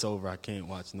 it's over. I can't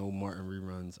watch no Martin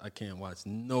reruns. I can't watch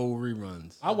no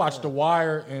reruns. I watched The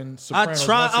Wire and Sopranos.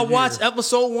 I watched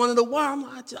episode 1 of The Wire. I'm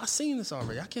like, I seen this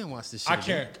already. I can't watch this shit. I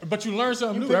can't. But you learn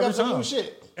something new pick every up some time. new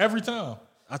shit. Every time.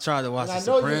 I tried to watch The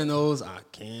Sopranos. I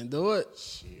can't do it.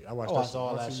 Shit, I watched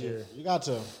all that shit. You got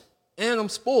to. And I'm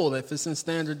spoiled. If it's in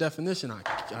standard definition,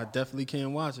 I definitely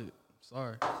can't watch it.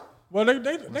 Sorry. Well, they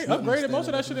upgraded most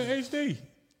of that shit in HD.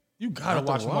 You gotta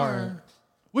watch Martin.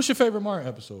 What's your favorite Martin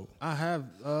episode? I have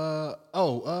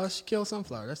She Killed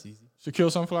Sunflower. That's easy. She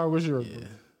Killed Sunflower. What's your? Yeah.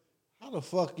 How the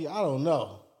fuck? I don't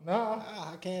know. Nah,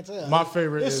 I can't tell. My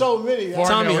favorite. There's so many.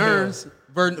 Tommy Hearns.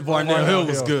 Varnell Hill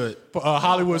was good.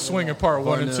 Hollywood Swinging Part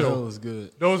 1 and 2. Hill was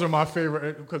good. Those are my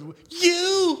favorite because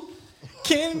you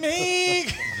can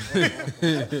make a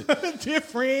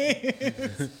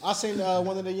difference. I seen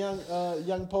one of the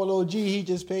young Polo G. He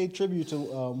just paid tribute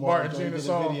to Martin Gina's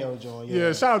song. Video joint.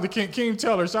 Yeah, shout out to King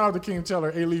Teller. Shout out to King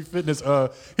Teller, Elite Fitness.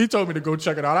 He told me to go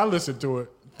check it out. I listened to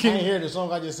it. I didn't hear the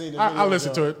song. I just seen the video. I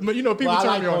listened to it. But people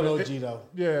turn me on. Polo G though.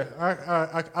 Yeah,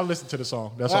 I listened to the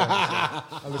song. That's all.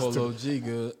 Polo G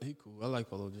good. He cool. I like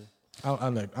Polo G.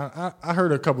 I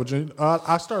heard a couple.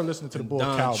 I started listening to the Bull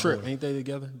Don Cowboy. Tripp, ain't they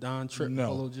together? Don Tripp, and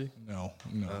Polo G. No.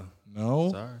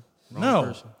 Sorry, wrong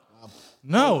person.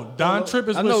 No. Don Tripp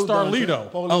is with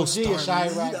Starlito. Polo G is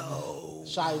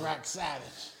Chirac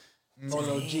Savage.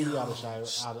 Polo G out of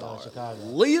Chicago.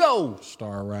 Lido.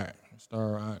 Star-Rack.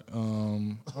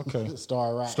 Okay.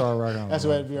 Star-Rack. That's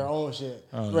what it'd be our own shit.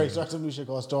 Great. Start some new shit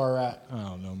called Star-Rack. I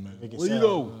don't know, man.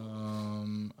 Lido.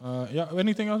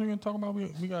 Anything else we can talk about?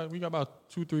 We got about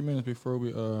 2-3 minutes before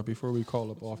we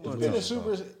call up off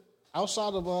the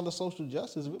outside of the social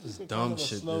justice. It was dumb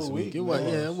shit this week. It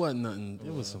wasn't nothing.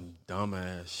 It was some dumb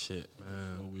ass shit,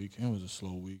 man. It was a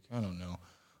slow week. I don't know.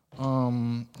 I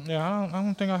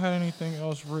don't think I had anything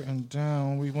else written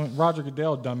down. We went Roger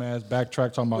Goodell, dumbass,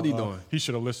 backtrack talking about what he doing? He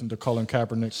should have listened to Colin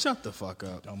Kaepernick. Shut the fuck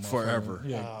up. Forever.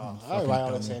 Yeah, everybody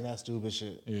always saying that stupid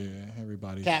shit. Yeah,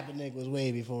 everybody. Kaepernick was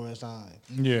way before his time.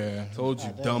 Yeah, told you,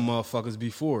 dumb motherfuckers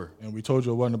before. And we told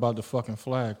you it wasn't about the fucking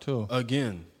flag too.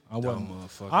 Again. I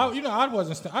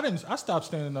wasn't. I stopped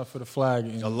standing up for the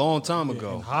flag a long time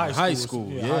ago. In high school.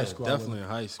 Definitely in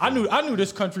high school. I knew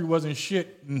this country wasn't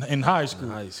shit in high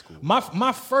school.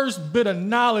 My first bit of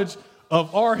knowledge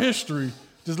of our history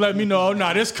just let me know,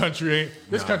 this country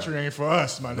ain't for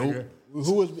us, my nigga.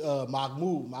 Who was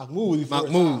Mahmoud?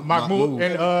 Mahmoud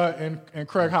and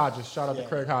Craig Hodges. Shout out to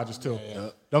Craig Hodges too.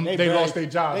 They lost their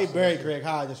jobs. They buried Craig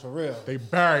Hodges for real. They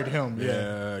buried him.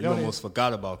 Yeah, you almost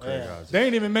forgot about Craig Hodges. They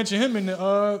ain't even mention him in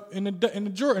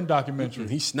the Jordan documentary.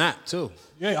 He snapped too.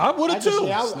 Yeah, I would have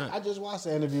too. I just watched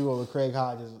the interview with Craig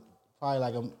Hodges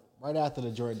probably right after the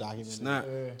Jordan documentary. Snap.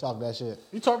 Talk that shit.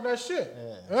 He talked that shit.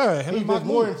 He's been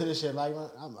born into this shit. Like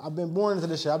I've been born into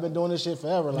this shit. I've been doing this shit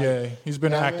forever. Like, he's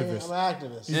been an activist. I'm an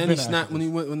activist. And he snapped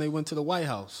when they went to the White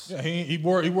House. Yeah, he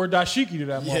wore dashiki to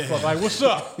that motherfucker. Like, what's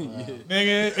up,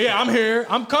 nigga? Yeah, I'm here.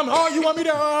 I'm coming. Oh, you want me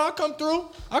to? I'll come through.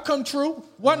 I'll come true.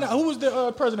 Who was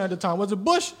the president at the time? Was it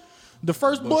Bush? The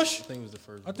first Bush? I think it was the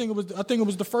first. I think it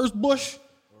was the first Bush.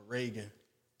 Or Reagan.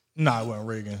 Nah, it wasn't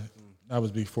Reagan. That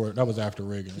was before. That was after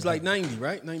Reagan. It's like 90,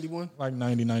 right? 91? Like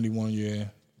 90, 91, yeah.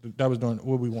 That was during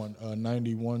what we won.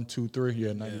 91, 2, 3.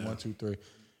 Yeah, 91, 2, 3.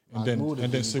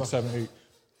 And then 6, 7, 8.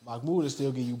 Mahmoud will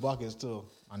still give you buckets too.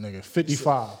 My nigga,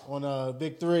 55. On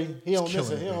big three. He don't miss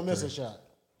it. He don't miss a shot.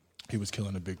 He was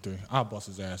killing the big three. I'll bust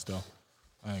his ass though.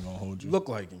 I ain't gonna hold you. Look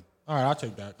like him. All right, I'll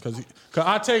take that cause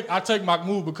I take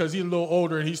Mahmoud because he's a little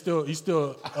older and he's still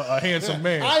a handsome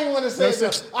man. I didn't want to say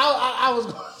that. I was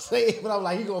gonna say it, but I'm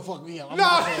like, he gonna fuck me up. I'm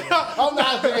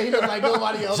not saying he look like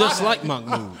nobody else. Just like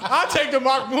Mahmoud. I'll take the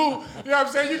Mahmoud. You know what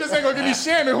I'm saying? You just ain't gonna give me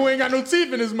Shannon who ain't got no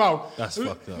teeth in his mouth. That's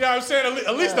fucked up. You know what I'm saying?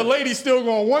 At least the lady's still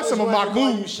gonna want some of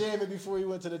Mahmoud. You Shannon before you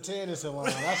went to the tennis salon.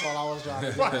 That's all I was trying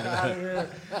to do. Fuck out of here.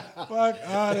 Fuck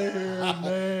out of here,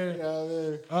 man.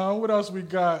 Yeah, what else we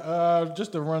got?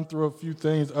 Just to run through a few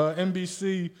things.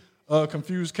 NBC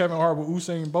confused Kevin Hart with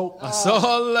Usain Bolt. I saw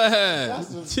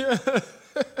that.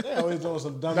 They always doing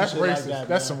some dumb That's shit racist. like that.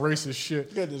 That's man. some racist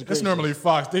shit. Goodness That's gracious. normally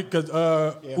Fox. Because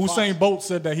Usain Fox. Bolt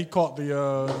said that he caught the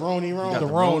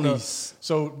Rona.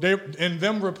 So they in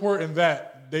them reporting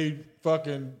that they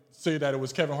fucking say that it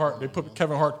was Kevin Hart. They put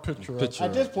Kevin Hart's picture up.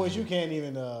 At this point, you can't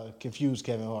even confuse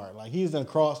Kevin Hart. Like he's done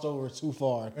crossed over too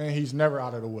far. And he's never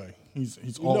out of the way. He's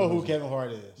You know who Kevin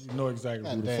Hart is. You know exactly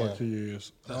who the fuck he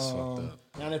is. That's fucked up.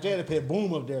 Now, if they had put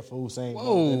Boom up there for Usain,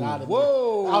 Whoa, then I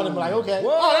whoa. would have been like, okay.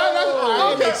 Whoa.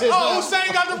 Oh, that makes sense now.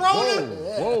 Usain got the Rona.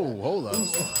 Whoa, hold up.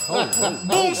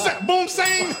 Boom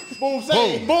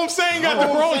Sang got the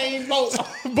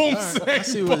Rona. Boom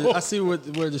Sang. I see where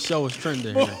the show is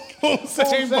trending here. Boom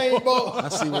Sang. I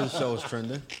see where the show is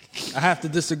trending. I have to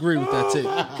disagree with that take.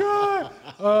 God.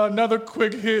 Another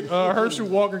quick hit. Herschel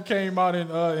Walker came out and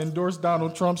endorsed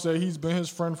Donald Trump, said he's been his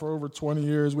friend for over 20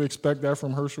 years. We expect that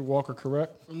from Herschel Walker, correct?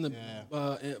 From the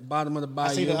bottom of the bayou.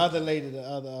 I see the other lady,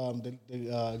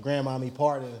 the grandmommy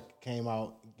Parter came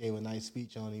out, gave a nice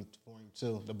speech on him for him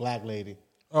too. The black lady.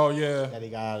 Oh yeah, that he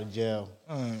got out of jail.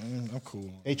 I'm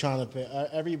cool. They trying to put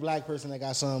every black person that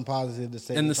got something positive to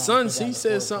say. And the son, he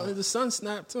said something. The son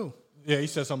snapped too. Yeah, he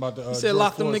said something about the. He said,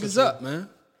 "Lock them niggas up, man."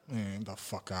 Man, the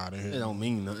fuck out of here. It don't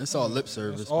mean nothing. It's all lip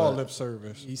service. It's all lip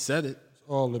service. He said it. It's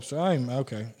all lip service.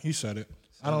 Okay. He said it.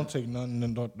 I don't take nothing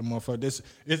in the motherfucker.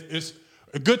 It's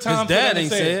a good time. His dad for them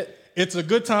ain't to say said it. It's a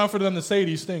good time for them to say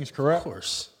these things, correct? Of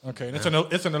course. Okay. And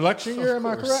it's an election year. Am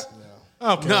I correct?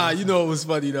 Yeah. Okay. Nah, you know what was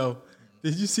funny though?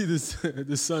 Did you see this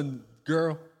the son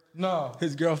girl? No.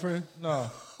 His girlfriend? No.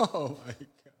 Oh my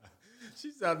god.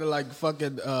 She sounded like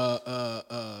fucking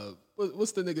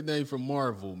what's the nigga name from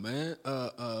Marvel, man?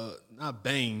 Not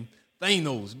Bane.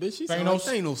 Thanos, bitch. She sounded like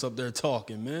Thanos up there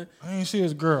talking, man. I ain't see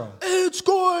his girl. It's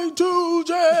going to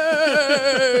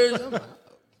change. I'm like,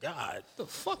 oh, God, the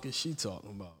fuck is she talking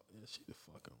about? Yeah, she the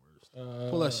fucking worst.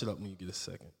 Pull that shit up when you get a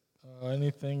second.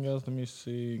 Anything else? Let me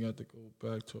see. Got to go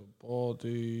back to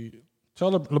Baldy. Tell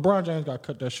LeBron James got to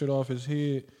cut that shit off his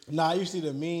head. Nah, you see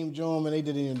the meme, John, and they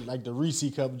did it in like the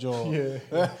Reese cup, John.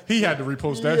 Yeah, he had to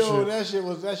repost that shit. That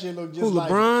shit looked just Who,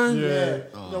 like LeBron? Yeah.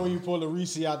 You know when you pull the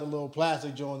Reese out the little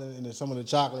plastic John and then some of the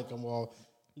chocolate come off,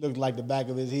 looked like the back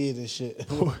of his head and shit,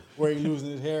 where he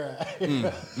losing his hair at.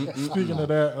 Speaking of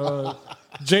that,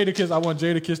 Jadakiss, I want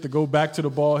Jadakiss to go back to the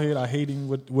bald head. I hate him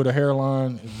with a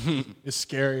hairline. It's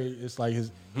scary. It's like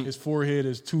his forehead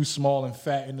is too small and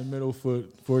fat in the middle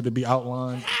for it to be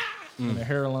outlined in the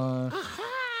hairline.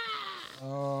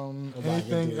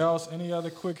 Anything else? Any other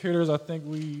quick hitters? I think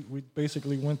we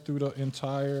basically went through the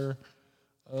entire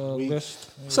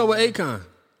list. So with Akon?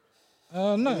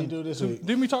 Nothing. Do this week?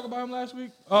 Didn't we talk about him last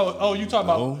week? Oh, you talked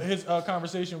about his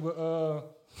conversation with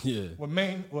with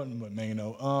Maine. What Maine?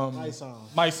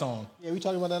 My song. Yeah, we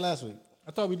talked about that last week.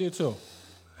 I thought we did too.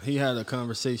 He had a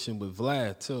conversation with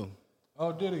Vlad too.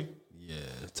 Oh, did he? Yeah,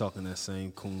 talking that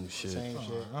same cool shit. Same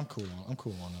shit. I'm cool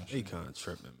on that shit. Akon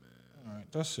tripping, man. All right,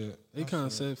 that's it. Akon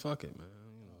said, "Fuck it, man.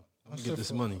 I'm gonna get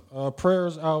this money."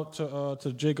 Prayers out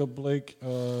to Jacob Blake.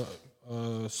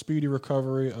 Speedy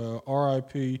recovery.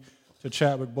 R.I.P. to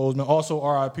Chadwick Boseman. Also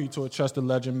R.I.P. to a Chester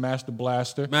legend, Master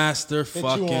Blaster. Master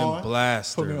fucking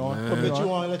Blaster. Put me on. Man. Put me Let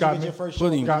you on. Let Got you get me. your first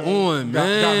Put show. him on,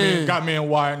 man. Got me in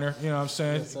Widener. You know what I'm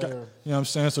saying? Yes, sir. You know what I'm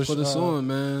saying? So Put us on,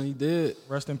 man. He did.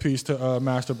 Rest in peace to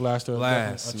Master Blaster.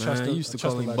 Blast, man. You used to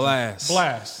call him legend. Blast.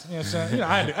 Blast. You know what I'm saying?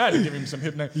 I had to give him some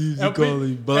hip name. You used to call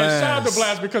him Blast. And shout out to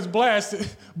Blast because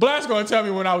Blast going to tell me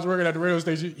when I was working at the radio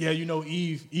station, yeah, you know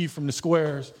Eve from the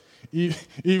Squares.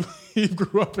 Eve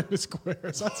grew up in the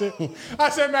squares. I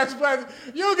said, Max Blast,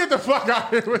 you get the fuck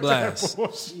out of here with Blast. that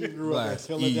bullshit. He grew up in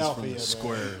Philadelphia,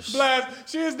 squares. Blast,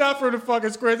 she is not from the fucking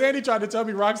squares. And he tried to tell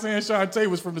me Roxanne Shante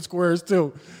was from the squares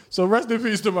too. So rest in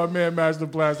peace to my man, Master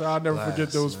Blast. I'll never forget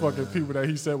those fucking people that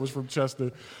he said was from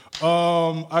Chester.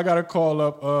 I got to call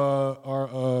up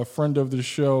our friend of the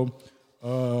show,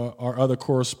 our other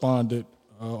correspondent,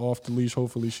 off the leash.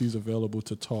 Hopefully she's available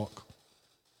to talk.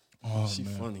 Oh, She's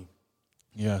funny.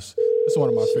 Yes. It's one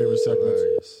of my favorite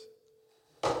segments.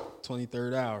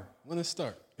 23rd hour. When it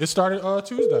start? It started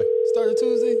Tuesday. Started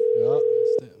Tuesday? Yeah.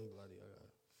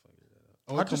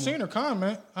 Oh, I just seen her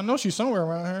comment. I know she's somewhere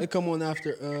around here. It come on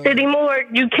after. City Moore,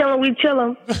 you kill him, we chill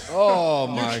him. Oh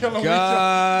my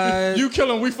God! You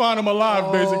kill him, we find him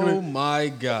alive, basically. Oh my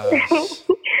gosh!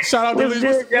 Shout out to Leash.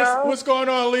 Good, What's going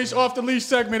on, Leash? Off the Leash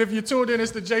segment. If you tuned in,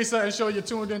 it's the Jay Sutton Show. You're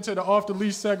tuned into the Off the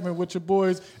Leash segment with your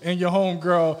boys and your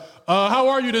homegirl. How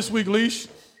are you this week, Leash?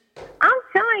 I'm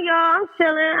chilling, y'all. I'm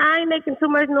chilling. I ain't making too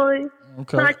much noise.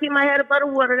 Okay. Trying to keep my head above the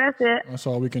water. That's it. That's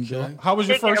all we can do. How was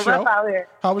your It's getting first show? rough out here.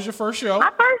 How was your first show? My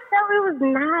first show, it was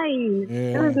nice.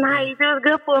 Yeah. It was nice. It was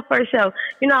good for a first show.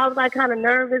 You know, I was like kind of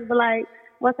nervous, but like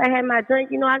once I had my drink,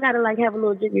 you know, I gotta like have a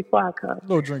little drink before I come.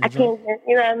 Little drink. I can't,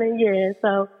 you know what I mean? Yeah. So, you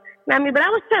know what I mean, but I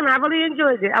was chilling. I really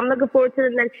enjoyed it. I'm looking forward to the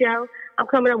next show. I'm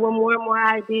coming up with more and more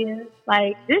ideas.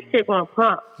 Like this shit gonna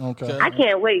pump. Okay. I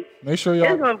can't wait. Make sure It's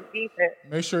y'all. gonna be decent.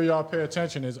 Make sure y'all pay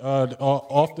attention. Is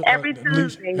off the Every Leash-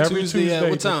 Tuesday. Every Tuesday Tuesday. at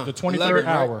what time? The 23rd 11, right?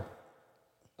 hour.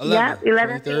 11. Yep,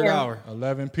 11 23rd p.m. hour.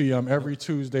 11 p.m. every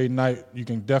Tuesday night. You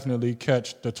can definitely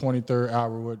catch the 23rd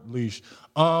hour with Leash.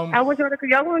 I wish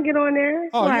y'all want to get on there.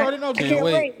 Oh, What? you already know. I Can't can't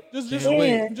wait. Just Can't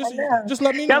wait. Just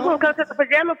let me Y'all know. gonna come to the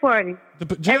pajama party. The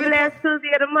pajama Every last Tuesday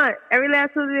of the month. Every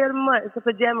last Tuesday of the month, it's a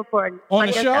pajama party. On My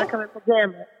the guests show? gotta come in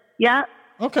pajamas. Yep.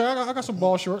 Okay, I got some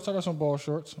ball shorts. Yeah, I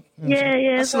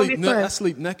it's gonna be sleep. I fun.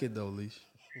 sleep naked though, Leash.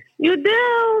 You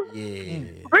do? Yeah.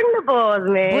 Bring the balls,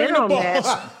 man. Bring It the don't balls.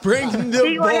 matter. Bring the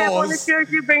You gonna have on the balls. shirt,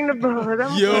 you bring the balls.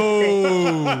 I'm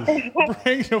Yo,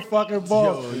 Bring your fucking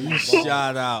balls. you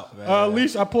shout out, man.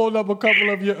 Leash, I pulled up a couple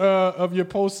of your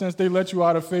posts since they let you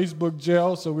out of Facebook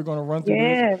jail, so we're gonna run through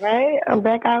Yeah, right? I'm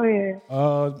back out here.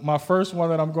 this. My first one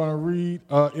that I'm gonna read.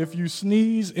 If you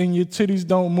sneeze and your titties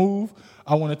don't move,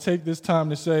 I want to take this time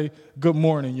to say good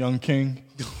morning, young king.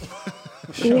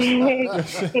 Yeah,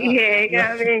 you know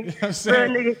what I mean? Real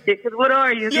nigga shit. Cause what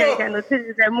are you? You ain't got no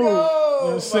titties that move. You know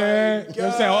what I'm saying? You know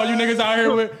what I'm saying? All you niggas out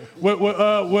here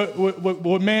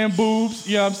with man boobs,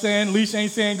 you know what I'm saying? Leash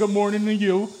ain't saying good morning to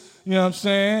you. You know what I'm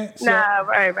saying? So, Nah,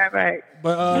 right.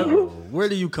 but Where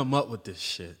do you come up with this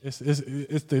shit? it's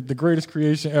the greatest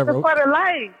creation ever. It's for the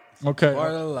life. Okay.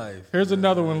 Part of life. Here's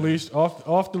another one, Leash.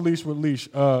 Off the leash with Leash.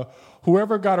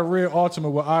 Whoever got a red Ultima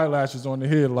with eyelashes on the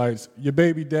headlights, your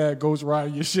baby dad goes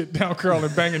riding your shit down, curling,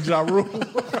 banging Ja Rule.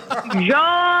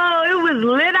 Yo, it was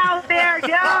lit out there,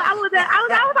 yo. I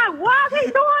was like, why is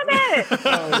he doing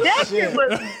that? That shit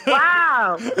was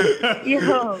wow.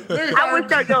 Yo, I wish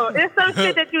it's some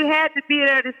shit that you had to be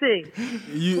there to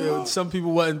see. Some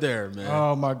people wasn't there, man.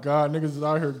 Oh my God, niggas is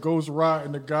out here ghost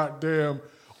riding the goddamn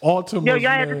Ultima. Yo,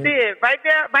 y'all had to see it right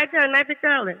there in Knife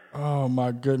Curling. Oh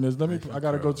my goodness. I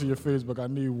gotta go to your Facebook. I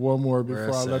need one more before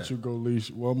Where's I let that? you go, Leash.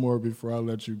 One more before I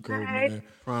let you go, right. man.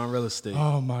 Prime real estate.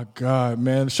 Oh my God,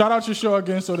 man. Shout out your show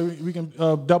again so that we can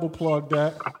double plug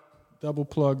that.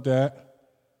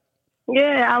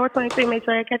 Yeah, hour 23. Make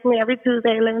sure you catch me every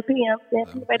Tuesday, 11 p.m.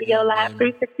 Dancing Radio Live,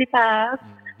 365,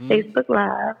 Facebook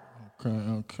Live.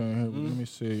 Okay. Let me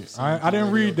see. I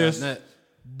didn't read this,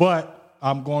 but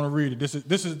I'm going to read it.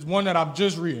 This is one that I'm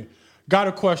just reading. Got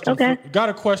a question. Okay. Got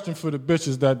a question for the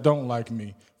bitches that don't like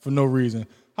me for no reason.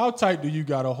 How tight do you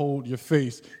gotta hold your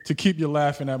face to keep you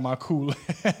laughing at my cool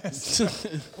ass?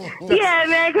 Yeah,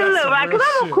 man, cause look, right, cause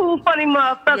I'm a cool, funny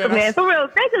motherfucker, Yeah, man. For real,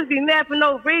 they just be mad for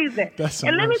no reason. That's some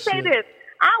And let me real say shit. this: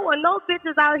 I don't want no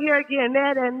bitches out here getting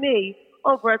mad at me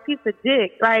over a piece of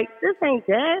dick. Like this ain't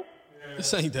that.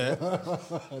 This ain't that.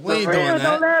 We ain't For doing real,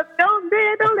 that.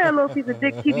 don't let a little piece of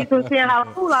dick keep you from seeing how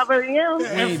cool I really am.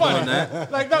 And ain't funny. doing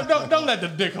that. Like don't let the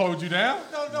dick hold you down.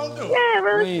 Don't do it. Yeah,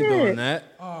 real We ain't shit. doing that.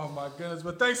 Oh my goodness.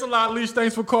 But thanks a lot, Leash.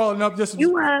 Thanks for calling up. This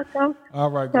You welcome. all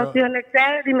right, girl. Talk to you next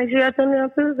Saturday. Make sure you tune in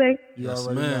on Tuesday. You Yes,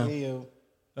 already know. ma'am.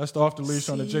 That's the Off the Leash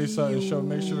on the Jay Sutton Show.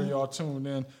 Make sure y'all tune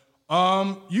in.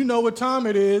 You know what time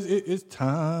it is. It is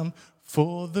time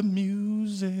for the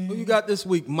music. Who you got this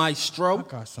week, Maestro? I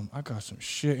got some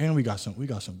shit, and we got some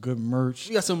good merch.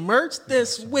 We got some merch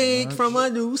this week from a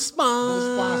new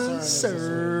sponsor.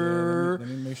 Let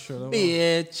me make sure that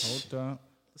Bitch. Hold on.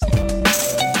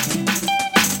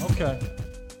 Okay.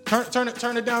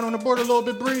 Turn it down on the board a little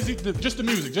bit, Breezy. Just the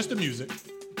music.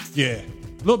 Yeah.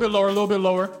 A little bit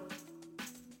lower.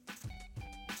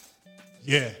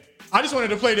 Yeah. I just wanted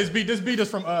to play this beat. This beat is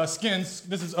from Skins.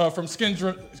 This is from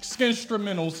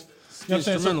Skinstrumentals. You know what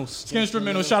I'm saying?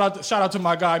 Skinstrumentals. Shout out to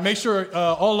my guy. Make sure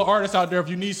all the artists out there, if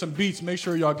you need some beats, make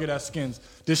sure y'all get at Skins.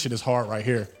 This shit is hard right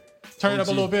here. Turn it up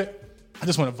a little bit. I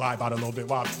just want to vibe out a little bit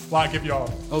while I give y'all.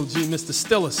 OG Mr.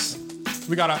 Stillis.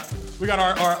 We got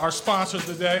our sponsors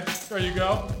today. There you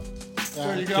go.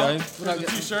 There you go. Okay. The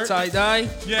t-shirt. Tie-dye.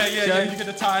 Yeah. You get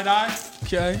the tie-dye.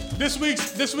 Okay. This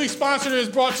week's sponsor is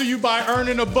brought to you by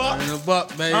Earning a Buck. Earning a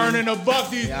Buck, baby. Earning a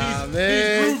Buck. These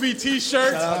groovy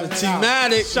t-shirts. Shout out to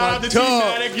T-Matic. Shout out to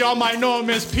T-Matic. Y'all might know him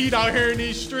as Pete out here in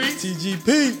these streets.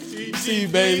 TGP. See you,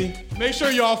 baby. Make sure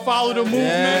y'all follow the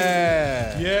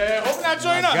movement. Yeah. Open that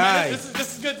joint up, man.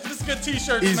 This is good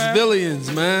t-shirts, East man. Billions,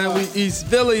 man. We East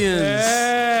Billions.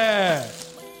 Yeah.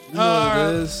 You know what it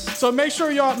is. So make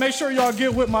sure y'all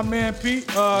get with my man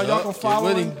Pete. Y'all can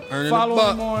follow him.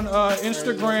 Follow him on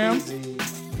Instagram.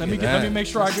 Let me make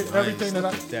sure I get everything that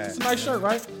I. It's a nice shirt,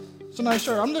 right? It's a nice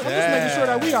shirt. I'm just making sure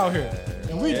that we out here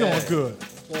and we doing good.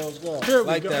 Here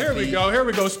we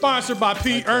go. Sponsored by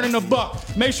Pete, Earning a Buck.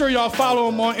 Make sure y'all follow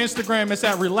him on Instagram. It's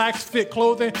at Relax Fit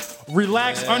Clothing.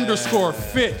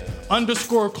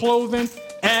 Relax_fit_clothing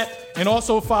and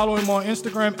also follow him on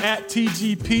Instagram at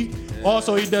TGP.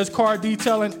 Also, he does car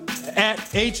detailing at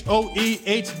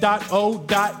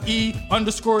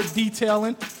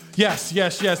HOEH.O.E_detailing. Yes.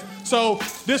 So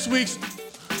this week's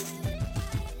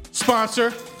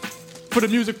sponsor for the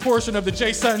music portion of the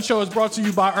Jay Sutton Show is brought to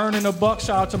you by Earning a Buck.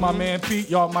 Shout out to my man Pete.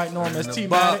 Y'all might know him as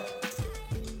T-Matic.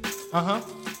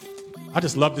 I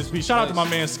just love this beat. Shout out to my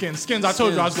man Skins. I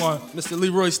told you I was going. Mr.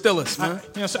 Leroy Stillis, man.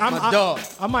 My dog.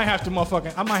 I might have to freestyle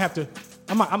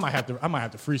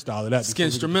that.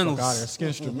 Skinstrumentals.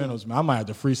 Skinstrumentals, man. I might have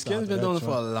to freestyle. Skins been doing it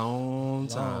for a long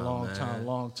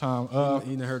time.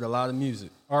 He done heard a lot of music.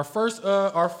 Our first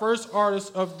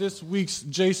artist of this week's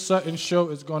Jay Sutton Show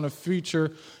is going to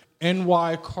feature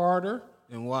N.Y. Carter.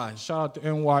 NY. Shout out to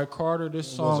N.Y. Carter.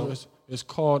 This song is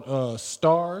called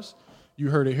Stars. You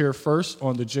heard it here first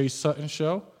on the Jay Sutton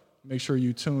Show. Make sure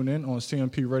you tune in on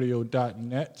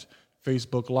cmpradio.net,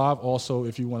 Facebook Live. Also,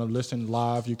 if you want to listen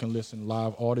live, you can listen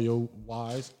live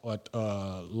audio-wise at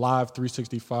Live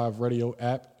 365 radio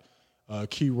app.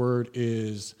 Keyword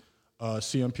is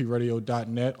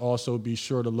cmpradio.net. Also, be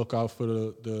sure to look out for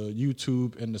the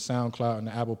YouTube and the SoundCloud and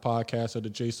the Apple Podcast of the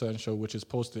Jay Sutton Show, which is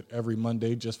posted every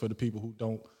Monday just for the people who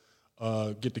don't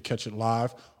get to catch it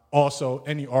live. Also,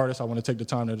 any artist, I want to take the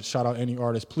time to shout out any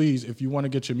artist. Please, if you want to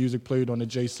get your music played on the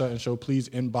Jay Sutton Show, please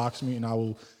inbox me and I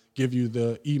will give you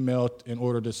the email in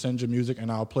order to send your music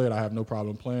and I'll play it. I have no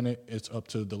problem playing it. It's up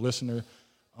to the listener.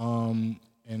 And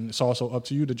it's also up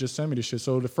to you to just send me the shit.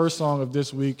 So the first song of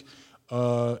this week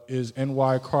is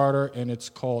N.Y. Carter and it's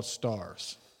called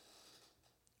Stars.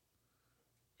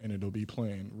 And it'll be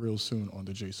playing real soon on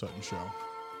the Jay Sutton Show.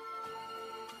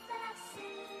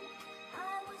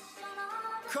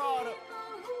 Carter,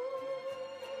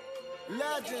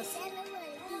 legends. It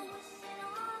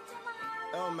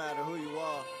don't matter who you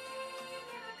are.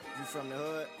 If you from the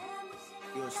hood,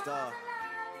 you're a star.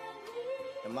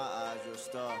 In my eyes, you're a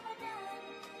star.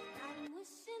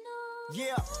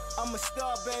 Yeah, I'm a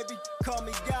star, baby. Call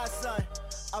me Godson.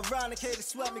 Ironic, haters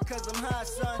sweat me cause I'm high,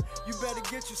 son. You better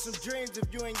get you some dreams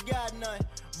if you ain't got none.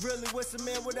 Really, what's a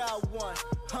man without one?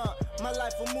 My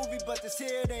life a movie, but this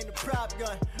here it ain't a prop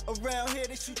gun. Around here,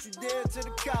 they shoot you dead till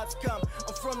the cops come.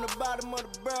 I'm from the bottom of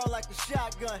the barrel like a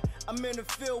shotgun. I'm in the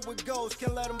field with ghosts,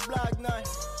 can't let them block none.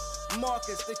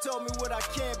 Marcus, they told me what I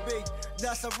can't be.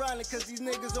 That's ironic cause these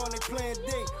niggas on their plan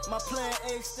D. My plan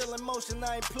A still in motion,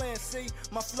 I ain't plan C.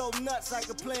 My flow nuts like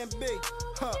a plan B.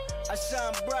 I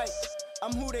shine bright,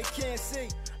 I'm who they can't see.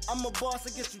 I'm a boss,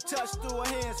 I get you touched through a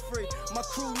hands free. My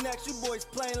crew next, you boys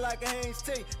playing like a Hanes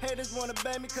T. Haters wanna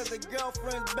bang me cause their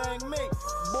girlfriends bang me.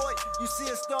 Boy, you see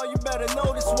a star, you better know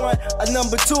this one. A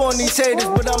number 2 on these haters,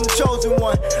 but I'm the chosen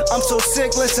one. I'm so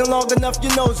sick, listen long enough,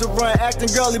 your nose will run. Acting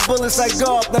girly bullets like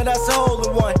golf, now that's a hole in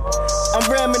one. I'm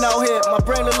ramming out here, my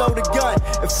brain a loaded gun.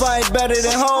 If I ain't better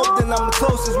than Hope, then I'm the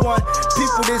closest one.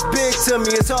 People this big to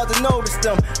me, it's hard to notice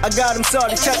them. I got them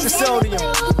started, check the sodium.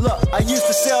 Look, I used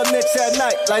to sell nicks at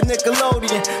night, like like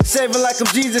Nickelodeon. Saving like I'm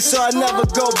Jesus, so I never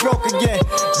go broke again.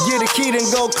 Get a key, then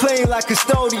go clean like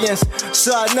custodians,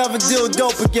 so I never deal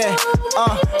dope again.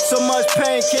 So much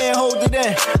pain, can't hold it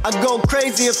in. I go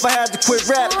crazy if I had to quit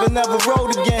rap and never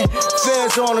wrote again.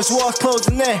 Feds on us, walls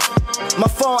closing in. My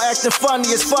phone acting funny,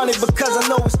 it's funny because I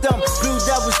know it's dumb. Blue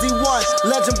Devils D1,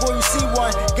 legend boy, you see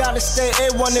one. Gotta stay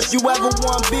A1 if you ever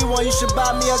want B1. You should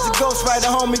buy me as a ghostwriter,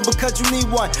 homie, because you need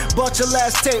one. Bought your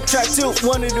last tape, track 2,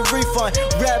 wanted a refund.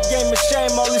 Rap game is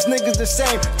shame, all these niggas the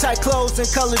same. Tight clothes and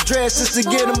colored dreads just to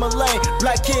get them a lane.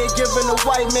 Black kid giving a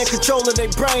white man control of their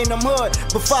brain. I'm hood,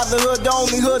 but fatherhood the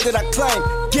only hood that I claim.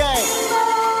 Gang.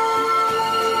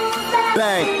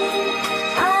 Bang.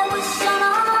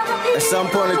 At some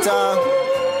point in time,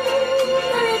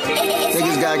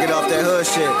 niggas gotta get off that hood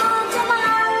shit.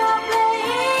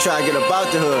 Try to get up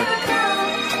out the hood.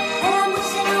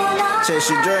 Chase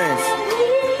your dreams.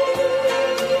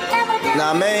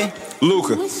 Nah, man.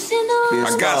 Luca,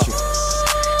 I got you.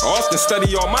 I often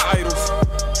study all my idols,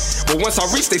 but once I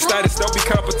reach their status, there'll be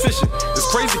competition. It's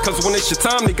crazy cause when it's your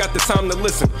time, they got the time to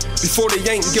listen. Before they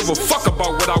ain't give a fuck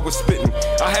about what I was spitting.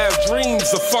 I have dreams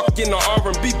of fucking the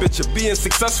R&B bitch. If being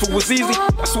successful was easy,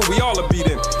 that's what we all are beat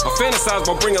in. I fantasize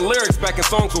by bringing lyrics back in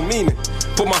songs with meaning.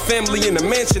 Put my family in the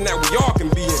mansion that we all can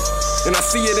be in. And I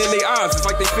see it in their eyes, it's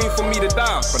like they fiend for me to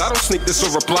die. But I don't sneak this or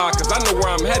reply, cause I know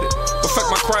where I'm headed. Perfect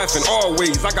my craft in all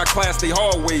ways, I got class they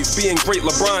hallways. Being great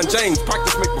LeBron James,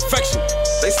 practice make perfection.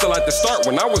 They still at the start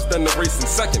when I was done the race in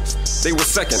seconds. They were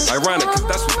second, ironic, cause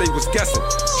that's what they was guessing.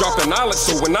 Dropping knowledge,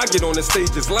 so when I get on the stage,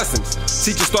 it's lessons.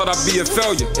 Teachers thought I'd be a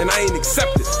failure, and I ain't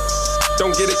accepted.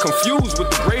 Don't get it confused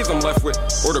with the grades I'm left with,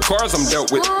 or the cars I'm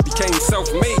dealt with. Became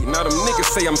self-made, now them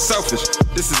niggas say I'm selfish.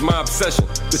 This is my obsession,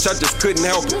 bitch, I just couldn't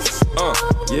help it.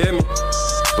 You hear me?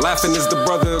 Laughing is the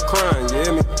brother of crying, you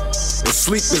hear me? And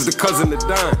sleep is the cousin of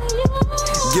dying.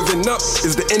 Giving up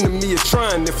is the enemy of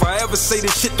trying. If I ever say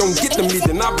this shit don't get to me,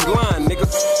 then I be lying, nigga.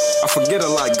 I forget a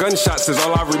lot, gunshots is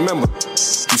all I remember.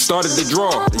 He started the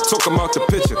draw, they took him out the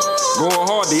picture. Going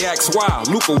hard, they asked why,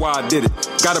 Luca why I did it.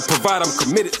 Gotta provide, I'm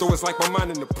committed, though it's like my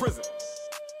mind in the prison.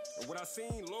 And what I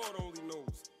seen, Lord only knows.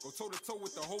 Go toe to toe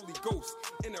with the Holy Ghost.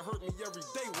 And it hurt me every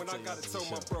day when I gotta tell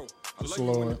my bro. I love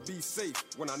you when to be safe,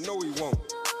 when I know he won't.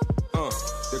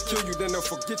 They'll kill you, then they'll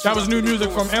forget you. That was new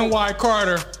music from N.Y.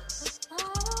 Carter,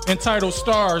 entitled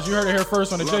Stars. You heard it here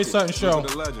first on the Jay Sutton Show.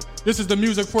 This is the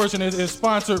music portion. It is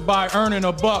sponsored by Earning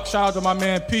a Buck. Shout out to my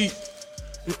man Pete.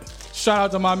 Shout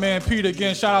out to my man Pete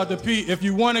again. Shout out to Pete. If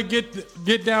you want to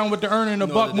get down with the Earning a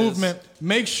Buck movement,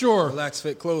 make sure Relax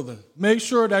Fit Clothing. Make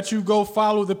sure that you go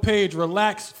follow the page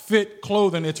Relax Fit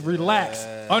Clothing. It's relax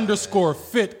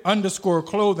 _fit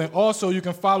 _clothing. Also, you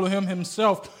can follow him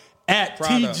himself at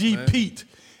TG Pete.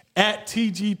 At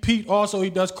TG Pete. Also, he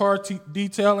does car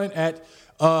detailing at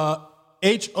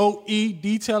HOE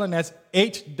Detailing. That's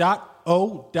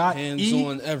H.O.E. Hands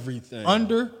on everything.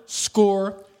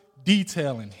 _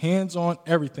 detailing. Hands on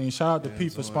everything. Shout out to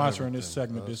Pete for sponsoring this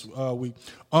segment this week.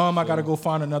 I gotta go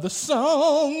find another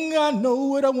song. I know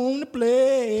what I want to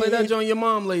play. Play that joint your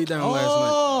mom laid down last night.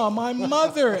 Oh, my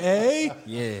mother, eh?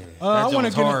 Yeah. I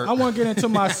want to get into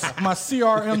my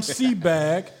CRMC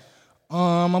bag.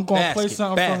 I'm going to play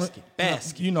something from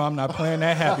Basket. You know I'm not playing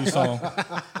that happy song.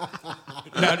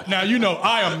 Now you know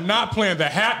I am not playing the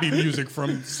happy music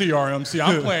from CRMC.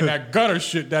 I'm playing that gutter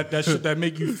shit, that shit that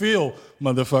make you feel,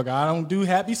 motherfucker. I don't do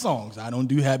happy songs. I don't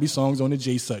do happy songs on the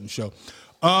Jay Sutton Show.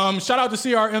 Shout out to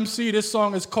CRMC. This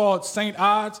song is called St.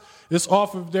 Odds. It's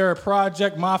off of their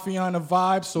project Mafiana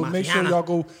Vibes. So make sure y'all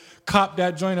go cop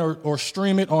that joint or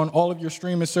stream it on all of your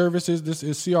streaming services. This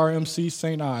is CRMC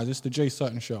St. Odds. It's the Jay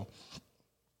Sutton Show.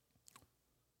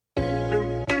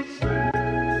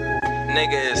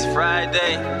 Nigga, it's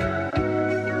Friday.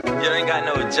 You ain't got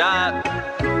no job.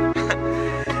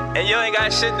 And you ain't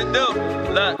got shit to do.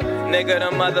 Look, nigga, the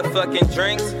motherfucking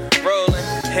drinks rolling.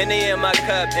 Henny in my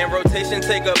cup, in rotation,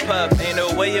 take a puff. Ain't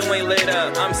no way you ain't lit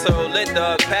up. I'm so lit,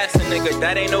 dog. Pass a nigga,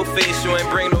 that ain't no face. You ain't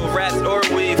bring no rats or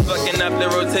weed, fucking up the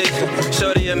rotation.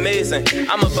 Shorty amazing.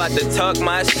 I'm about to talk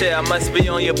my shit. I must be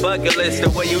on your bucket list. The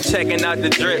way you checking out the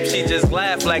drip. She just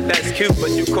laugh like that's cute,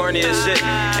 but you corny as shit.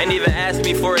 Ain't even asked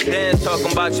me for a dance,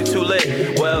 talking about you too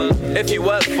lit. Well, if you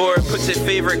up for it, put your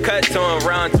favorite cuts on.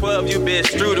 Round 12, you be a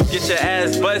strudel, get your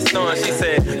ass bust on. She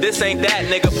said, this ain't that,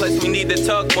 nigga, plus we need to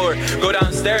talk more. Go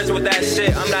downstairs with that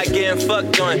shit, I'm not getting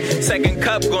fucked on. Second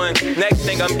cup going, next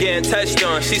thing I'm getting touched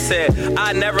on. She said,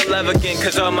 I never love again,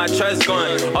 cause all my trust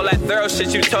gone. All that thorough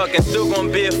shit you talking, still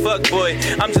gonna be a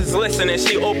fuckboy. I'm just listening,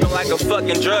 she open like a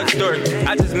fucking drugstore.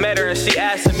 I just met her and she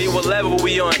asking me what level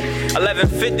we on.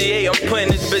 11:58, I'm putting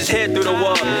this bitch head through the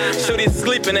wall. Shooty's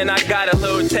sleeping and I got a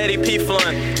little Teddy P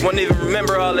flowing. Won't even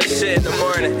remember all this shit in the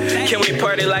morning. Can we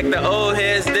party like the old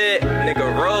heads did?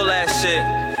 Nigga, roll that shit.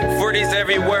 40s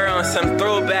everywhere on some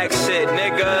throwback shit,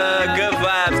 nigga. Good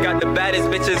vibes, got the baddest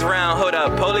bitches round. Hold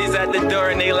up, police at the door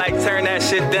and they like turn that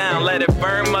shit down. Let it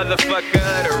burn,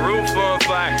 motherfucker, the roof on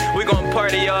fire. We gon'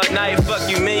 party all night, fuck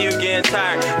you, man, you getting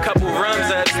tired. Couple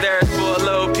rums upstairs for a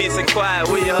little peace and quiet.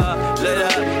 We all lit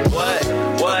up, what?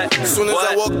 As soon as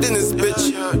I walked in this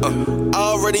bitch, I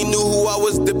already knew who I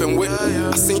was dipping with.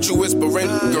 I seen you whispering,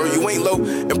 girl, you ain't low.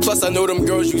 And plus I know them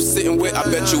girls you sitting with, I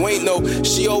bet you ain't know.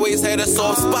 She always had a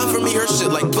soft spot for me, her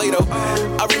shit like Play-Doh.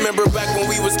 I remember back when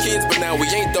we was kids, but now we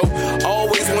ain't though. I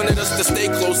always wanted us to stay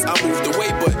close, I moved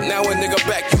away, but now a nigga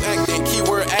back, you acting,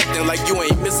 keyword acting like you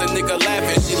ain't miss a nigga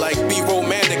laughing. She like, be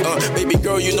romantic, baby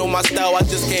girl, you know my style, I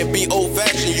just can't be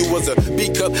old-fashioned. You was a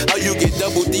B-cup, how you get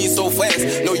double D so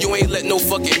fast? No, you ain't let no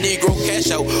fucking Negro cash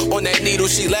out on that needle,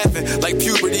 she laughing like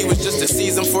puberty was just a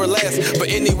season for last. But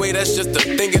anyway, that's just a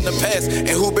thing in the past. And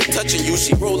who been touching you?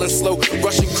 She rolling slow,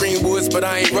 rushing cream woods, but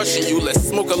I ain't rushing you. Let's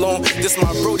smoke alone, this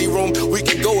my Brody room. We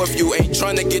can go if you ain't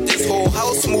trying to get this whole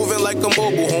house moving like a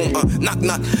mobile home. Knock,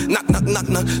 knock, knock, knock, knock,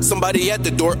 knock. Somebody at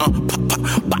the door. Pop, pop, pop,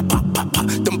 pop, pop, pop.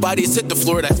 Them bodies hit the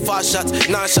floor. That's 5 shots,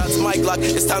 9 shots. My Glock.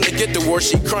 It's time to get to war.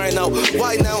 She crying out,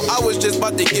 why now? I was just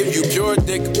about to give you pure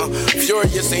dick.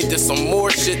 Furious, ain't this some more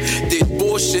shit? Did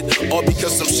bullshit, all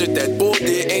because some shit that bull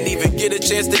did. Ain't even get a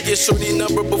chance to get shorty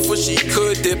number before she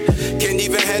could dip. Can't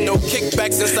even have no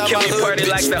kickbacks inside my hood. Can we party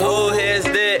like the old heads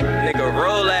did? Nigga,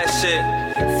 roll that shit.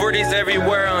 40s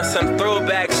everywhere on some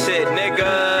throwback shit,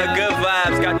 nigga. Good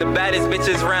vibes, got the baddest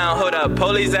bitches round. Hold up,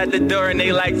 police at the door and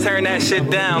they like turn that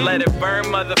shit down. Let it burn,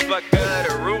 motherfucker,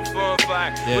 the roof on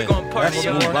fire. Yeah, we gon' party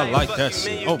all night. I like that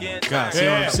shit. Oh my God,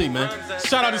 CRMC, man.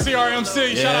 Shout out to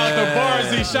CRMC, shout out to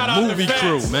Barzy, shout out Movie to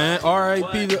crew, man.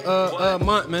 R.I.P. to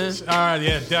Mont, man. All right,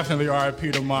 yeah, definitely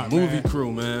R.I.P. to Mont, man. Movie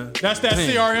crew, man. That's that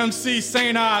CRMC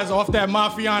St. Eyes off that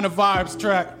Mafiana Vibes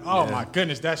track. Oh my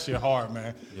goodness, that shit hard,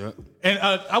 man. Yep. And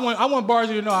I want Barzy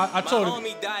to know, I told him,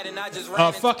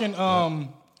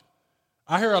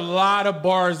 I hear a lot of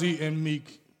Barzy and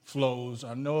Meek flows.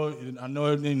 I know,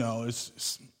 you know,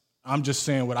 I'm just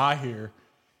saying what I hear.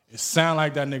 It sound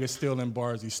like that nigga still in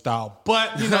Barzy style.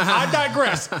 But, you know, I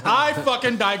digress. I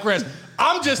fucking digress.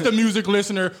 I'm just a music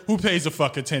listener who pays the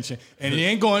fuck attention. And he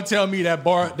ain't going to tell me that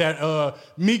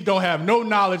Meek don't have no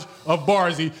knowledge of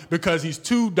Barzy because he's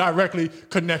too directly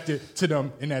connected to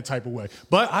them in that type of way.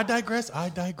 But I digress.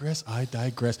 That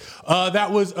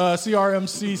was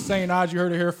CRMC St. Odd. You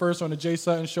heard it here first on the Jay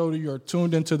Sutton Show. You're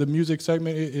tuned into the music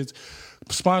segment. It is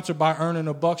sponsored by Earning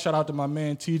a Buck. Shout out to my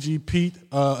man TG Pete.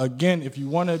 Again, if you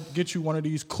want to get you one of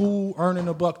these cool Earning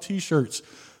a Buck t-shirts,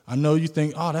 I know you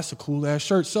think, oh, that's a cool ass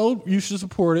shirt, so you should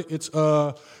support it. It's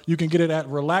you can get it at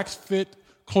Relax Fit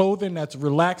Clothing. That's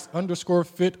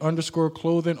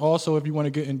relax_fit_clothing. Also, if you want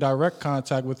to get in direct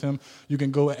contact with him, you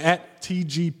can go at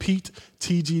TG Pete.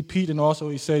 And also,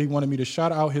 he said he wanted me to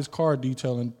shout out his car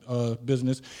detailing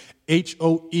business,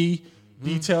 HOE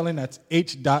Detailing. That's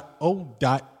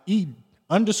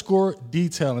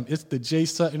H.O.E_detailing. It's the Jay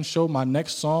Sutton Show. My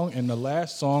next song and the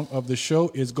last song of the show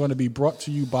is going to be brought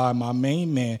to you by my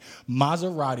main man,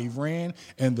 Maserati Ran,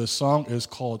 and the song is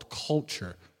called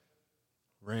Culture.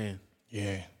 Ran.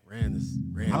 Yeah. Ran. It's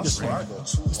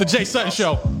the Jay Sutton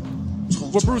Show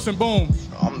with Bruce and Boom.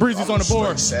 Breezy's on the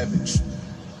board. Savage.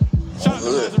 Shout out to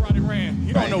Maserati Ran.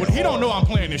 He don't know I'm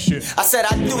playing this shit. I said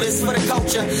I do this for the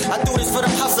culture. I do this for the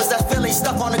hustlers that's feeling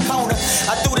stuck on the corner.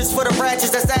 I do this for the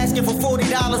ratchets that's asking for $40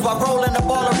 while rolling a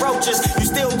ball of roaches. You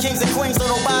still kings and queens, so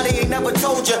nobody ain't never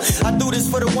told you. I do this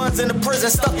for the ones in the prison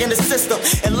stuck in the system.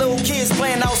 And little kids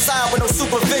playing outside with no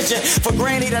supervision. For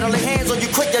granny that'll lay hands on you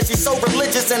quick that she's so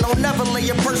religious. And don't never lay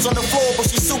your purse on the floor, but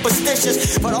she's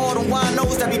superstitious. But all the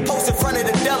winos that be posted in front of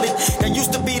the deli, that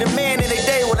used to be the man in their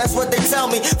day, well that's what they tell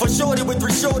me. For sure with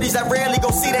 3 shorties that rarely go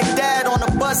see their dad on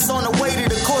the bus on the way to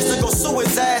the course to go sue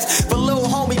his ass. For little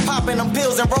homie popping them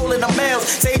pills and rolling them mails.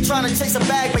 Say he trying to chase a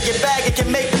bag, but your bag it can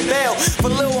make the bail.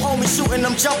 For little homie shooting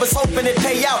them jumpers, hoping it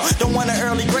pay out. Don't want an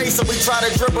early grade, so we try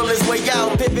to dribble his way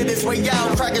out, pivot his way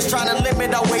out. Crackers trying to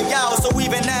limit our way out. So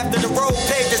even after the road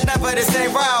paved, it's never the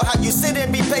same route. How you sit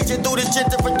and be patient through this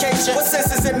gentrification? What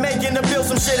sense is it making to build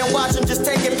some shit and watch him just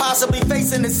take it? Possibly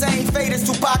facing the same fate as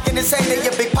Tupac in his heyday.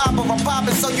 Your big papa, I'm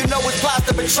popping, so you know it's plots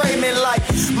to betray me like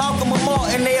Malcolm and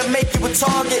Martin, they'll make you a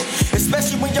target.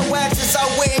 Especially when your actions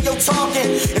outweigh your talking.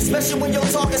 Especially when your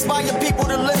talk inspire people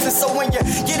to listen. So when you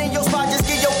get in your spot, just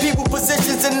give your people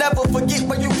positions and never forget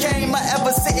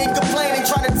hating, complaining,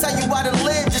 trying to tell you how to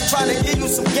live, just trying to give you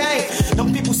some game.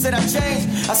 Them people said I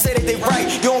changed, I say that they right.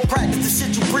 You don't practice the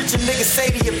shit you preach, and niggas say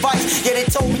the advice. Yeah, they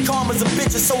told me karma's a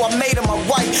bitch, so I made her my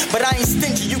wife. But I ain't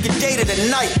stingy, you can date her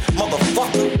tonight,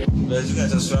 motherfucker. Man, you got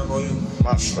that strap on you?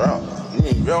 My strap? You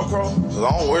mean Velcro? Cause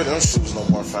I don't wear them shoes no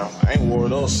more, fam. I ain't wore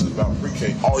those since about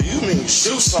pre-K. Oh, you mean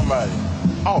shoot somebody?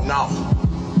 Oh, no.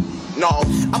 No.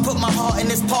 I put my heart in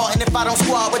this part, and if I don't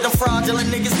squad with them fraudulent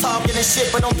niggas talking and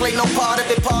shit, but don't play no part of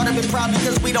it probably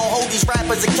because we don't hold these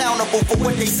rappers accountable for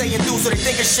what they say and do, so they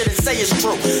think of shit and say it's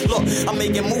true. Look, I'm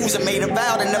making moves and made a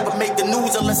vow to never make the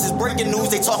news unless it's breaking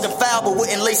news. They talking foul, but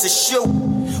wouldn't lace a shoe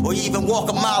or even walk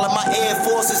a mile in my Air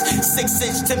Forces.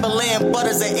 6-inch Timberland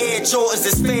butters and Air Jordans.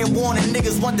 It's fair warning,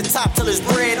 niggas want the top till it's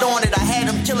bread on it. I had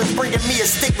them killers bringing me a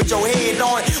stick with your head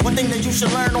on it. One thing that you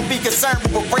should learn, don't be concerned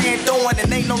with what brand doing, and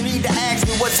ain't no need to ask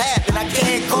me what's happening. I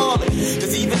can't call it,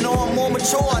 cause even though I'm more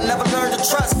mature, I never learned to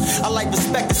trust. I like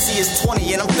respectancy is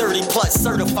 20 and I'm 30 plus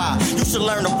certified. You should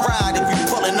learn to ride if you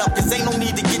pulling up, cause ain't no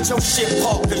need to get your shit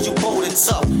parked cause you bold and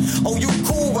tough. Oh, you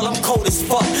cool? Well, I'm cold as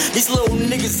fuck. These little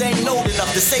niggas ain't old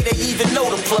enough to say they even know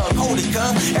the plug. Hold it,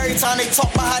 cuz. Every time they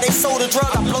talk about how they sold the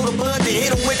drug, I blow the bud, they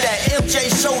hit them with that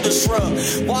MJ shoulder shrug.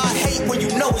 Why I hate when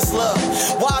you know it's love?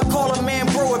 Why I call a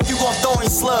man bro if you gon' throw him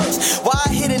slugs? Why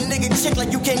I hit a nigga chick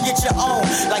like you can't get your own?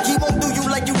 Like he won't do you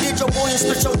like you did your boy and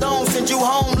split your dome, send you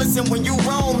home. Listen, when you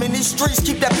roam in these streets,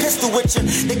 keep that pistol with you.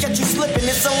 They catch you slipping,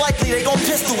 it's unlikely they gon'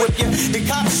 pistol whip you. The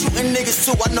cops shooting niggas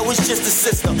too, I know it's just a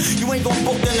system. You ain't gon'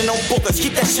 book them and no bookers,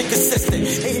 keep that shit consistent.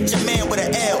 They hit your man with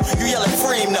an L, you yelling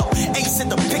frame no. Ain't sent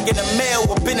the pic in the mail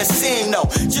or been a seam no.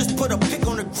 Just put a pic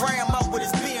on the gram out with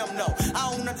his BM no.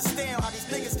 I don't understand how these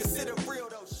niggas consider real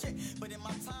though shit. But in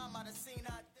my time I done seen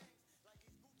how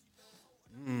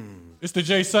It's the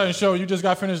Jay Sutton Show. You just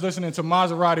got finished listening to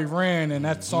Maserati Ran, and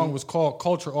that song was called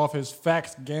Culture off his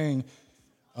Facts Gang,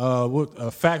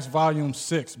 Facts Volume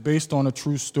 6, based on a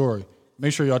true story.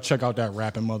 Make sure y'all check out that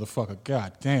rapping motherfucker.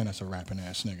 God damn, that's a rapping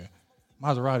ass nigga.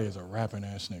 Maserati is a rapping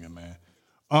ass nigga, man.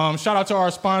 Shout out to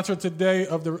our sponsor today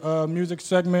of the music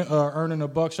segment, Earning a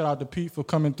Buck. Shout out to Pete for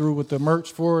coming through with the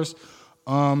merch for us.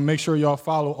 Make sure y'all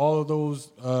follow all of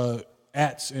those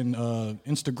ats and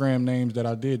Instagram names that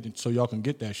I did so y'all can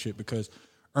get that shit, because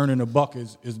Earning a Buck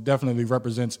is definitely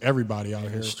represents everybody out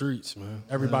here. The streets, man.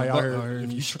 Everybody out here.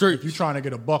 If you're trying to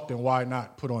get a buck, then why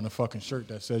not put on a fucking shirt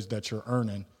that says that you're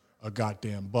earning a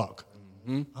goddamn buck?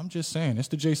 Mm-hmm. I'm just saying, it's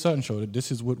the Jay Sutton Show.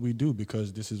 This is what we do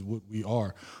because this is what we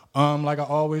are. Like I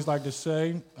always like to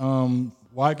say,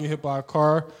 why get hit by a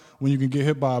car when you can get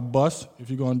hit by a bus? If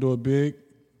you're going to do it big,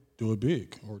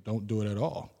 or don't do it at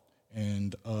all.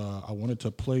 And I wanted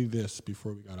to play this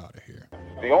before we got out of here.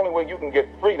 The only way you can get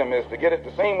freedom is to get it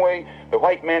the same way the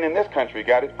white man in this country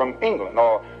got it from England,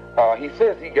 or he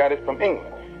says he got it from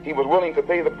England. He was willing to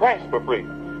pay the price for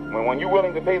freedom. When you're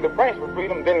willing to pay the price for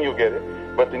freedom, then you get it.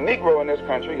 But the Negro in this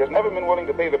country has never been willing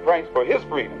to pay the price for his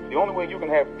freedom. The only way you can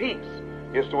have peace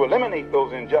is to eliminate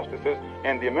those injustices,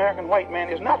 and the American white man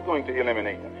is not going to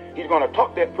eliminate them. He's going to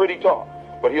talk that pretty talk,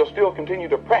 but he'll still continue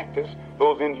to practice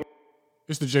those injustices.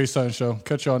 It's the Jay Sutton Show.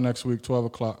 Catch y'all next week, 12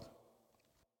 o'clock.